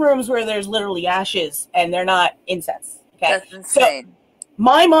seen rooms where there's literally ashes and they're not incense. Okay. That's insane. So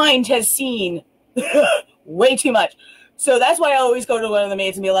my mind has seen way too much. So that's why I always go to one of the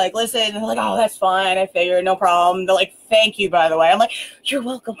maids and be like, listen, and they're like, oh, that's fine. I figured, no problem. They're like, thank you, by the way. I'm like, you're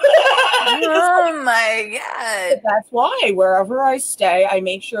welcome. Oh my God. That's why wherever I stay, I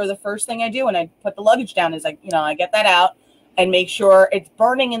make sure the first thing I do when I put the luggage down is I get that out and make sure it's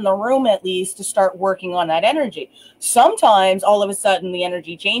burning in the room at least to start working on that energy. Sometimes all of a sudden the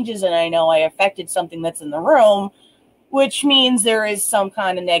energy changes and I know I affected something that's in the room, which means there is some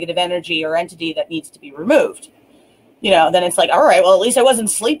kind of negative energy or entity that needs to be removed. Then it's like, all right, well, at least I wasn't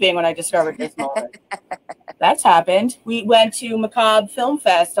sleeping when I discovered this moment. That's happened. We went to Macabre Film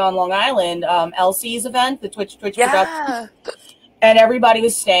Fest on Long Island, LC's event, the Twitch production, and everybody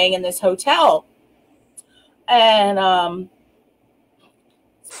was staying in this hotel. And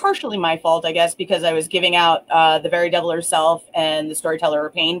it's partially my fault, I guess, because I was giving out The Very Devil Herself and The Storyteller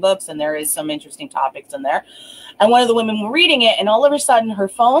of Pain books, and there is some interesting topics in there. And one of the women were reading it, and all of a sudden her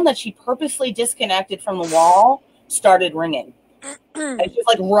phone that she purposely disconnected from the wall started ringing. And she's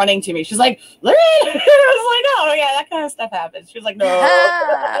like running to me. She's like, Loren! I was like, oh yeah, that kind of stuff happens. She was like, no.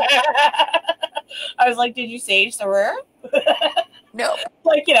 I was like, did you sage the room? No.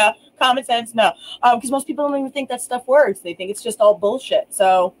 Like, common sense, no. Because most people don't even think that stuff works. They think it's just all bullshit.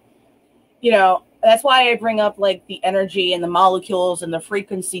 So, that's why I bring up like the energy and the molecules and the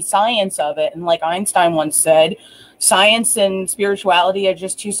frequency science of it. And like Einstein once said, science and spirituality are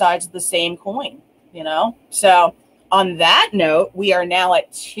just two sides of the same coin, So on that note, we are now at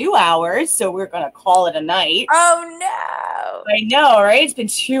 2 hours, so we're going to call it a night. Oh, no. I know, right? It's been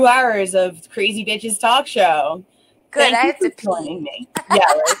 2 hours of Crazy Bitches Talk Show. Good, Thank you for joining me. Yeah,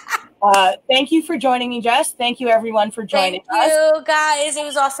 right. Thank you for joining me, Jess. Thank you, everyone, for joining us. Thank you, guys. It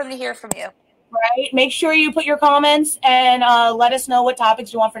was awesome to hear from you. Right. Make sure you put your comments and let us know what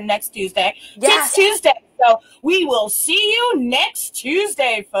topics you want for next Tuesday. Yes. It's Tuesday, so we will see you next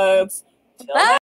Tuesday, folks. Till Bye.